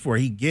to ask for,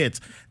 he gets,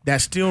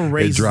 that still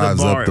raises the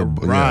bar. It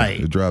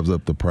drives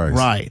up the price.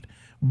 Right.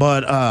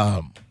 But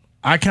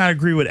I kind of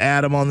agree with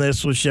Adam on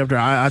this with Schefter.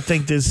 I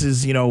think this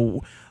is,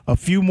 a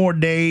few more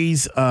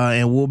days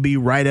and we'll be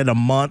right at a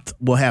month.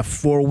 We'll have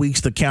 4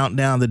 weeks to count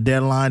down the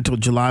deadline till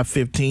July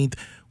 15th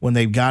when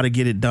they've got to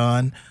get it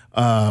done.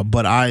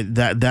 But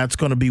that's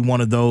going to be one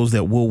of those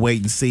that we'll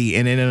wait and see.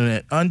 And in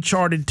an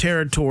uncharted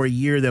territory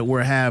year that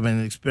we're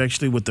having,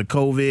 especially with the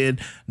COVID,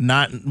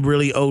 not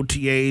really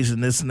OTAs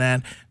and this and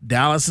that,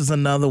 Dallas is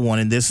another one.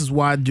 And this is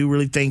why I do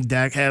really think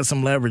Dak has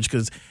some leverage,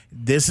 because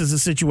this is a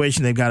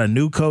situation. They've got a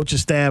new coaching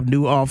staff,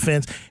 new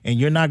offense, and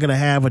you're not going to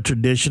have a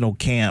traditional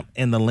camp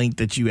in the length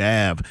that you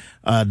have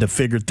to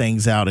figure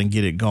things out and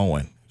get it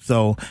going.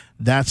 So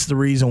that's the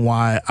reason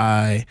why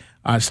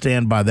I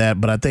stand by that,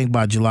 but I think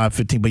by July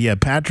 15th. But, yeah,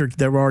 Patrick,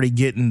 they're already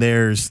getting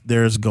theirs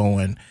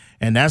going,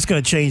 and that's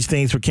going to change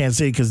things for Kansas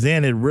City, because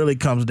then it really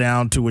comes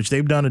down to, which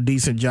they've done a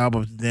decent job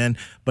of then,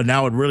 but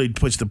now it really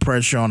puts the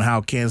pressure on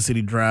how Kansas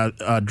City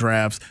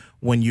drafts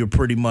when you're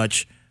pretty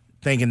much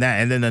thinking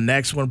that. And then the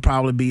next one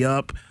probably be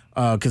up,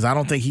 because I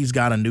don't think he's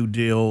got a new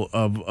deal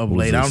of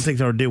late. I don't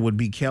think our deal would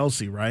be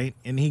Kelsey, right?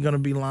 Isn't he going to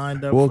be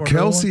lined up? Well,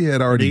 Kelsey had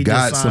already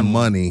got some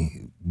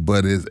money,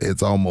 but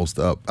it's almost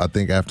up, I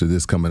think, after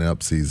this coming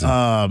up season.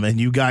 And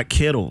you got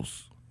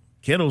Kittles.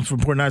 Kittles from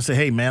Port Night said,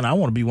 hey, man, I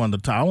want to be one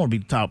of the top. I want to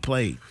be the top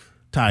tight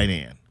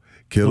end.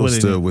 Kittles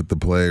stood with the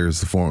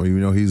players.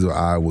 He's an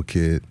Iowa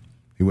kid.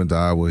 He went to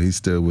Iowa. He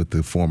stood with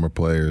the former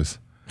players.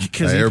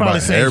 Because he probably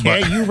said,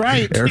 "Yeah, you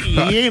right.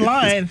 He ain't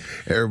lying."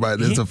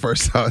 Everybody, this is the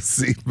first time I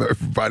see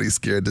everybody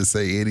scared to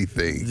say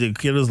anything. The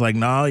kid was like,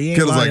 "No, he ain't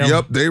lying." Kid was like,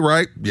 "Yep, they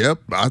right. Yep,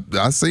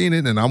 I seen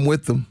it, and I'm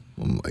with them."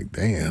 I'm like,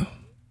 "Damn."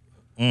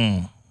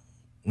 And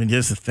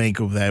just to think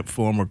of that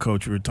former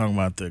coach, we were talking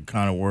about the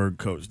Connor Word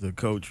coach, the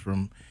coach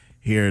from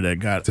here that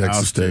got Texas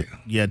ousted. State.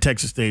 Yeah,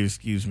 Texas State,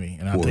 excuse me.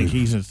 And I Boy. think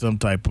he's in some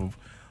type of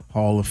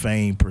Hall of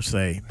Fame per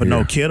se. But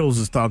no, Kittles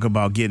is talking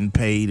about getting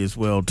paid as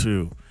well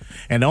too.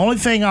 And the only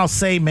thing I'll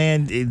say,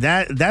 man,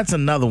 that's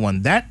another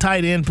one. That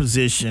tight end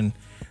position,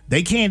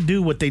 they can't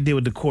do what they did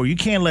with the core. You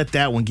can't let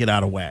that one get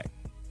out of whack.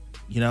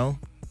 You know?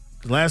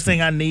 The last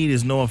thing I need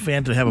is Noah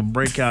Fant to have a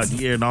breakout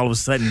year, and all of a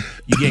sudden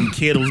you're getting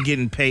Kittles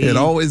getting paid. It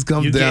always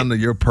comes down to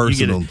your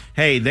personal.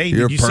 Hey,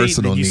 did you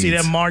see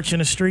that march in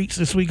the streets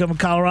this week up in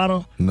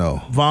Colorado?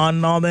 No. Vaughn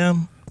and all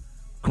them,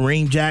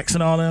 Kareem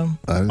Jackson, all them,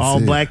 all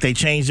black. They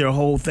changed their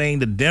whole thing.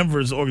 The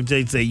Denver's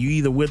organization say you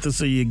either with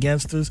us or you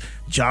against us.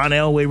 John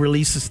Elway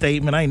released a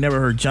statement. I ain't never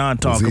heard John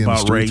talk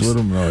about race. With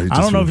him? No,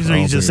 I don't know if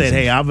he just said,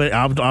 "Hey, I've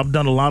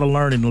done a lot of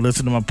learning and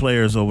listening to my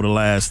players over the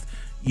last."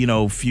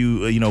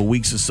 Few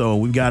weeks or so.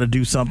 We've got to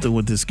do something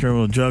with this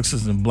criminal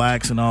justice and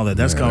blacks and all that.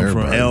 That's coming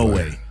from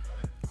Elway.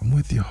 I'm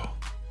with y'all.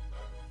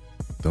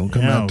 Don't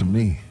come out to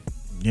me.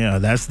 Yeah,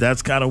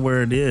 that's kind of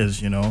where it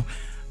is. I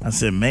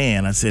said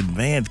Vance,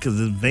 because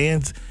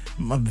Vance,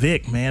 my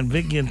Vic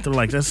getting through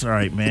like that's all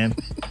right, man.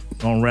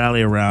 Don't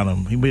rally around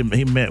him. He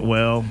meant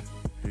well.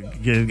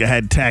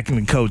 Had attacking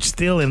the coach.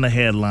 Still in the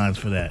headlines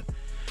for that.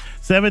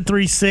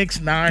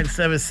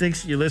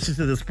 736-976. You listen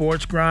to the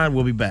Sports Grind.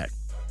 We'll be back.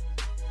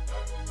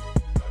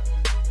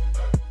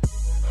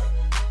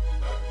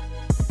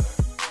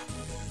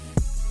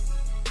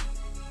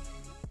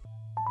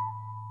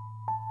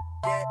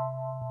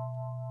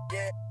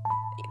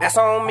 That's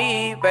on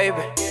me, baby.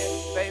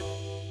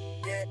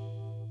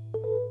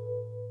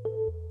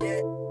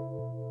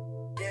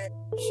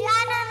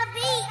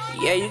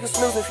 Yeah, you can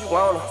snooze if you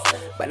wanna,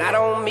 but not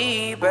on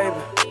me, baby.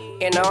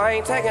 I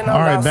ain't taking no All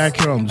right, loss. back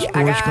here on the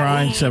Sports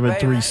Grind,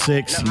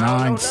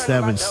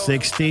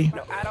 736-9760.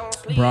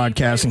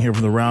 Broadcasting here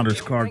from the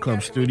Rounders Car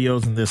Club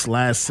studios. And this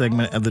last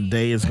segment of the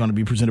day is going to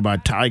be presented by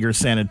Tiger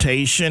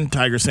Sanitation.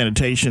 Tiger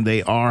Sanitation,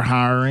 they are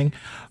hiring.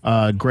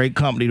 Great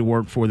company to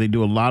work for. They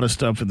do a lot of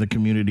stuff in the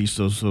community,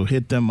 so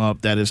hit them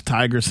up. That is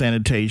Tiger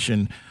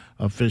Sanitation,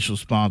 official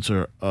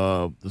sponsor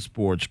of the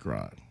Sports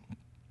Grind.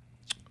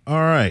 All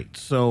right,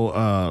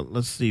 so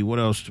let's see. What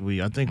else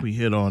I think we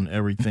hit on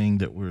everything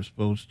that we're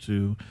supposed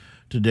to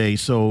today.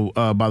 So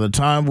by the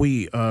time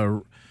we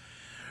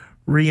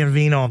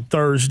reconvene on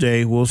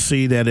Thursday, we'll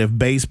see that if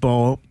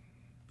baseball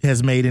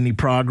has made any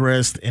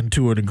progress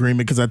into an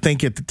agreement, because I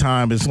think at the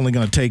time it's only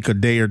going to take a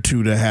day or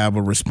two to have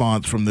a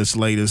response from this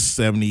latest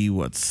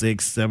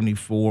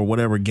 74,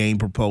 whatever game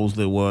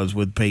proposal it was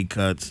with pay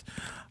cuts.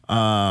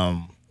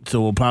 So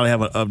we'll probably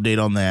have an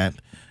update on that.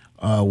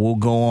 We'll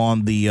go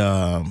on the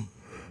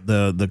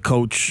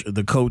coach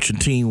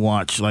and team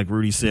watch, like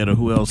Rudy said, or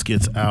who else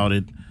gets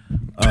outed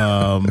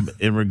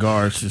in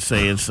regards to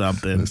saying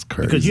something. That's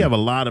crazy. Because you have a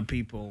lot of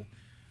people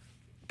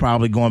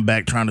probably going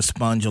back trying to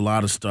sponge a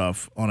lot of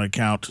stuff on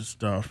account of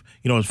stuff.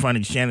 It's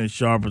funny, Shannon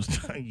Sharpe was,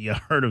 you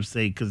heard him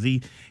say, because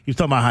he was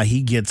talking about how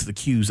he gets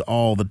accused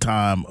all the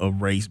time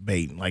of race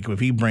baiting. Like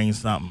if he brings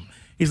something,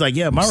 he's like,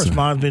 yeah, my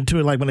response been to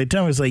it. Like when they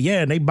tell me, it's like,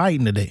 yeah, and they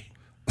biting today.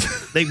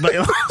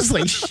 I was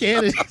like,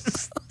 Shannon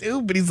is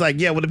stupid. He's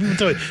like, yeah, when the people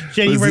tell me,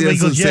 Shannon, he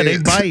goes, yeah, they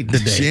biting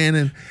today.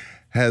 Shannon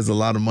has a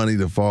lot of money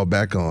to fall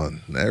back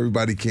on.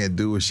 Everybody can't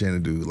do what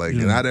Shannon do. Like,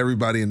 not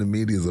everybody in the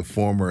media is a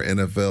former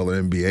NFL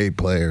or NBA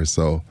player.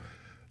 So,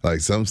 like,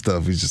 some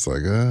stuff he's just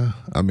like,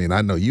 I mean,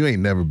 I know you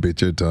ain't never bit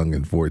your tongue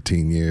in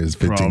 14 years,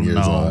 15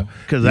 years on.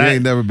 You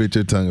ain't never bit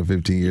your tongue in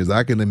 15 years.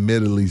 I can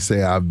admittedly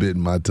say I've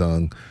bitten my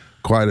tongue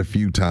quite a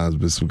few times,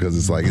 but because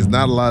it's like it's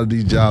not a lot of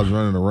these jobs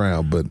running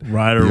around, but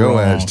right or your wrong,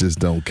 ass just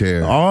don't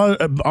care.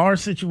 Our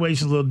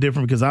situation is a little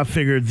different because I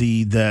figured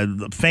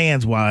the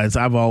fans wise,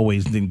 I've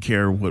always didn't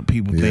care what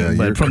people think,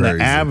 but from the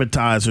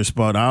advertiser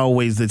spot,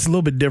 it's a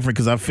little bit different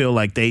because I feel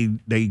like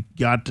they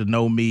got to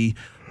know me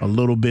a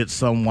little bit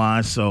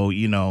somewhat, so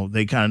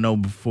they kind of know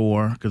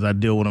before because I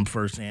deal with them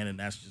firsthand, and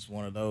that's just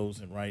one of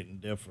those, and right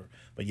and differ.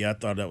 But yeah, I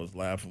thought that was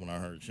laughing when I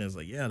heard Shan's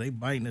like, yeah, they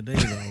biting today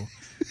though.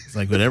 It's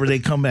like whenever they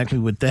come back to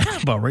me with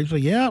that about race,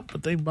 like, yeah,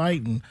 but they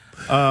biting.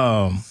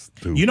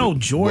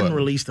 Jordan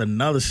released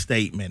another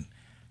statement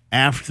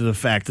after the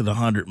fact of the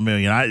 $100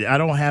 million. I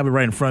don't have it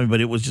right in front of me,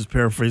 but it was just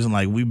paraphrasing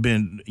like we've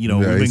been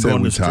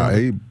going this time.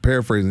 He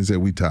paraphrasing and said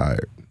we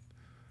tired.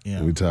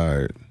 Yeah, we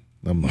tired.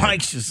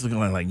 Mike's just looking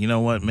like, you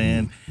know what,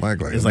 man? Mike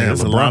like, it's like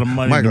it's a lot of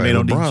money Mike made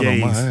on LeBron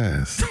DJs. on my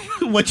ass.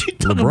 What you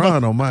talking LeBron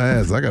about? on my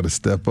ass. I got to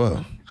step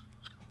up.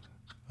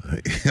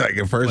 Like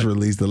at first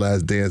released The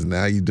Last Dance,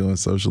 now you doing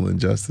social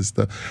injustice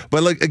stuff.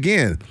 But look,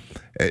 again,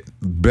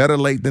 better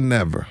late than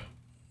never.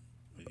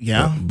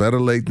 Yeah. Better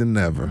late than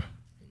never.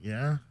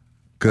 Yeah.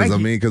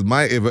 Because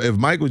Mike, if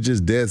Mike was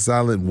just dead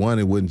silent, one,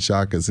 it wouldn't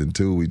shock us, and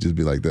two, we'd just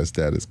be like, that's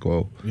status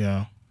quo.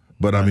 Yeah.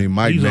 But I mean,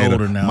 Mike He's made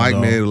older now, though.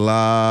 made a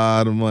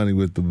lot of money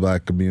with the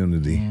black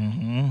community.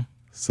 Mm-hmm.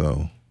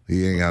 So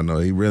he ain't got no.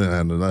 He really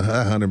had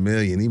 $100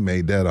 million. He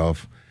made that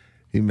off.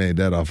 He made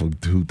that off of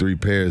 2-3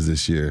 pairs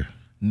this year.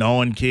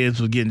 Knowing kids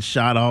was getting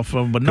shot off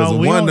of, but no,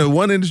 the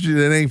one industry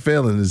that ain't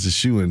failing is the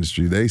shoe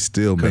industry. They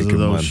still making of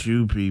those money.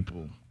 shoe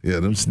people. Yeah,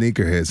 them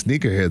sneakerheads.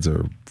 Sneakerheads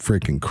are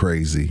freaking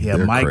crazy. Yeah,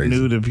 They're Mike crazy.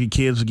 knew that if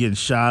kids were getting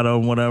shot or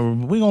whatever,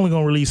 we only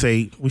gonna release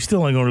 8. We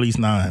still ain't gonna release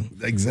 9.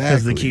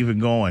 Exactly. To keep it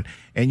going.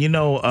 And you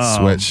know,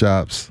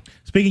 sweatshops.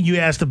 Speaking, you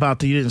asked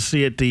about you didn't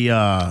see it.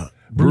 The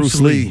Bruce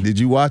Lee. Did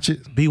you watch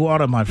it? Be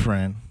Water, my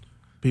friend.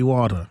 Be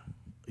Water.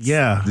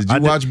 Yeah. Did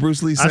you watch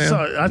Bruce Lee,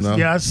 Sam?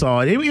 Yeah, I saw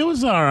it. It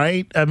was all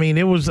right. I mean,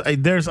 it was.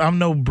 I'm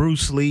no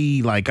Bruce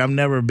Lee. Like, I've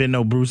never been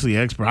no Bruce Lee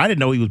expert. I didn't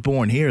know he was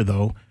born here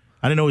though.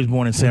 I didn't know he was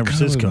born in San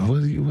Francisco.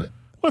 What? Well,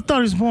 I thought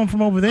he was born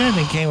from over there and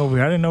then came over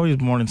here. I didn't know he was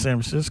born in San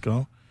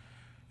Francisco.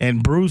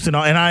 And Bruce and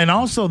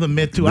also the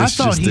myth too. I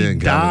thought he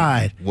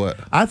died. What?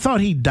 I thought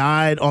he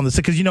died on the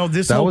set because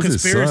this that whole was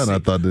conspiracy. His son. I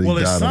thought that he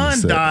his died son on the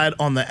set. died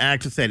on the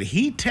actor set.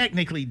 He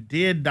technically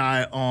did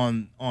die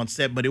on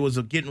set, but it was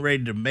getting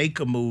ready to make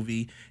a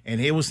movie, and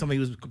it was something he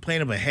was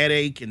complaining of a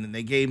headache, and then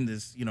they gave him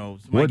this,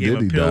 somebody gave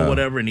him a pill or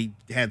whatever, and he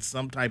had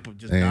some type of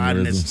just died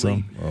in his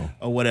sleep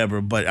or whatever.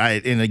 But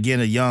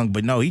again,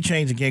 but no, he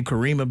changed again.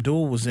 Kareem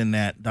Abdul was in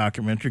that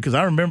documentary because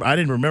I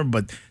didn't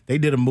remember, but they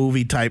did a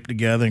movie type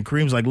together, and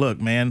Kareem's like, look,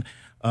 man.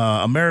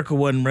 America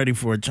wasn't ready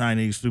for a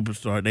Chinese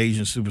superstar, an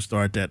Asian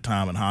superstar at that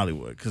time in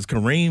Hollywood. Because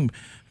Kareem,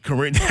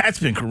 that's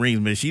been Kareem's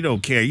man. She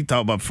don't care. You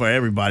talk about for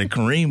everybody.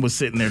 Kareem was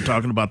sitting there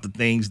talking about the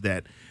things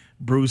that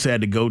Bruce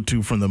had to go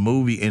to from the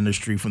movie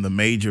industry, from the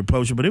major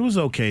poster. But it was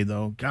okay,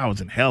 though. God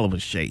was in hell of a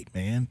shape,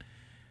 man.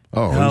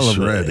 Oh, he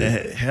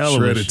shredded.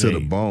 Shredded to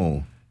the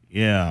bone.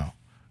 Yeah.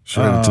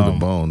 Shredded to the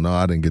bone. No,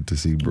 I didn't get to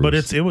see Bruce. But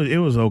it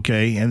was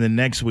okay. And then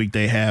next week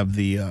they have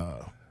the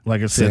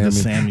like I said, the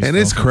Sammy and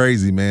it's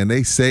crazy, man.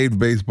 They saved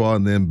baseball,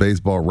 and then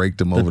baseball raked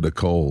them over the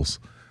coals.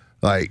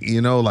 Like, hey,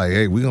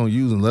 we're going to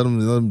use them, let them.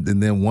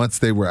 And then once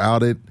they were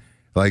outed,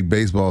 like,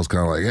 baseball's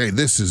kind of like, hey,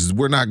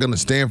 we're not going to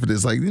stand for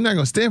this. Like, you're not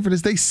going to stand for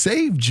this. They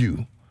saved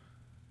you.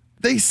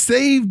 They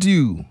saved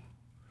you.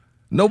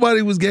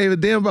 Nobody gave a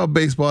damn about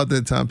baseball at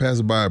that time,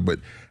 passerby, but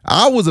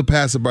I was a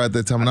passerby at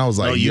that time, and I was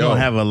like, you don't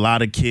have a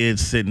lot of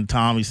kids sitting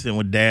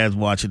with dads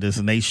watching this,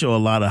 and they show a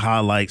lot of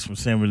highlights from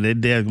Sam. Their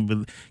dad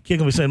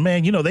can be saying,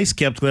 man, they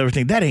skeptical of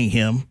everything. That ain't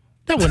him.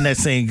 That wasn't that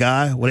same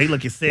guy. Well, they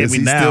look at Sammy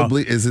now.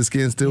 Is his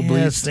skin still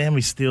bleached? Yeah,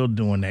 Sammy's still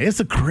doing that. It's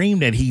a cream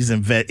that he's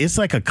invested. It's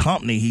like a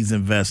company he's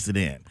invested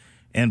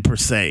in per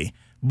se.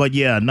 But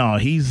yeah, no,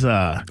 he's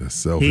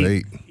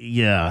self-hate.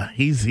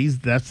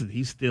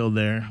 He's still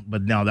there.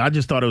 But now I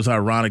just thought it was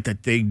ironic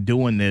that they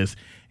doing this,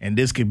 and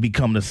this could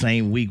become the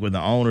same week with the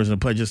owners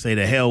and just say,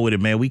 the hell with it,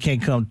 man. We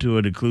can't come to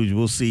a conclusion.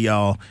 We'll see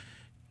y'all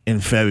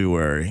in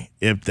February,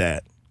 if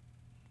that.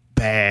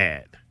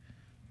 Bad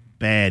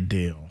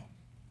deal.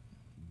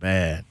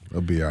 Bad.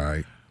 It'll be all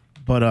right.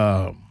 But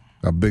a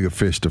bigger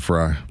fish to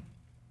fry.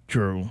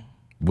 True.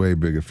 Way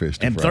bigger fish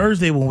to fry. And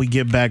Thursday when we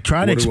get back,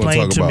 try to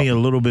explain to me a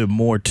little bit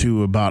more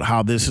too about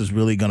how this is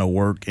really going to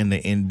work in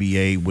the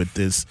NBA with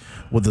the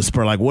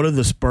Spurs. Like, what are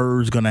the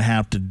Spurs going to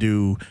have to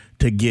do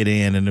to get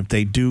in? And if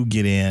they do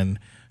get in,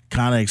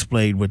 kind of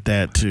explain with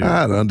that too.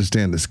 I had to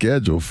understand the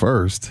schedule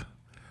first.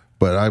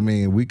 But I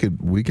mean, we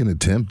can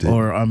attempt it.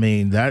 Or I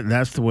mean,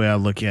 that's the way I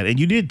look at it. And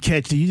you did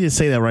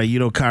say that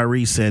right.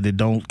 Kyrie said that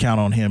don't count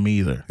on him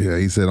either. Yeah,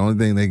 he said the only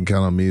thing they can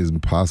count on me is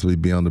possibly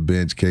be on the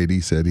bench.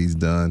 KD said he's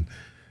done.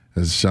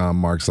 As Sean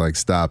Marks like,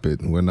 stop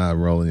it. We're not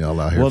rolling y'all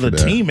out here. Well, for the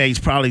that. teammates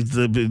probably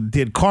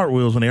did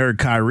cartwheels when they heard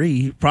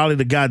Kyrie. Probably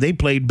the guy they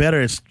played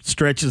better at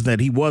stretches that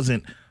he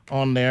wasn't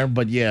on there.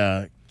 But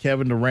yeah,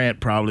 Kevin Durant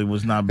probably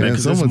was not better. And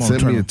someone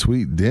sent me a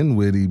tweet.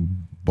 Dinwiddie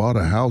bought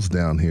a house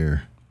down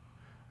here.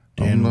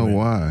 I don't know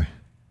why.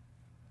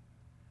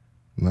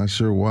 Not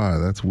sure why.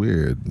 That's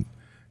weird.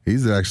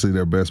 He's actually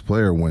their best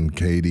player when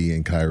KD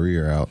and Kyrie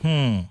are out.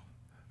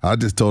 I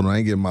just told him I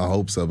ain't getting my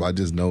hopes up. I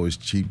just know it's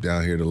cheap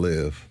down here to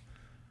live.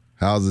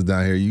 Houses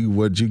down here,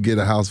 what'd you get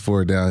a house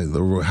for down here?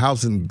 The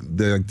house in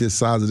this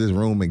size of this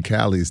room in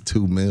Cali is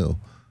 $2 million.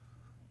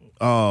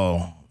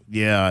 Oh,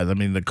 yeah. I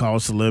mean, the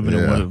cost of living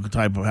and what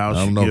type of house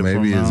I don't know.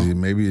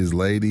 Maybe his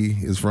lady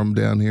is from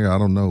down here. I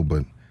don't know,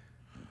 but.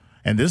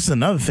 And this is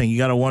another thing you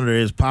got to wonder: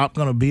 is Pop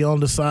going to be on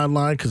the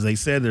sideline? Because they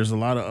said there's a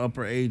lot of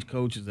upper age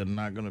coaches that are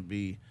not going to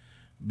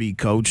be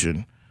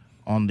coaching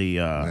on the.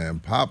 Man,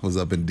 Pop was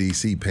up in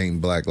D.C. painting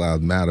Black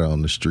Lives Matter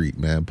on the street.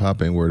 Man,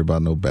 Pop ain't worried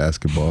about no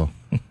basketball.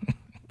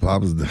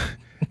 Pop was.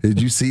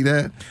 Did you see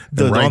that?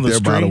 Right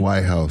there by the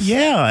White House.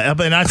 Yeah,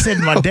 and I said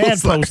my dad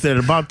posted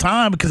it about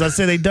time because I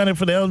said they've done it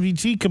for the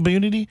LGBT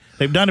community.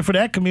 They've done it for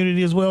that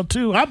community as well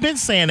too. I've been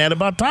saying that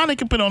about time they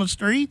can put on the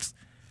streets.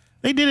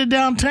 They did it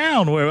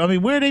downtown.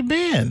 Where they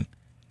been?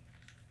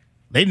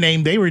 They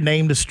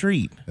renamed the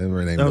street. They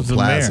renamed the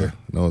plaza.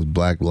 No, it's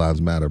Black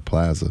Lives Matter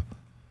Plaza.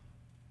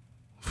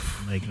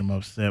 Making them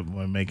upset,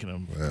 boy. Making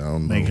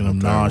them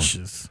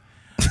nauseous.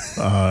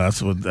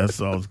 That's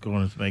all it's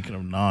going. It's making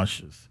them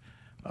nauseous.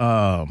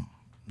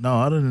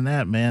 No, other than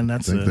that, man, I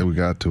think that we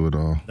got to it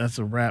all. That's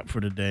a wrap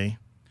for today.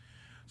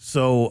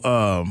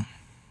 So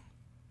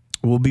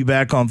we'll be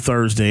back on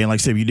Thursday. And like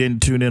I said, if you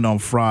didn't tune in on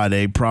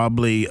Friday,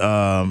 probably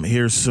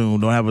here soon.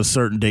 Don't have a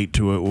certain date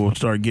to it. We'll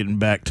start getting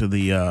back to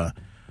the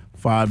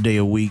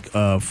 5-day-a-week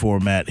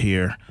format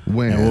here.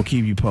 When? And we'll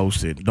keep you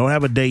posted. Don't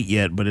have a date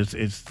yet, but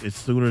it's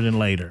sooner than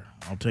later.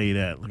 I'll tell you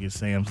that. Look at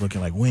Sam's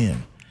looking like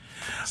when.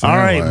 All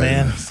right,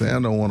 man.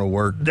 Sam don't want to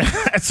work.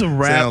 That's a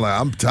wrap. Sam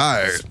like, I'm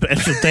tired.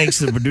 Special thanks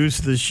to the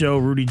producer of the show,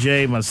 Rudy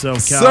J,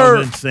 myself,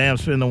 Calvin, Sam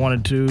spin the 1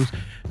 and 2s.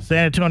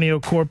 San Antonio,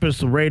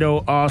 Corpus,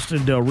 Laredo,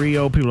 Austin, Del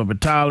Rio, people up in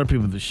Tyler,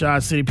 people in the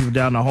Shot City, people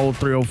down the whole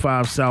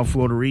 305 South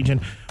Florida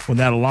region. When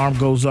that alarm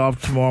goes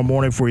off tomorrow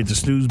morning before you hit the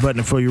snooze button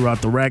and before you're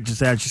out the rack,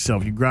 just ask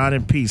yourself, you grind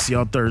in peace. See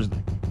y'all Thursday.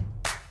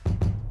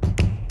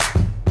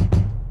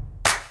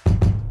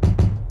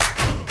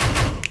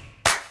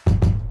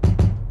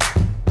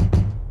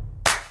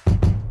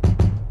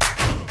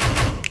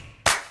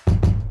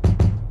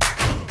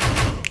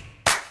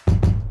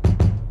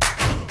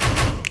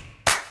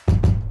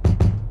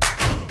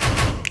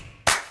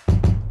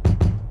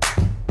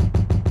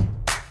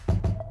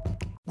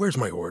 Where's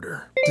my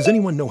order? Does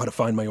anyone know how to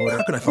find my order?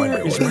 How can I find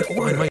my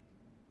order?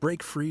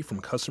 Break free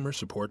from customer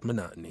support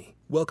monotony.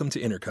 Welcome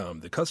to Intercom,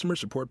 the customer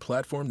support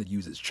platform that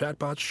uses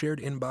chatbots, shared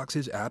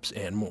inboxes, apps,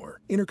 and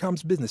more.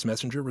 Intercom's business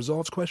messenger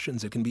resolves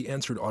questions that can be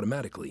answered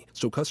automatically,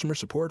 so customer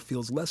support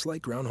feels less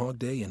like Groundhog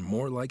Day and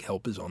more like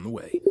help is on the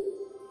way.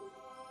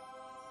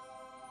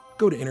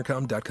 Go to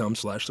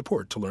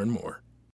intercom.com/support to learn more.